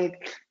kind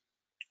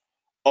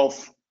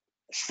of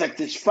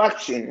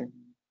satisfaction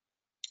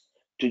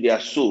to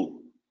their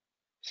soul.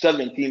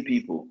 17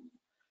 people.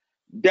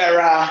 There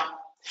are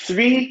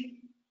 3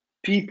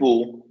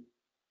 people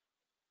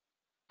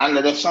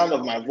under the sound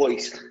of my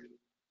voice.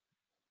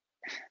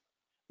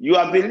 You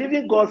are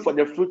believing God for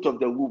the fruit of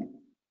the womb.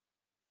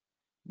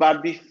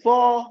 But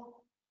before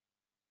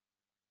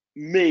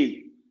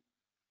May,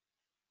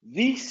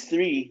 these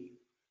 3,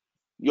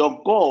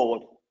 your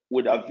God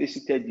would have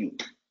visited you.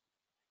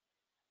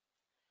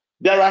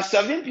 There are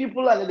 7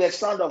 people under the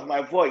sound of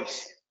my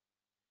voice.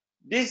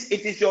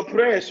 It is your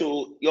prayers,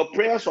 so your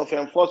prayers of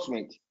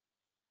enforcement.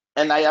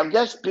 And I am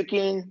just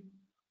speaking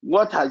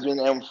what has been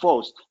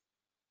enforced.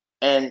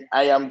 And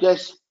I am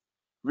just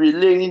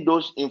relaying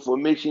those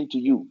information to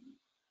you.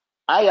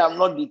 I am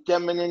not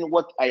determining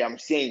what I am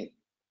saying.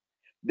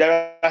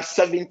 There are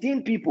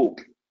 17 people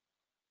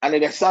under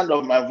the sound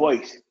of my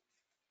voice.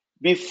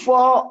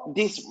 Before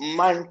this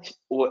month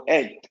will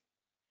end,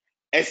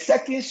 a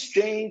certain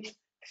strange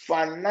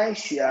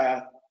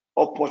financial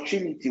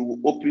opportunity will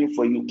open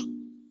for you.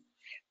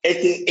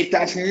 It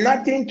has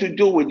nothing to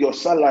do with your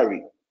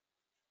salary,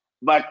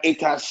 but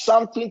it has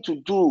something to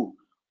do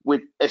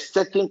with a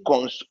certain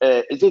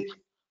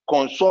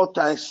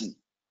consultancy.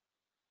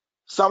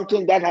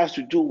 Something that has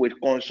to do with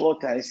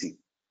consultancy.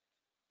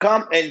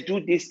 Come and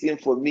do this thing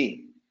for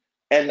me,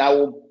 and I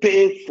will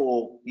pay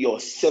for your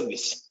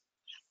service.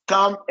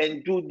 Come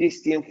and do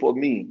this thing for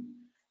me,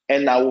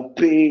 and I will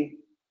pay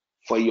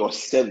for your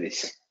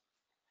service.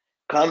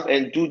 Come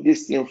and do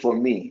this thing for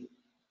me,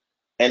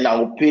 and I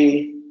will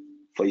pay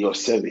for your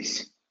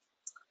service.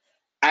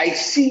 I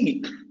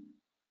see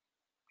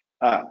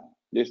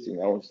this thing,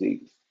 I won't say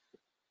it.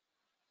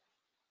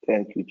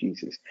 Thank you,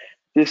 Jesus.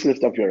 Just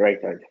lift up your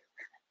right hand.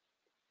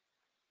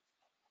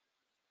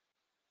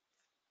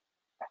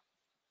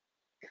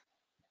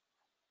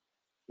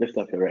 Lift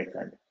up your right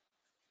hand.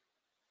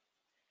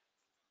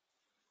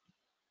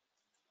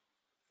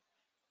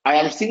 I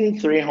am seeing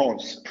 3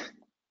 horns.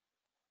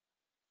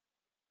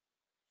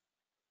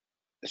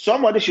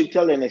 Somebody should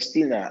tell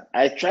Ernestina.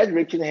 I tried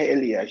reaching her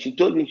earlier. She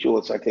told me she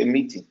was at a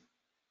meeting.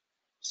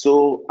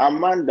 So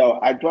Amanda,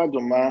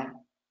 Adwadoma,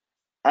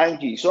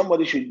 Angie,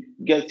 somebody should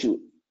get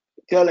to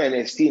tell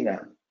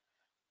Ernestina.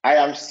 I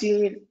am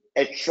seeing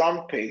a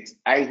trumpet.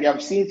 I am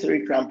seeing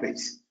 3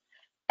 trumpets.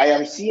 I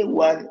am seeing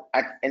one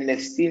at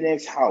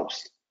Ernestina's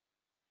house.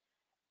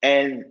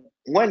 And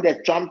when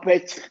the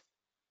trumpet,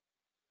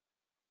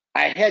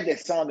 I heard the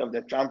sound of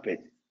the trumpet,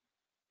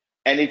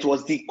 and it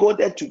was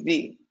decoded to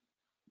me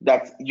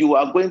that you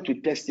are going to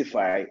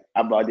testify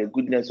about the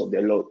goodness of the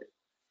Lord.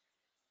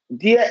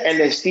 Dear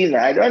Ernestina,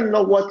 I don't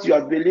know what you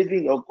are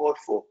believing your God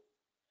for,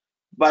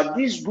 but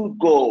this good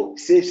God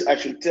says I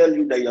should tell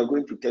you that you are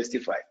going to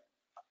testify.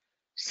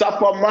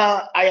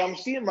 Sapoma, I am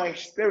seeing my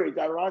spirit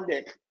around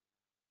it.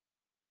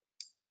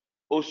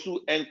 Osu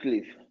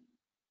Enclave.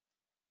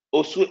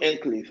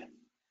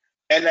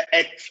 And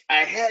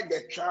I heard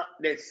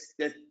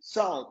the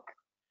sound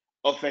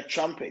of a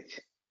trumpet,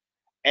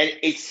 and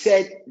it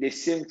said the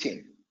same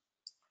thing.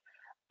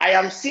 I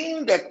am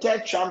seeing the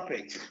 3rd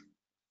trumpet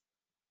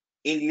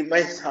in the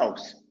man's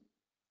house,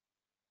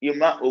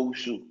 Ima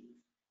Osu.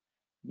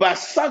 But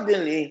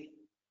suddenly,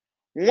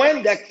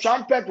 when the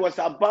trumpet was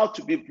about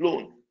to be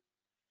blown,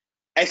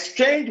 a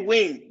strange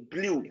wind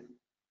blew,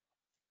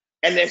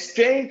 and a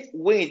strange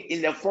wind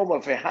in the form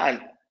of a hand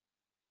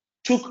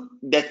took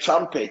the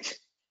trumpet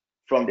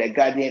from the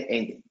guardian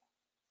angel.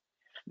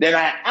 Then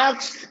I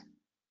asked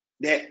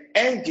the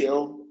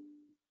angel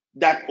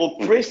that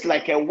operates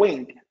like a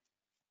wind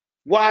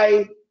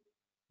why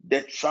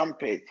the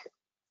trumpet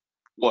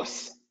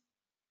was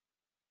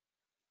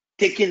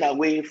taken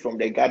away from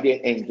the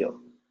guardian angel.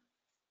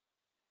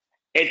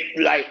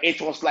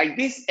 it was like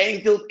this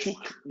angel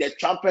took the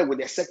trumpet with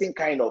a certain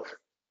kind of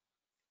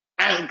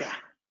anger.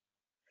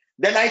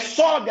 Then I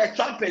saw the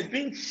trumpet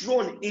being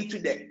thrown into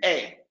the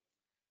air,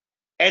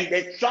 and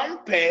the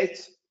trumpet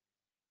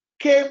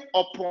came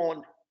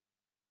upon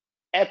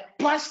a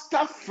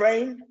pastor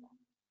friend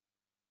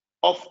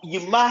of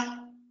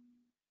Yima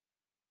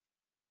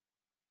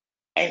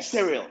and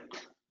Cyril.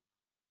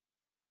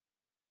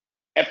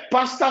 A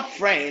pastor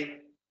friend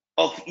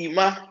of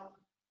Yima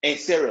and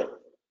Cyril.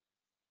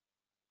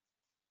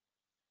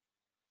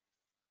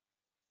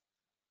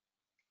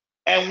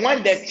 And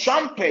when the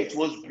trumpet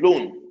was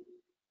blown,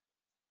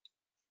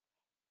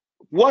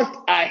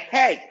 what I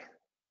heard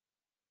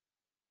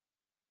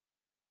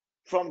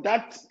from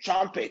that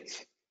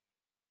trumpet,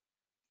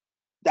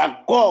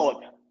 that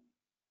God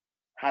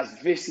has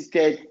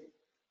visited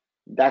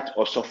that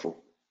Osofo.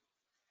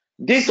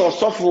 This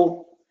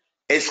Osofo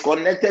is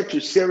connected to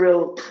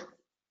Cyril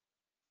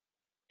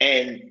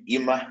and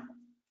Yima.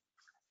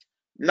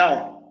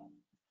 Now,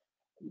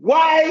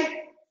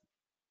 why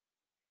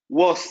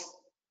was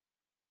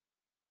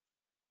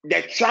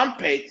the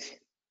trumpet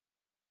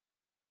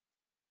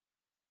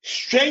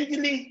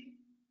strangely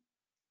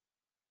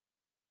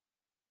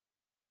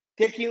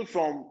taken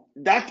from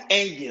that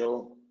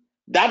angel,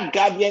 that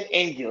guardian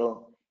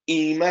angel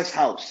in Yima's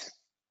house?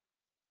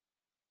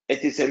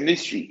 It is a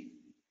mystery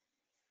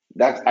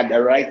that at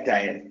the right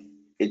time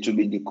it will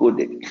be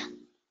decoded,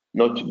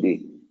 not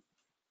today.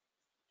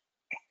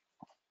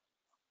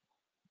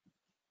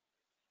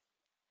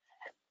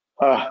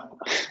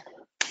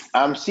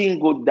 I'm seeing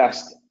gold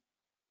dust,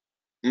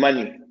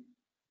 money.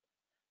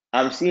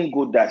 I'm seeing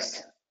gold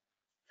dust.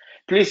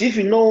 Please, if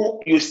you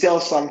know you sell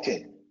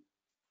something,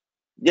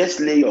 just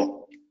lay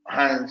your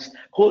hands,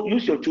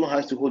 use your two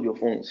hands to hold your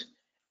phones.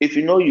 If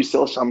you know you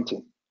sell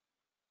something.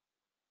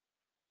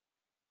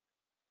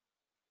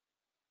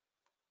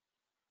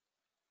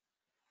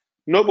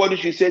 Nobody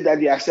should say that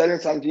they are selling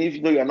something if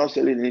you know you're not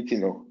selling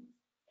anything. No.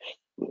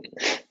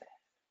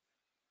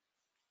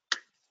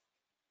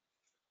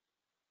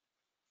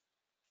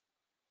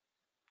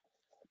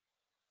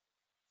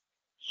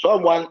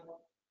 Someone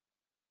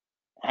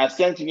has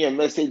sent me a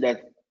message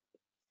that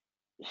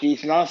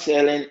he's now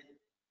selling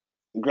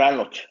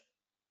granite.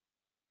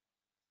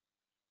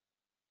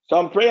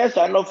 Some prayers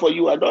are not for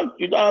you.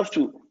 You don't have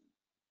to.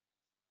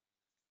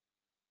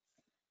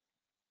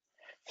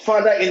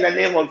 Father, in the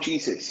name of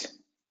Jesus,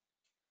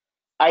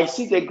 I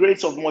see the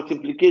grace of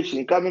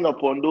multiplication coming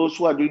upon those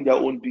who are doing their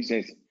own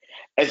business,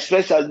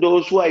 especially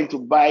those who are into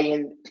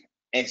buying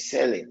and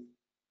selling.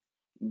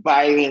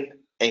 Buying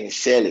and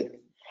selling.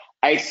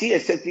 I see a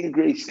certain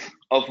grace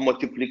of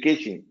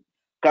multiplication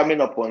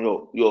coming upon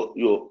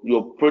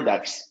your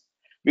products,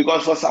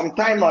 because for some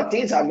time now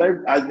things has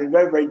been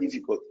very, very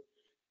difficult.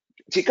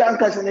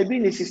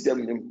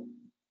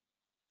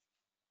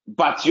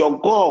 But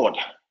your God,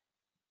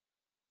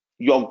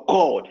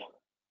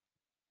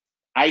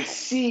 I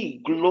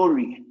see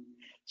glory.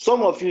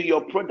 Some of you,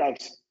 your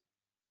products,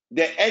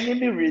 the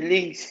enemy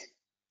released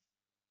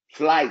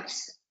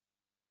flies.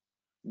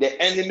 The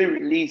enemy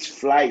released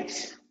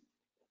flies.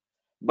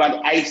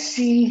 But I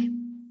see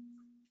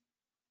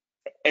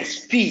a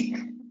speed,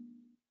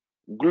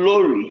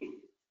 glory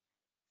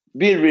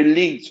being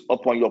released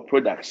upon your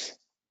products.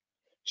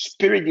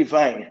 Spirit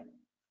divine,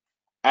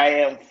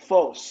 I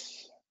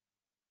enforce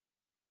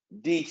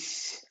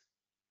these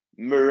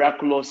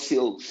miraculous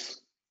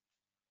sales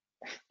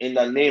in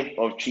the name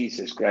of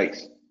Jesus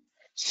Christ.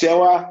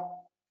 Sarah,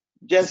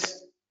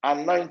 just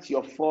anoint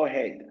your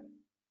forehead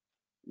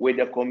with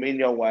the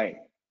communion wine.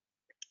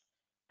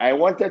 I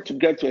wanted to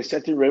get to a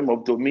certain realm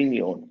of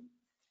dominion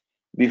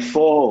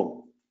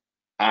before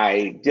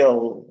I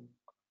deal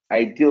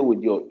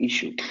with your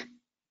issue.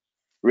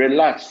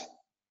 Relax.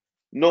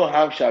 No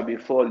harm shall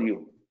befall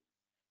you.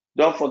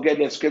 Don't forget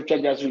the scripture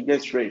we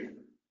just read.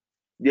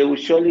 They will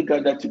surely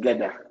gather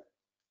together,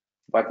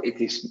 but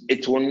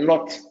it will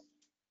not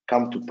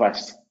come to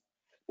pass.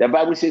 The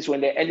Bible says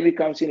when the enemy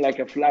comes in like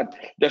a flood,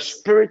 the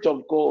Spirit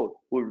of God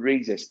will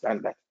raise a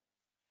standard.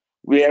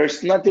 There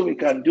is nothing we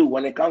can do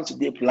when it comes to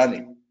their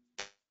planning,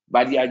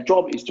 but their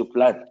job is to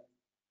plan.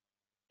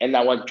 And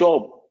our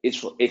job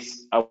is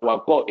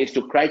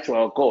to cry to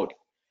our God,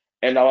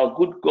 and our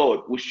good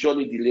God will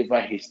surely deliver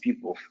his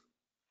people.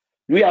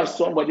 We have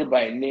somebody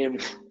by name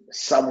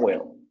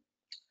Samuel.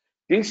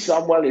 This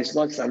Samuel is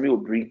not Samuel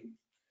Bree.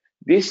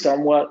 This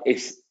Samuel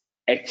is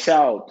a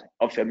child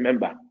of a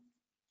member,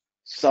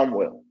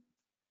 Samuel,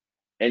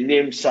 and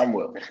named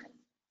Samuel.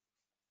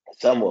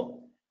 Samuel.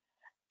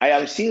 I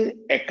am seeing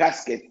a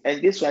casket,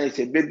 and this one is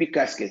a baby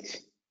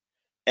casket.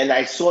 And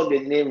I saw the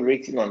name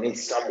written on it,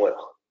 Samuel.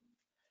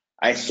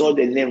 I saw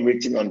the name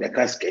written on the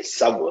casket,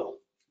 Samuel.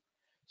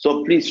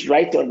 So please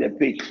write on the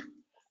page.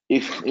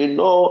 If you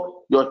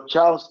know your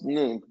child's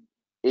name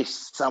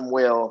is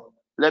Samuel,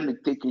 let me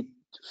take it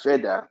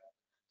further.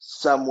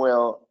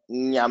 Samuel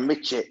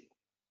Nyamiche.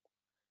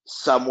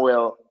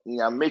 Samuel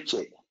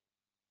Nyamiche.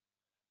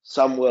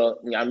 Samuel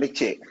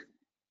Nyamiche.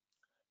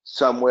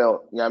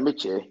 Samuel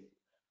Nyamiche.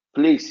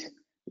 Please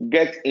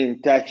get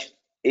in touch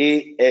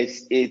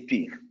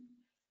ASAP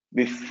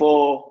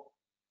before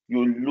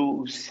you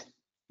lose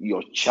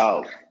your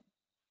child.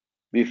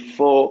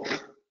 Before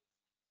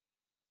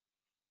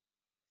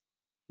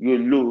you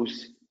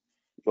lose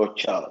your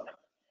child.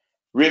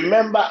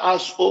 Remember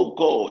us, O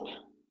God,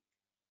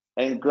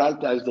 and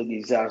grant us the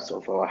desires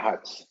of our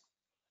hearts.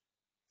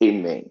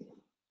 Amen.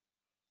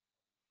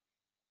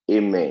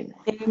 Amen.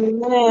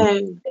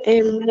 Amen.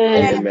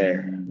 Amen.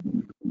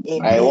 Amen.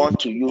 I Amen. want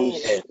to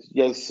use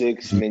just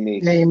 6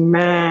 minutes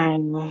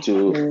Amen.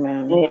 to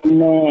Amen.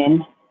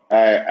 Amen.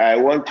 I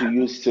want to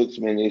use 6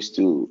 minutes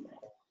to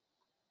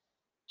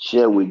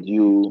share with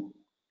you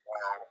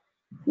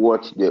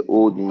what the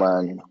old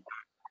man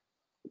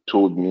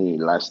told me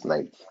last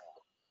night.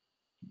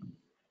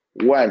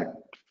 One,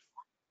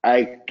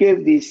 I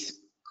gave this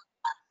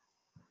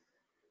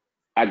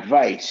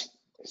advice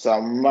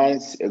some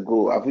months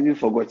ago. I've even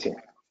forgotten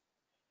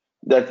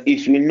that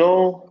if you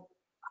know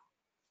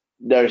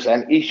there's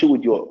an issue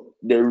with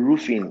the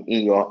roofing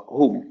in your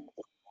home,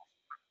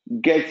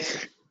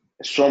 get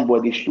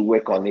somebody to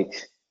work on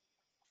it.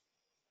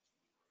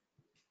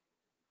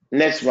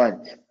 Next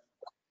month,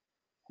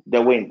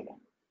 the wind.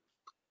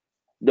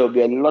 There will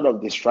be a lot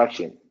of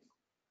distraction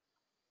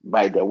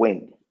by the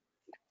wind.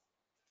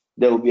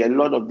 There will be a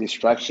lot of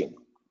distraction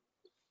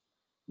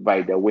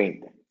by the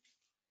wind.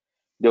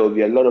 There will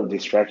be a lot of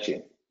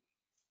distraction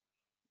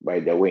by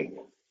the wind.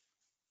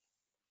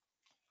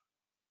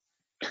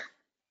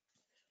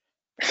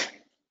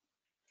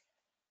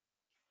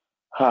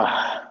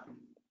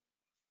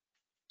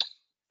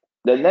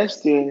 The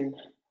next thing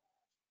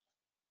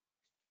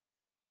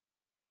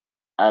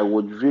I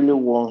would really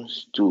want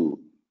to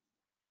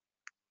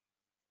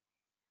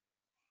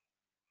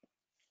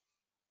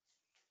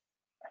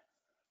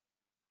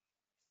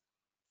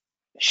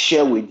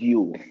share with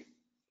you,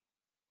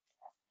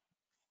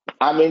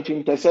 I'm into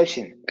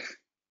intercession.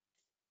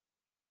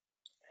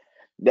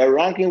 The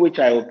ranking which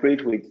I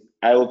operate with,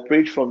 I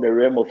operate from the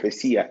realm of a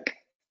seer.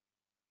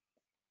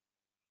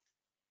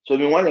 So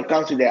when it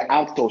comes to the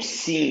act of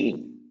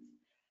seeing,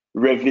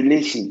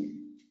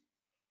 revelation,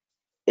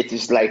 it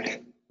is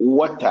like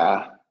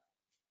water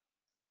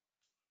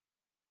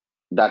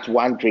that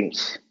one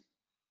drinks.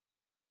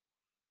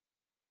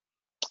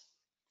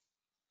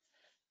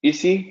 You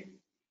see,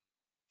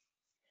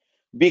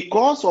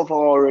 because of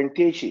our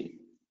orientation,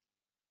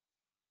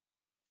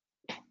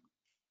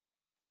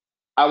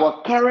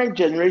 our current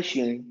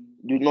generation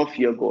do not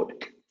fear God.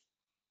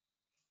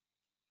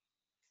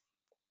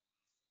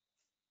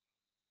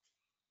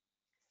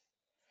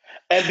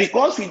 And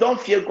because we don't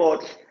fear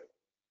God,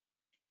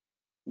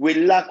 we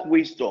lack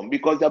wisdom.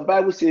 Because the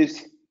Bible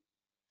says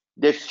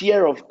the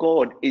fear of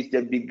God is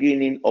the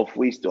beginning of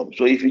wisdom.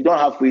 So if you don't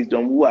have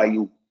wisdom, who are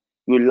you?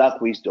 You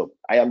lack wisdom.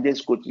 I am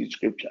just quoting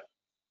scripture.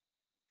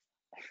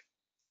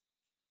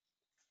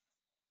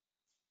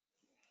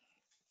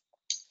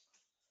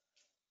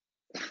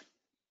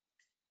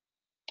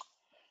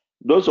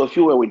 Those of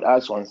you who were with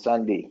us on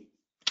Sunday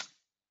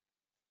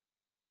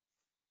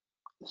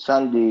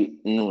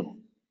noon,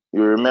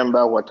 you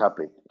remember what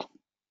happened.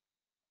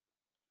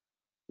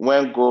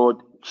 When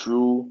God,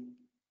 through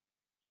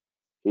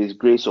his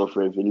grace of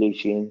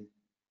revelation,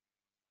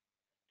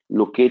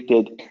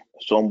 located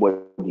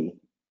somebody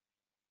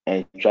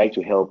and tried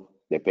to help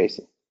the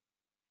person.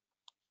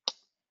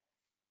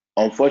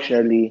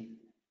 Unfortunately,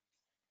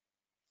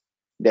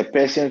 the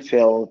person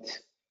felt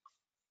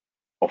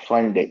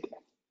offended.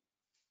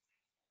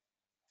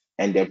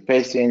 And the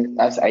person,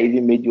 as I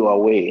even made you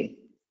aware,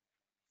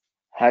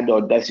 had the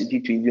audacity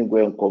to even go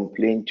and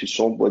complain to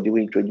somebody who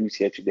introduced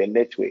her to the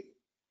network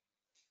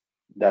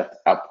that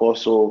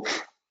Apostle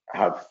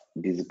have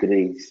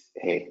disgraced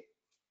her.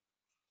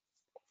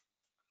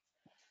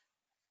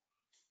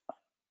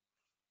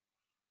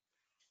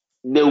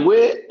 The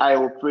way I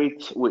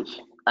operate,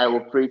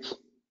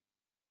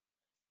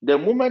 the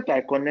moment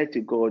I connect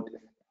to God,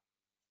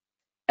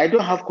 I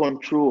don't have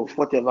control of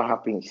whatever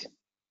happens.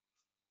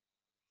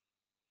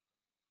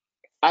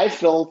 I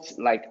felt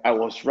like I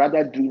was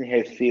rather doing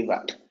her a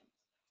favor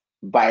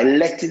by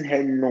letting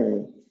her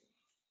know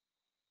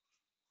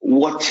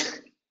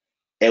what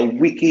a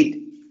wicked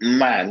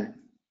man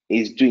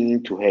is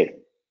doing to her.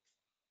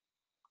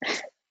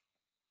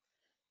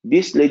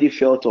 This lady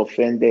felt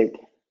offended.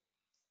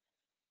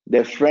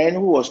 The friend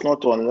who was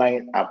not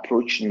online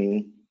approached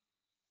me,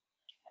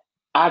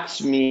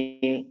 asked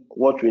me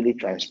what really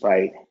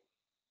transpired.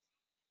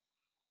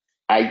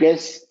 I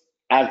just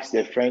asked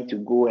the friend to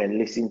go and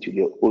listen to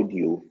the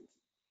audio.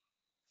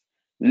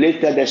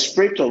 Later, the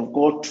Spirit of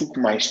God took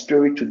my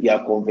spirit to their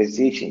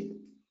conversation.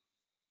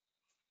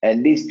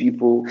 And these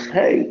people,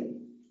 hey,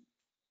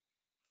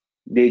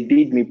 they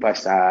did me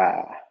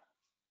pastor.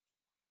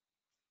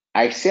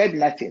 I said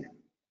nothing.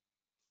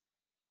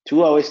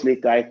 2 hours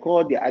later, I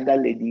called the other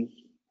lady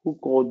who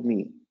called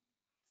me.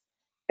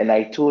 And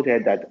I told her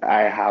that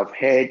I have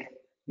heard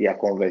their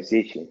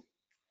conversation.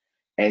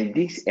 And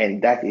this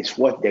and that is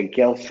what the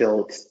girl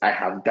felt I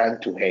have done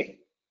to her.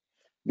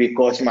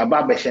 Because my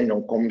Baba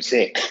Shannon come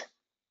say,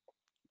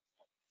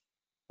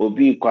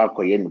 Obi kwa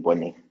koye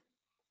nbone.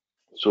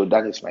 So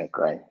that is my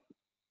cry.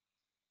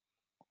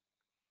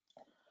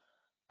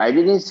 I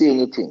didn't say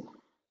anything.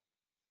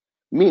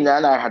 Me and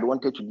I had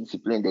wanted to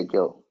discipline the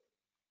girl,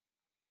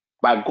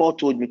 but God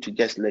told me to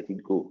just let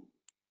it go.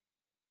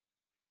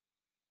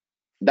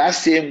 That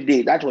same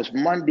day, that was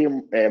Monday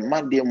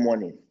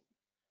morning,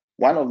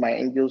 one of my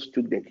angels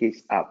took the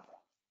case up.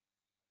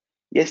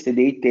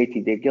 Yesterday,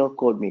 8:30, the girl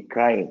called me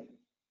crying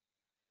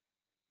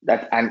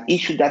that an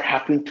issue that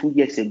happened 2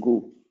 years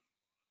ago,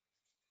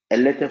 a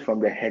letter from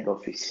the head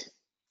office,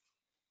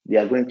 they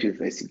are going to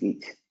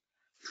investigate.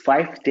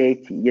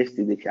 5:30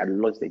 yesterday, she had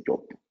lost the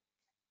job.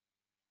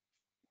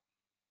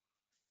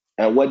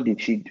 And what did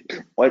she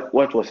do?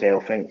 What was her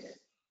offense?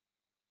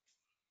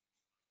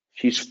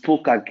 She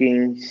spoke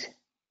against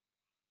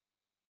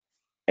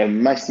a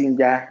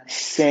messenger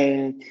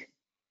sent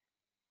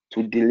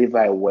to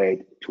deliver a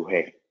word to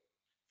her.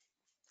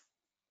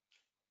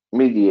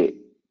 Maybe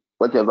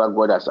whatever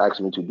God has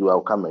asked me to do,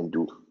 I'll come and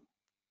do.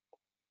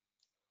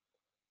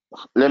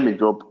 Let me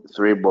drop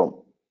 3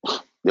 bombs.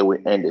 Then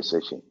we end the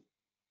session.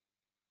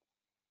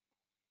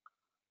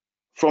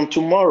 From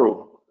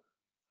tomorrow,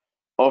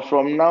 or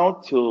from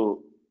now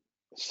till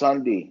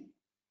Sunday,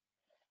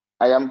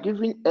 I am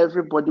giving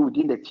everybody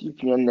within the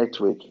TPN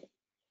network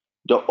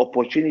the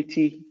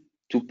opportunity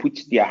to put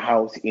their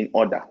house in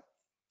order.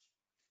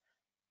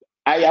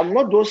 I am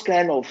not those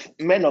kind of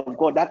men of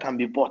God that can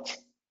be bought.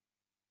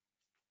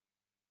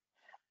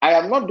 I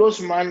am not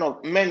those men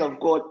of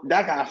God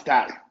that are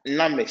after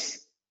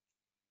numbers.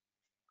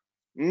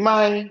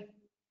 Mine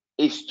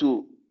is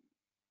to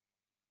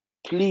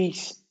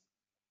please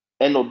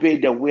and obey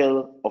the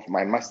will of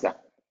my master.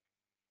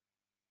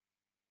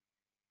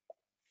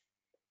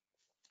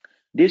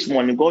 This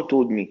morning, God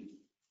told me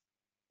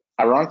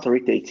around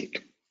 3:30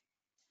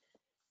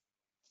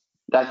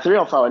 that 3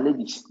 of our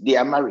ladies, they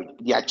are married.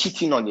 They are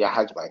cheating on their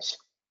husbands.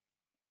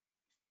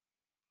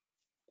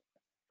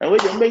 And when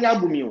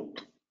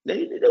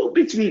they will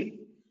beat me.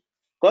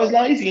 Because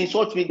now if you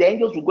insult me, the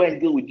angels will go and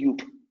deal with you.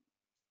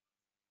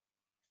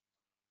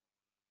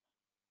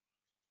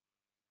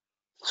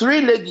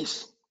 3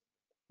 ladies,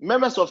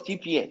 members of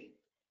TPN.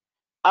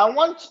 I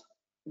want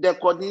the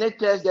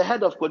coordinators, the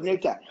head of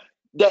coordinator,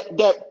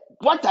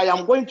 what I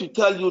am going to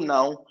tell you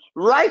now,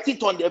 write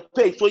it on the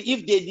page. So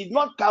if they did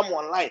not come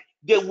online,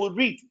 they will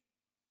read.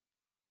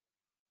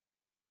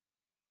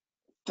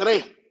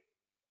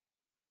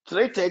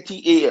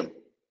 3:30 a.m.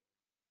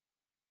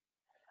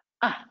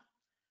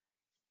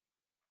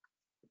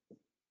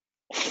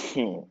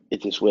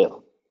 It is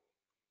well.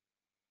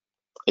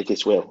 It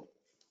is well.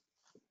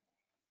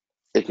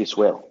 It is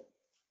well.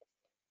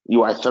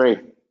 You are 3.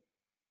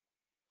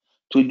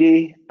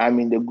 Today, I'm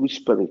in the good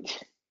spirit.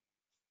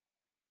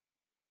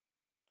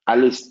 At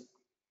least,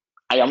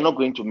 I am not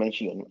going to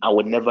mention your name. I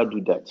would never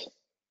do that.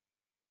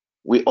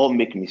 We all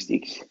make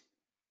mistakes.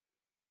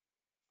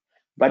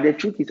 But the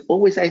truth is,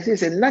 always I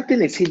say,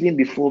 nothing is hidden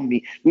before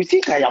me. You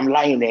think I am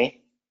lying, eh?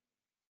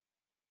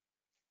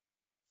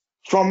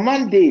 From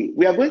Monday,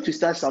 we are going to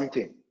start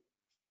something.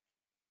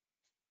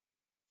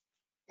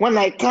 When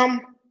I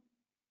come,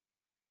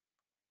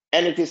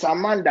 and it is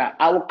Amanda,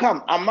 I will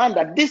come.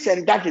 Amanda, this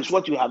and that is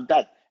what you have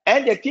done.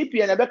 And the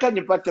TPN,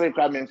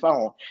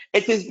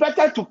 it is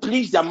better to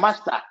please the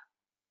master.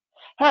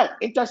 Hey,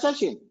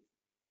 intercession.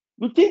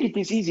 You think it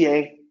is easy,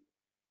 eh?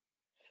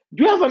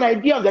 Do you have an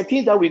idea of the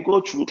things that we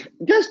go through?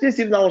 Just this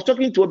evening, I was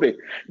talking to Obe.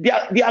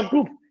 Their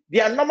group,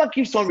 their number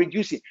keeps on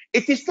reducing.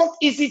 It is not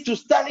easy to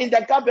stand in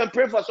the gap and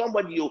pray for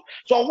somebody.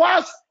 So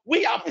whilst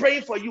we are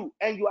praying for you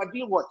and you are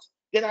doing what?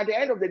 Then at the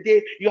end of the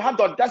day, you have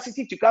the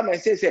audacity to come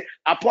and say,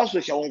 Apostle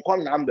shall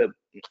come number.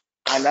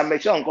 And I'm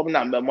sure come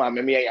number.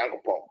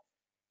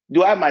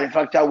 Do I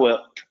manufacture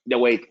the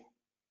weight?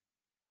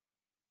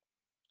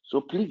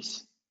 So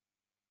please,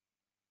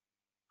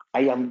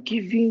 I am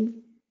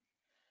giving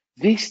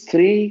these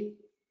 3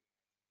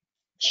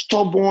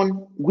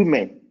 stubborn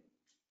women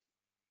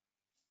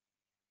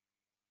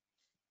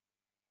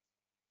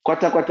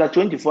quarter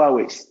 24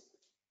 hours.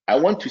 I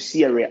want to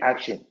see a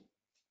reaction.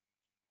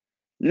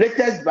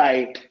 Latest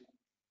by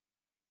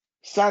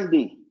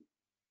Sunday.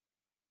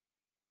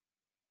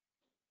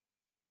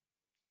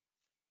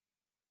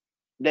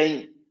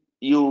 Then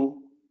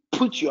you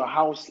put your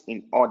house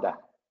in order.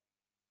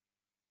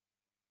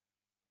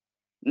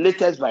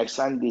 Latest by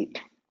Sunday.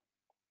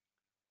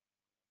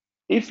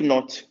 If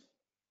not,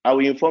 I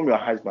will inform your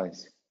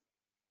husbands.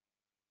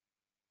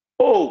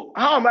 Oh,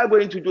 how am I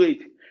going to do it?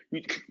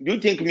 Do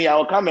you think me? I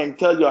will come and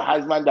tell your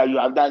husband that you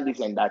have done this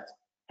and that?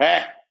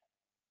 Eh?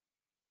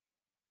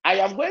 I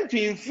am going to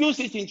infuse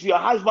it into your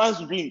husband's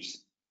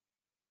dreams.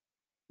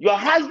 Your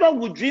husband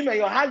will dream and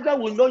your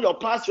husband will know your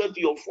password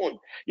to your phone.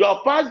 Your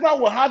husband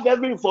will have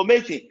every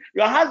information.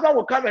 Your husband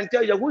will come and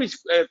tell you who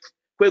is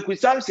Kweku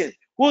Samson,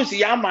 who is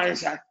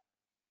Yamansa.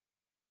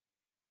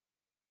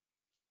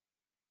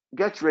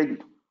 Get ready.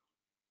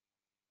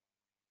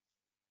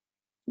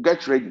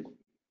 Get ready.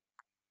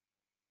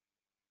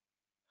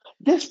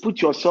 Just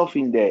put yourself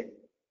in the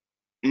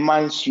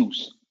man's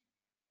shoes.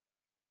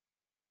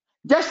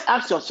 Just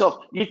ask yourself,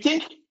 you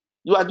think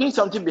You are doing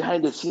something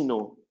behind the scene.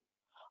 No.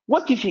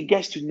 What if he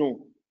gets to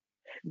know?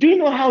 Do you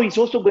know how he's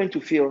also going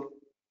to feel?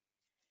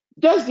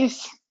 Just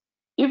this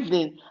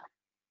evening,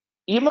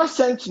 he must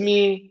send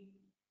me,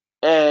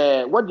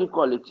 what do you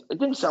call it? I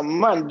think some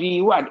man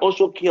who had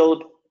also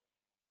killed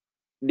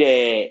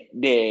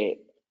the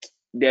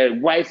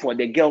wife or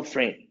the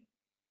girlfriend.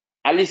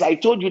 At least I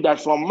told you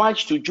that from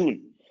March to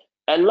June,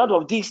 a lot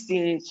of these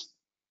things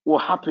will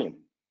happen.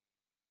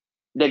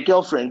 The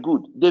girlfriend,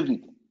 good,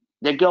 David,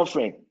 the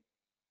girlfriend.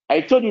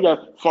 I told you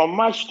that from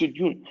March to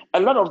June, a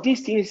lot of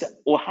these things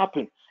will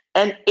happen,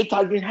 and it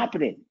has been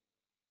happening.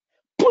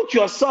 Put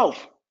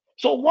yourself.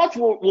 So what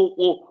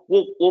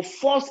will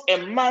force a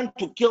man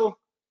to kill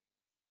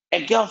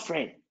a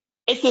girlfriend?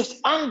 It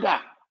is anger.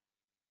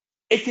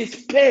 It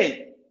is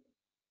pain.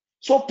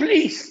 So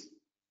please,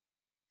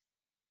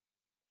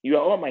 you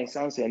are all my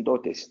sons and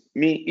daughters.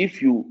 Me,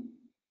 if you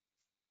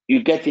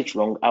get it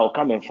wrong, I'll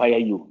come and fire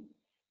you.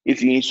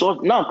 If you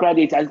insult, now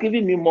credit has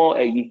given me more.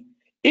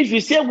 If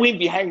you say win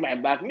behind my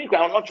back, me,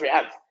 I will not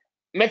react.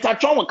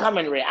 Metatron will come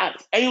and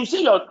react. And you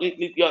see your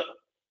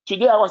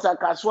today I was at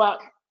Kaswa.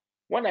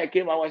 When I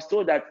came, I was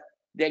told that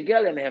the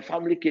girl and her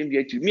family came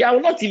here to me. I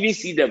will not even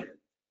see them.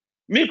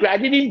 Me, I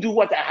didn't do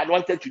what I had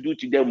wanted to do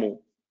to them.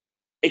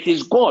 It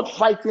is God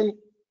fighting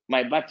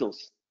my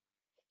battles.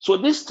 So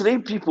these three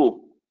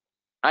people,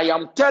 I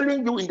am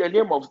telling you in the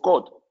name of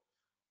God.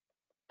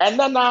 And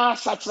then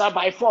Satra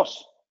by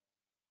force.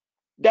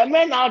 The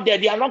men out there,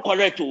 they are not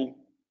correct too.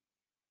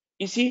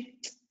 You see,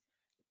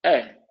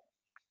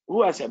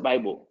 who has a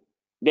Bible?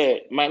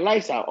 My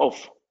lights are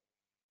off.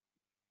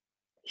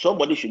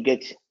 Somebody should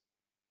get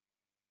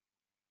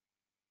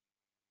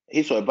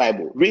his or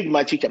Bible. Read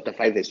Matthew chapter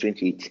 5, verse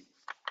 28.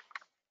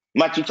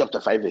 Matthew chapter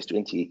 5, verse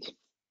 28.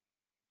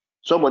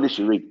 Somebody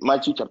should read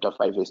Matthew chapter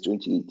 5, verse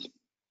 28.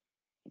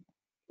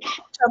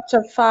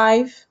 Chapter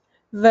 5,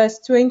 verse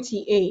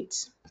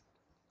 28.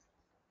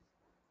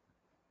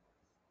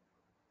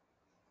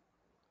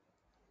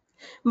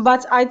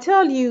 But I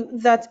tell you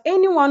that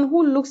anyone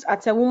who looks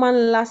at a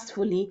woman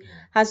lustfully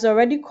has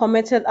already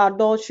committed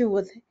adultery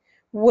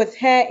with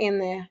her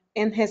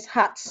in his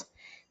heart.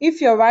 If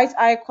your right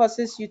eye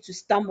causes you to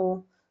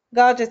stumble,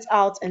 gouge it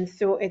out and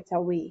throw it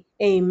away.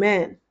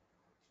 Amen.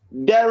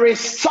 There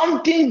is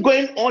something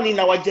going on in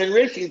our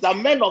generations that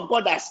men of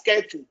God are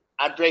scared to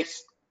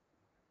address.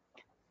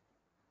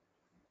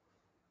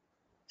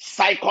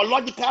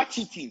 Psychological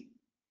cheating.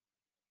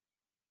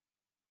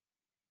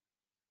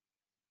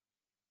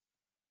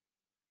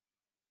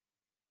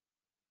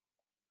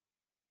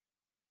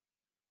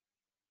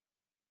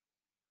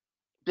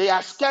 They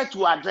are scared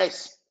to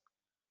address.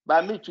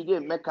 By me today,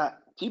 Mecca,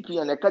 TP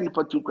and a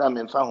canipa 2 gram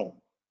and home.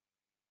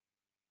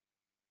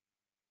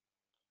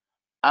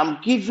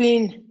 I'm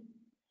giving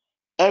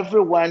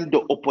everyone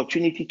the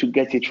opportunity to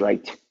get it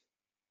right.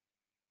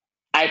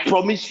 I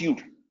promise you.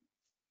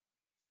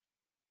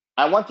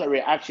 I want a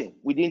reaction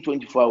within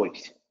 24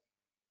 hours.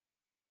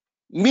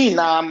 Me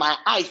now, my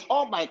eyes,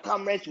 all my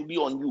cameras will be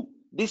on you.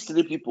 These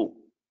three people.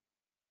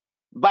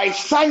 By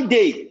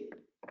Sunday,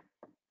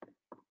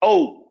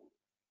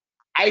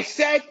 I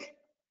said,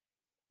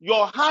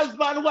 your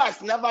husband who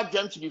has never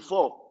dreamt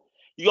before,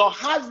 your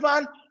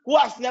husband who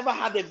has never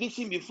had a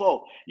vision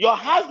before, your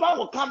husband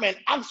will come and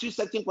ask you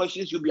certain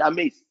questions, you'll be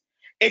amazed.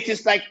 It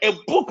is like a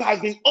book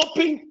has been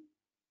opened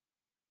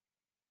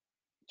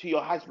to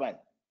your husband.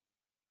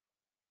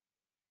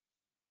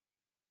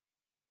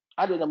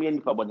 I don't know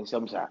anything about this.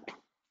 And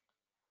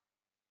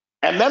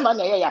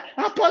remember,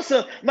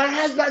 Apostle, my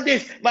husband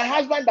this, my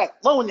husband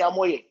that.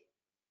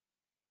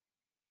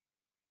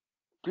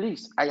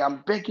 Please, I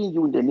am begging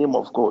you in the name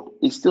of God.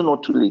 It's still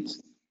not too late.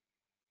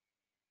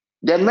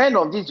 The men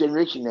of this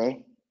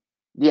generation,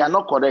 they are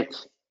not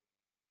correct.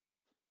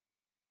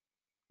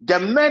 The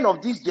men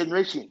of this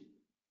generation,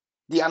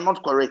 they are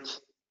not correct.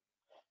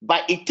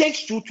 But it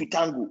takes two to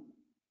tango.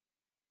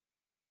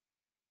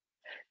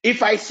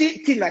 If I see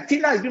Tina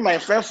has been my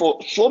friend for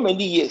so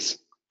many years.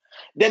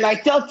 Then I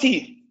tell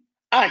T,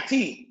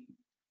 T,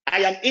 I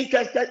am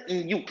interested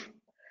in you.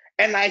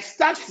 And I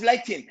start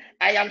flirting.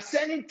 I am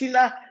sending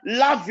Tina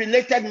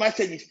love-related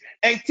messages.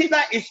 And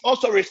Tina is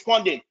also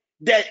responding.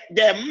 The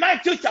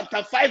Matthew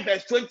chapter 5,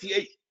 verse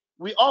 28,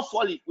 we all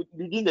fall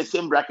within the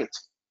same bracket.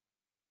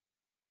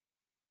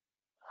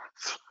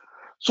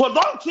 So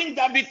don't think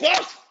that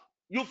because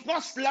you've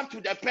not slept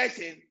with the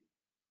person,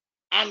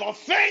 an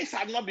offense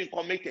has not been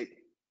committed.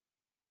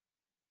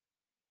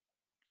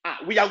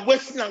 We are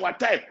wasting our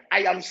time.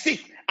 I am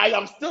sick. I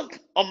am still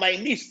on my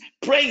knees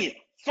praying,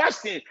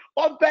 fasting.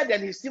 All better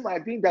than he still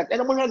might be that.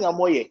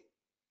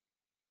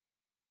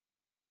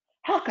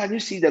 How can you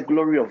see the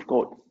glory of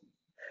God?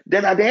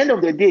 Then at the end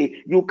of the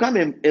day, you come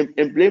and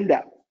blame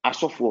that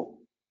Asofo.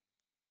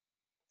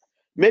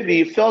 Maybe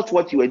you felt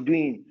what you were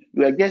doing.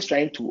 You were just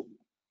trying to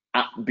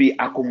be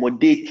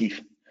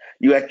accommodative.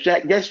 You are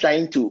just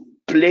trying to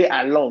play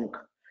along.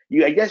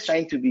 You are just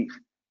trying to be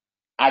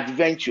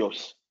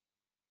adventurous.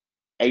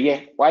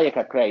 Why you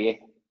can cry?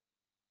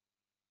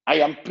 I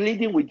am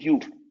pleading with you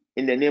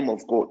in the name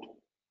of God.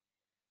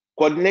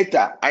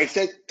 coordinator. I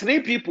said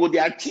 3 people, they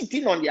are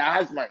cheating on their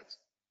husbands.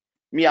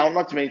 Me, I will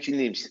not mention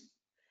names.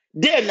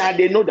 They now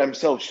they know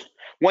themselves.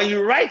 When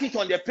you write it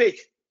on the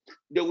page,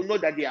 they will know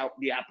that they are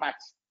part.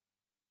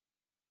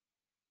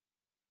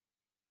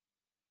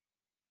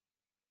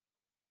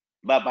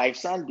 But by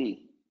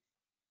Sunday,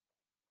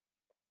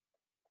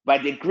 by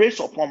the grace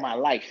upon my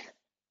life,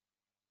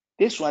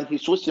 this one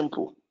is so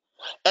simple.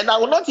 And I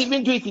will not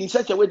even do it in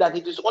such a way that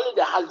it is only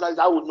the husbands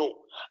I will know.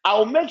 I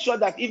will make sure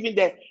that even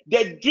the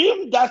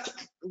dream that,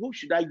 who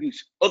should I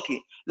use?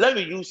 Okay, let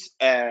me use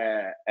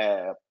Tina.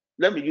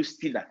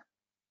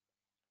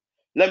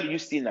 Let me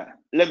use Tina.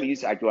 Let me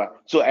use Ajwa.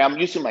 So I am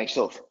using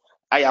myself.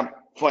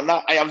 For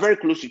now, I am very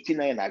close to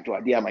Tina and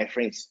Ajwa. They are my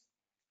friends.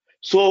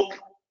 So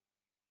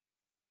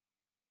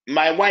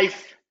my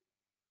wife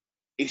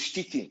is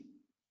cheating.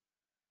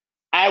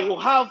 I will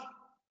have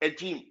a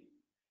dream.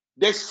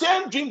 The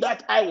same dream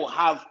that I will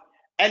have,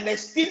 and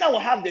Estina will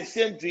have the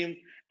same dream,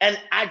 and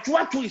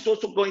Ajwa too is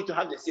also going to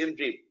have the same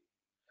dream.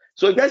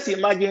 So just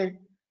imagine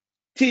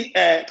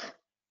Tina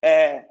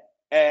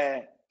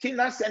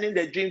sending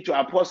the dream to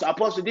Apostle.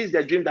 Apostle, this is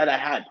the dream that I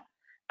had.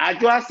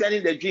 Ajwa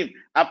sending the dream.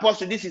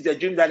 Apostle, this is the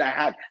dream that I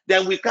had.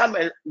 Then we come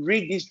and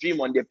read this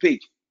dream on the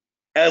page,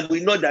 and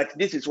we know that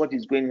this is what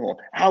is going on.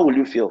 How will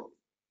you feel?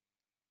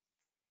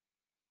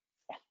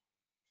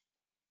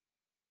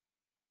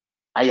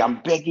 I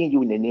am begging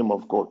you in the name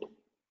of God.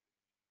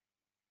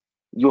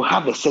 You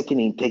have a certain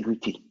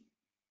integrity.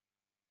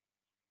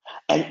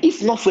 And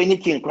if not for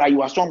anything, cry,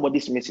 you are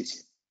somebody's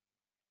missus.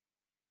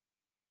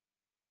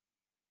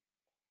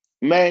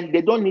 Men,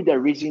 they don't need a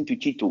reason to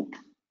cheat.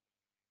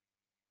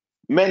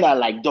 Men are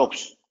like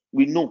dogs.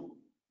 We know.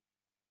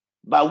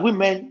 But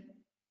women,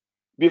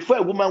 before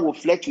a woman will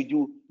flirt with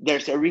you,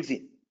 there's a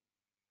reason.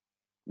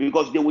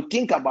 Because they will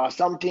think about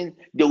something,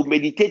 they will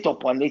meditate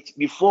upon it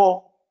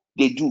before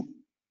they do.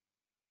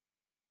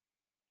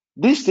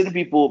 These 3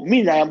 people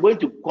mean I am going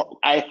to,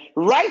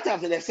 right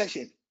after the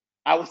session,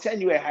 I will send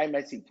you a high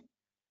message.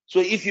 So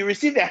if you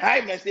receive a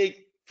high message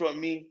from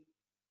me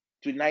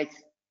tonight,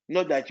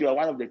 know that you are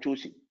one of the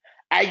chosen.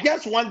 I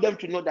just want them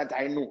to know that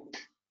I know.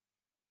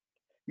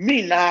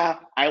 Me now,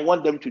 I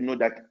want them to know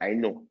that I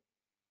know.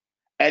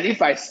 And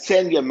if I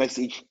send you a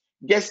message,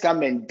 just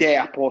come and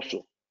dare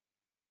Apostle.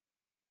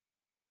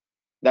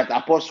 That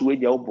Apostle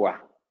with your boy.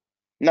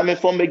 Now me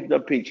form make the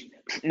page.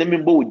 Let me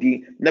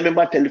body. Let me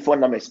my telephone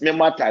numbers. Me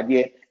my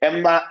idea.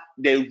 Emma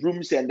the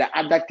rooms and the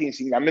other things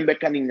in. I remember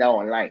coming now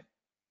online.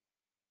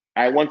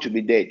 I want to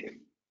be dead.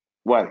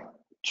 1,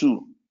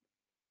 2.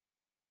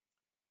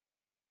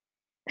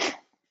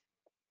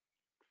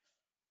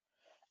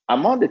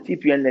 Among the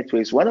TPN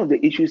networks, one of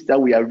the issues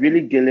that we are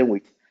really dealing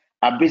with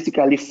are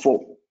basically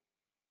 4: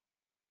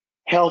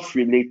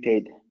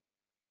 health-related,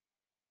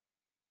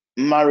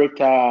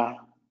 marital,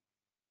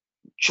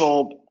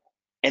 job,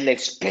 and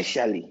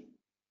especially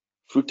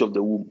fruit of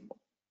the womb.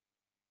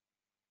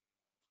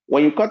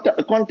 When you contact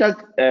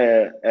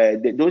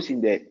those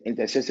in the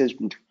intercessors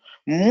group,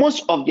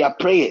 most of their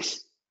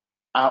prayers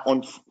are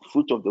on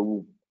fruit of the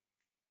womb.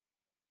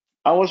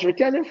 I was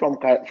returning from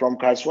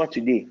Kaswa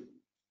today.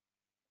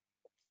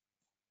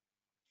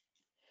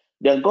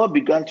 Then God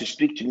began to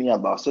speak to me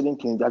about certain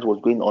things that was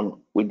going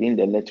on within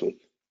the network.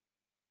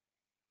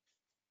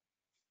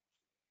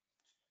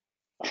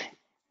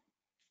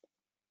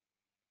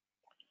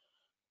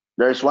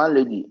 There's one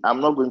lady, I'm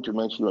not going to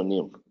mention her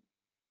name.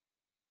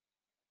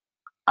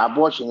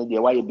 Abortion,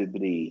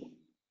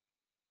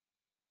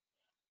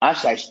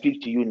 as I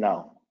speak to you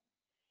now,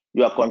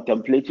 you are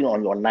contemplating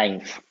on your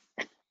 9th.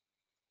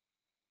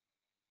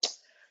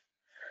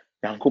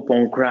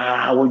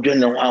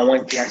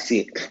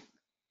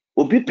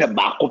 Obi pe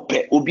baako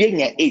pe, obi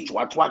enya 8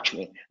 wato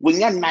atwene,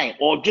 wonya 9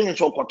 or dwene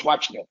so kwato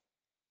atwene.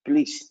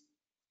 Please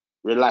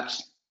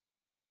relax.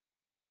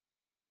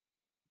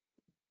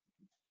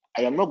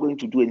 I am not going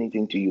to do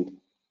anything to you.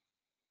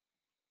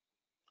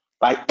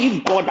 But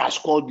if God has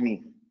called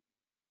me,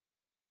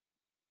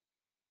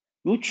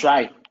 you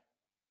try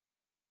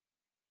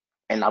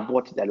and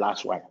abort the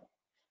last one,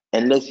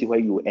 and let's see where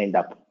you end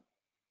up.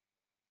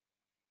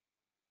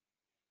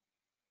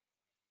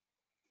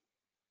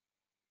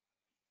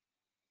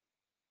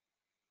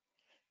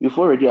 You've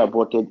already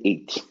aborted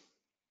 8.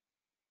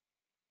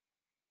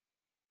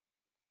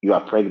 You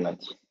are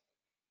pregnant.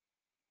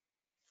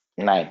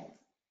 9.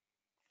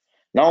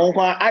 Now,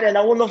 I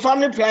don't know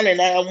family planning.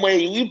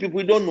 You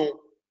people don't know.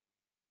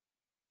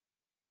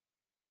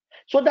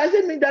 So does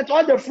it mean that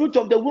all the fruit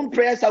of the womb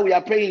prayers that we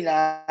are praying,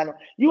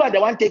 you are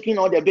the one taking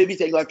all the babies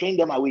and you are throwing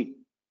them away?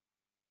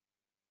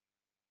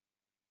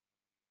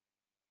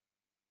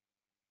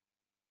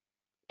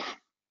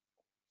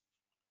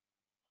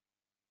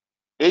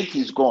 Eight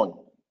is gone.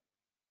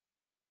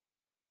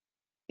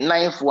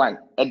 9th one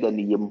at the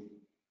name.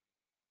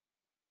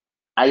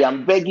 I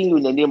am begging you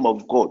in the name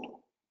of God.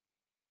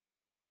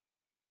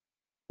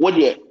 What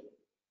you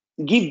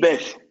give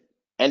birth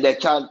and the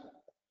child,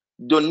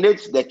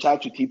 donate the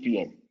child to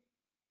TPN.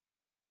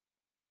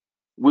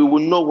 We will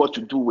know what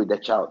to do with the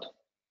child.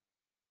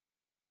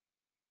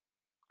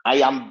 I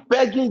am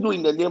begging you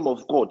in the name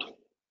of God.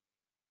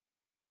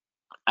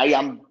 I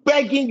am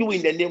begging you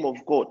in the name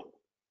of God.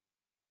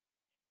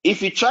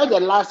 If you try the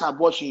last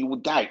abortion, you will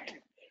die.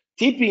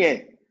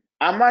 TPN,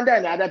 Amanda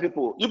and other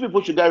people, you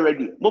people should get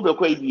ready.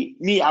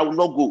 Me, I will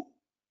not go.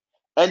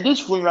 And this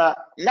funeral,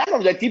 none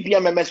of the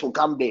TPN members will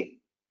come there.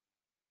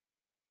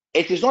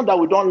 It is not that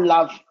we don't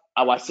love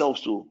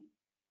ourselves too,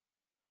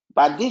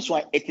 but this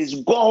one, it is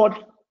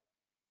God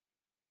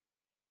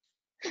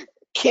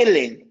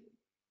killing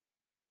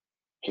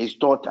his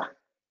daughter.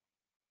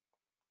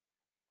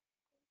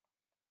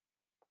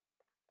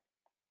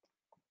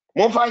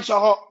 Monfan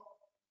Shaho,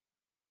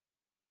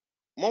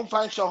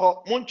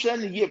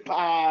 Munchen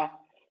Yepa.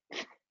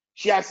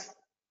 She has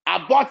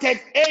aborted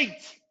 8.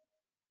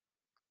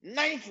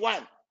 Ninth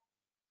one.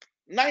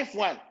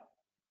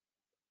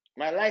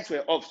 My lights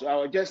were off, so I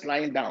was just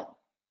lying down.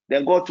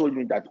 Then God told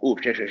me that, oh,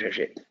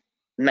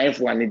 ninth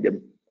one in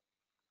them.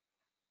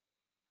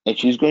 And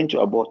she's going to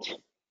abort.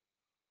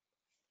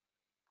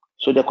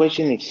 So the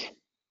question is,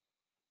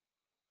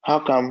 how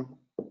come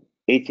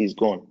 8 is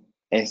gone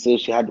and still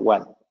she had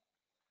 1?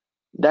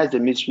 That's the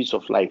mysteries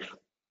of life.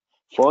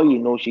 For all you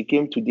know, she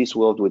came to this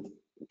world with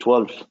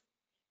 12,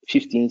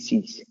 15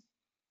 seeds.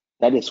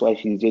 That is why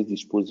she's just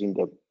disposing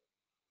them.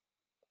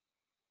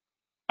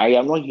 I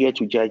am not here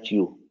to judge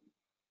you.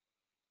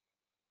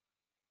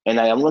 And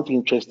I am not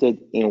interested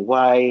in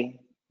why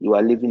you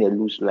are living a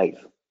loose life.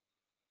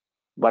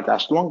 But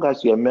as long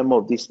as you're a member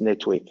of this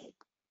network,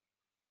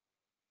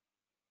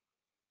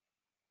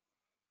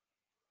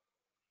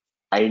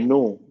 I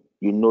know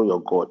you know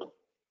your God.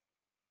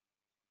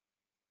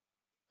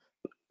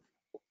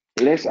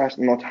 Let us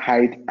not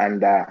hide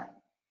under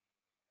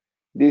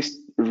this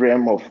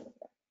realm of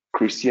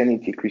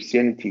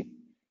Christianity,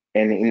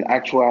 and in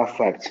actual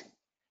fact,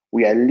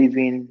 we are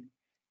living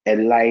a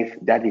life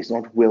that is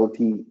not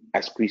wealthy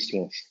as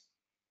Christians.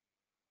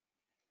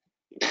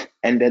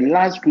 And the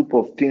last group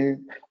of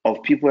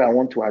people I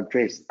want to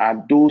address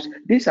are those.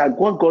 These are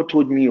what God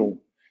told me.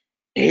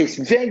 His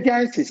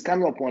vengeance is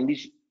coming upon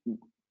this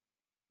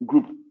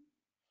group.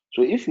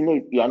 So if you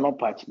know you are not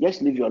part,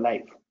 just live your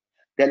life.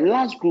 The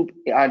last group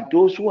are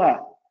those who are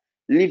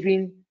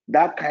living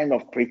that kind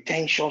of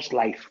pretentious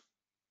life.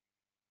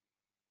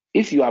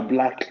 If you are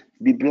black,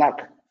 be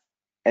black,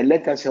 and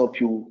let us help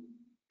you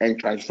and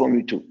transform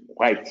you to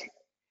white.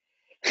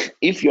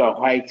 If you are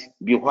white,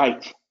 be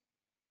white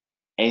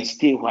and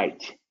stay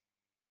white.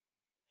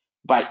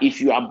 But if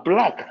you are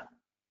black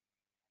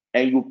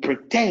and you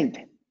pretend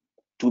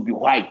to be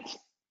white,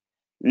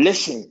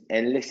 listen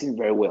and listen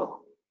very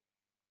well.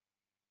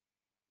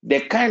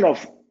 The kind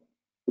of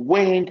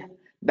wind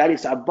that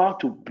is about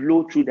to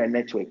blow through the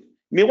network.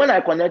 Me, when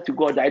I connect to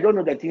God, I don't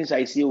know the things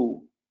I see. So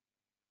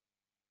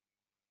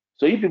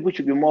you people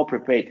should be more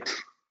prepared.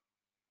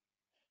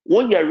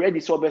 When you're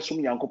ready, so best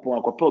me now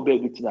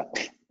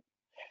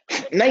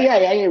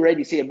I ain't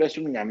ready say best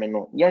me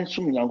no. Yan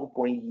sum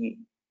yankopon yi.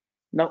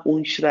 Na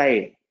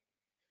unshrae.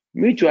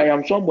 Me too, I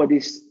am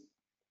somebody's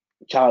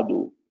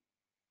child.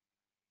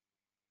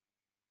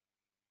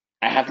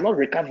 I have not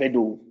recovered,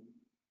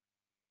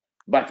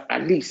 but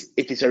at least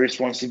it is a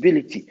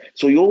responsibility.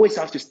 So you always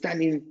have to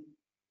stand in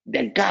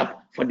the gap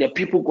for the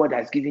people God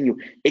has given you.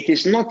 It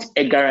is not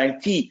a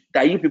guarantee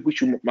that you people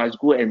must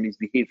go and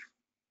misbehave.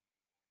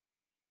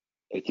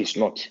 It is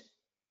not.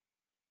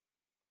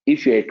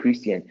 If you're a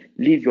Christian,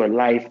 live your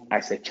life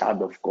as a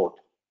child of God.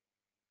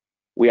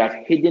 We are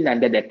hidden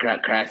under the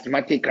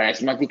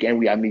charismatic, and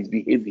we are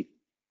misbehaving.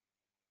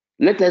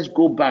 Let us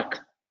go back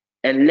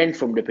and learn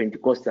from the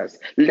Pentecostals.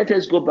 Let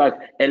us go back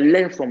and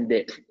learn from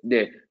the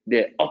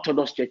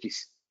Orthodox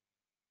churches.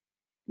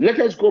 Let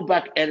us go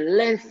back and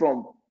learn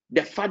from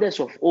the fathers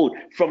of old,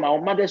 from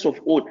our mothers of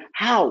old,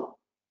 how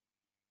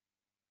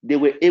they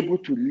were able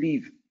to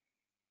live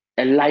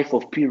a life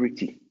of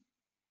purity.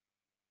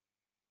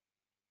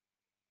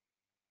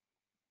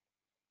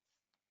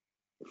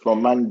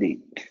 From Monday,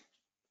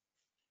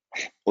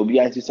 we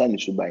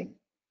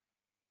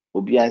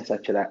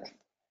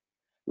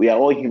are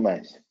all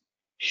humans.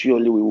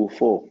 Surely we will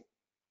fall.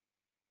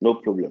 No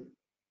problem.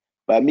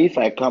 But me, if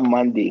I come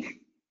Monday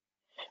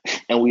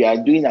and we are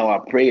doing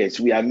our prayers,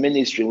 we are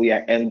ministering,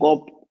 and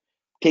God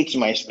takes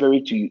my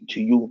spirit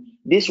to you.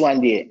 This one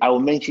day, I will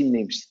mention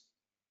names.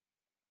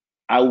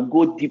 I will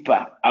go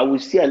deeper. I will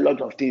see a lot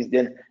of things.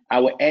 Then I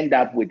will end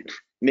up with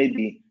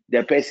maybe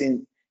the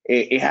person,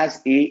 it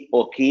has A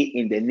or K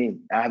in the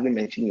name. I haven't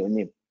mentioned your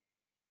name.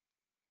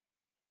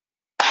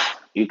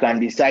 You can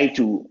decide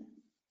to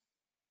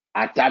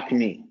attack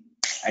me.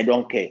 I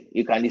don't care.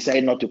 You can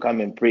decide not to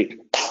come and pray.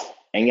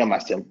 And you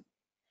must.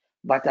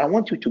 But I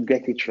want you to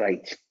get it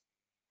right.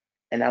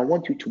 And I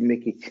want you to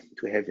make it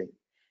to heaven.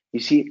 You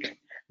see,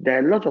 there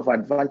are a lot of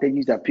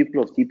advantages that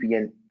people of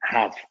TPN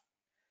have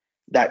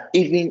that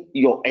even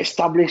your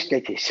established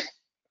churches,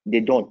 they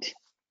don't.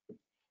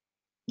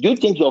 Do you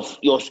think your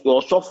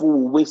software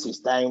will waste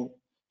his time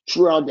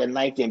throughout the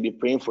night and be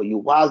praying for you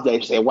whilst there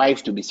is a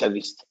wife to be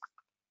serviced?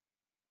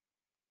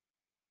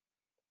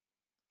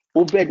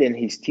 Obed and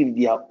his team,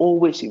 they are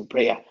always in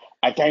prayer.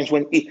 At times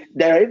when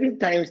there are even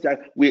times that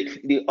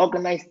they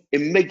organize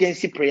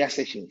emergency prayer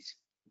sessions,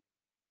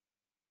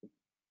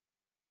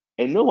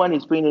 and no one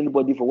is paying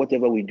anybody for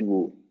whatever we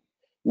do.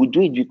 We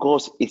do it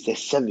because it's a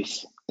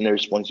service and a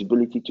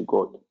responsibility to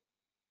God.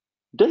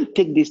 Don't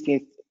take these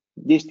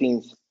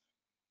things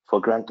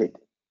for granted.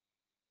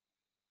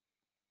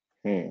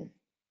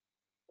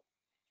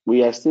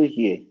 We are still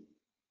here.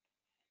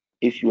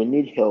 If you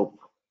need help,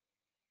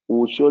 we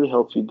will surely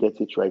help you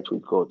get it right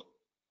with God.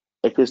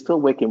 It is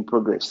still work in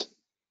progress.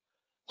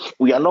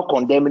 We are not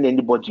condemning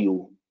anybody.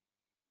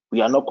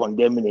 We are not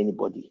condemning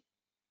anybody.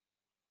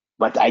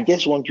 But I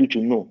just want you to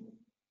know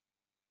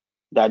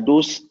that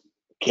those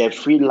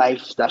carefree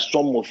lives that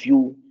some of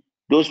you,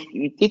 they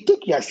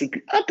take your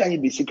secret. How can you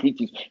be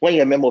secretive when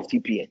you're a member of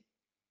TPN?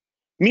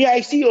 Me,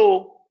 I see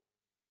you.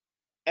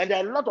 And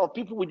there are a lot of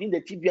people within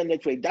the TPN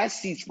network that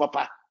sees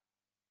Papa.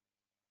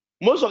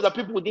 Most of the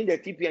people within the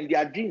TPN,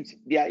 their dreams,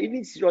 they are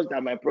even serious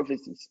than my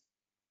prophecies.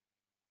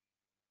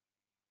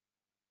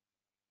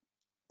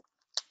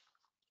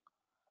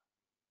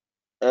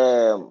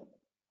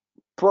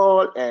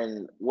 Paul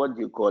and what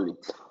do you call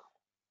it?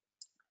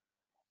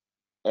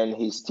 And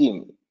his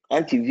team,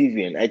 Auntie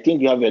Vivian, I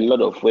think you have a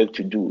lot of work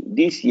to do.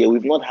 This year,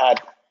 we've not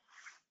had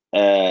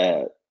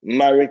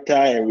marital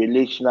and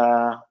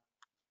relational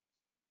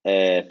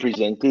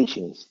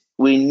presentations.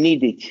 We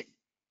need it.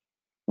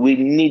 We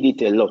need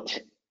it a lot.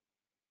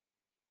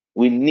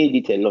 We need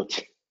it a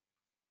lot.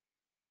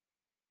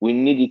 We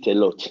need it a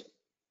lot.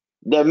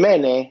 The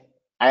men,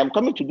 I am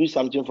coming to do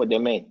something for the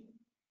men.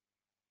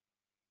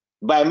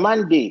 By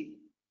Monday,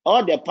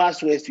 all the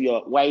passwords to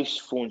your wife's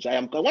phones,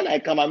 when I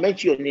come, I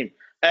mention your name.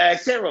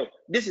 Sarah,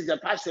 this is the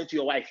password to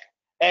your wife.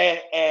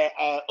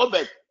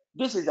 Obed,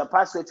 this is the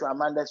password to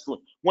Amanda's phone.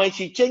 When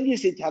she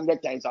changes it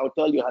 100 times, I'll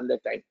tell you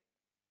 100 times.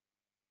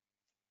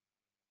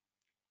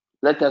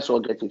 Let us all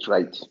get it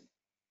right.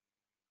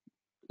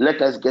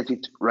 Let us get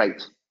it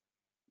right.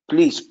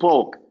 Please,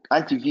 Paul,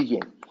 Auntie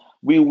Vivian,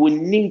 we will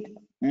need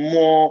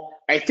more.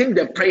 I think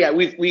the prayer,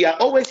 we are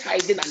always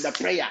hiding under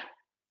prayer.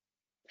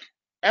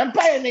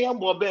 Empire.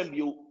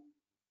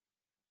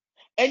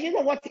 And you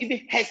know what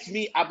even hurts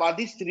me about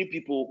these three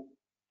people?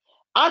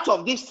 Out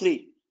of these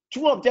three,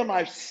 two of them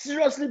are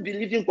seriously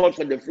believing God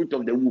for the fruit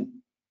of the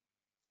womb.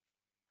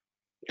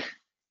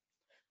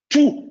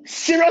 Two,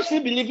 seriously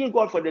believing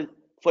God for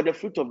the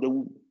fruit of the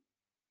womb.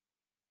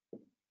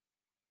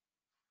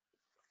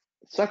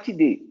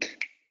 Saturday,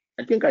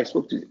 I think I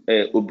spoke to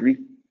Obri.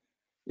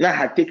 Now I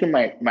had taken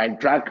my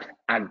drug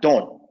at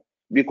dawn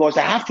because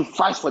I have to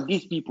fast for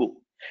these people.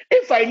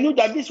 If I knew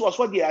that this was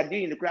what they are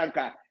doing in the Grand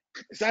Car,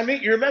 Sammy,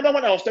 you remember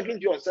when I was talking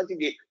to you on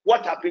Saturday,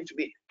 what happened to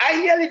me?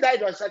 I nearly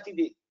died on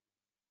Saturday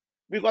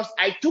because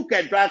I took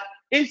a drug.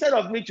 Instead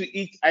of me to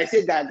eat, I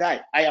said,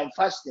 guy, I am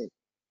fasting.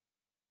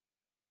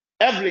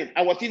 Evelyn,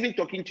 I was even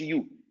talking to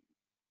you.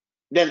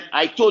 Then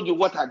I told you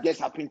what had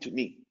just happened to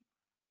me.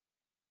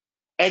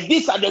 And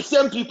these are the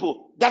same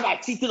people that are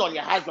cheating on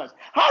your husbands.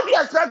 How do you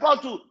expect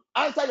God to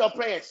answer your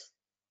prayers?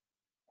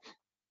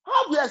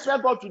 How do you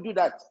expect God to do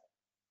that?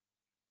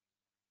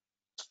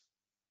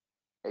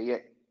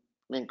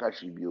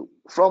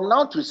 From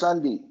now to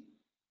Sunday,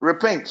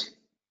 repent.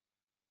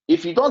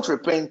 If you don't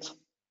repent,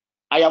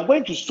 I am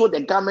going to sew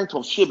the garment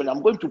of shame and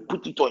I'm going to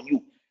put it on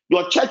you.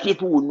 Your church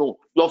people will know.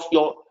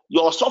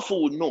 Your suffer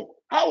will know.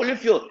 How will you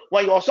feel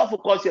when your suffer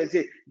calls you and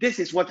say, this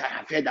is what I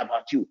have heard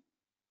about you?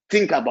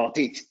 Think about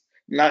it.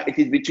 Now it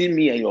is between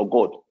me and your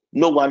God.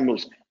 No one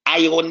knows.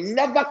 I will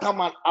never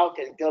come out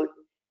and tell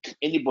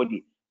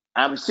anybody.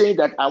 I'm saying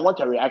that I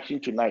want a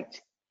reaction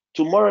tonight.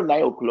 Tomorrow,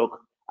 9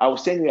 o'clock, I will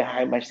send you a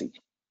high message.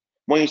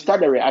 When you start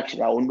the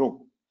reaction, I will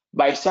know.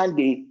 By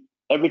Sunday,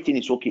 everything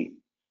is okay.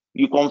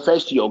 You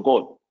confess to your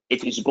God.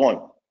 It is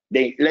gone.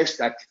 Then let's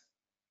start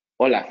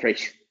all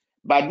afresh.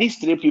 But these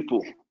three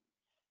people,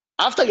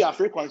 after you have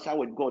reconciled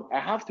with God, I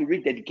have to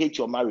rededicate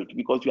your marriage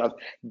because you have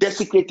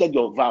desecrated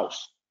your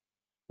vows.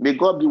 May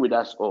God be with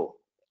us all.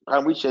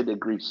 Can we share the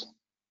grace?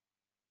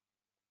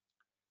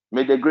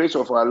 May the grace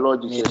of our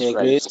Lord Jesus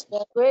Christ,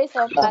 The grace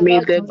of our May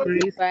Lord the Jesus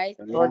grace Christ, of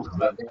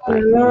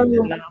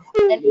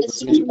and the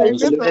sweet the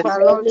fellowship grace of of our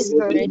the Lord Holy Jesus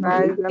Spirit Christ,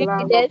 the be love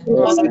with of us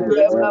now God, and and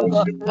the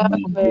forevermore. fellowship of the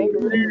Amen.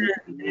 Holy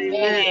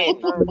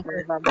Spirit, now and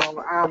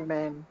forevermore.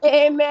 Amen.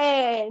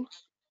 Amen.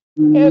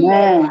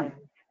 Amen. Amen.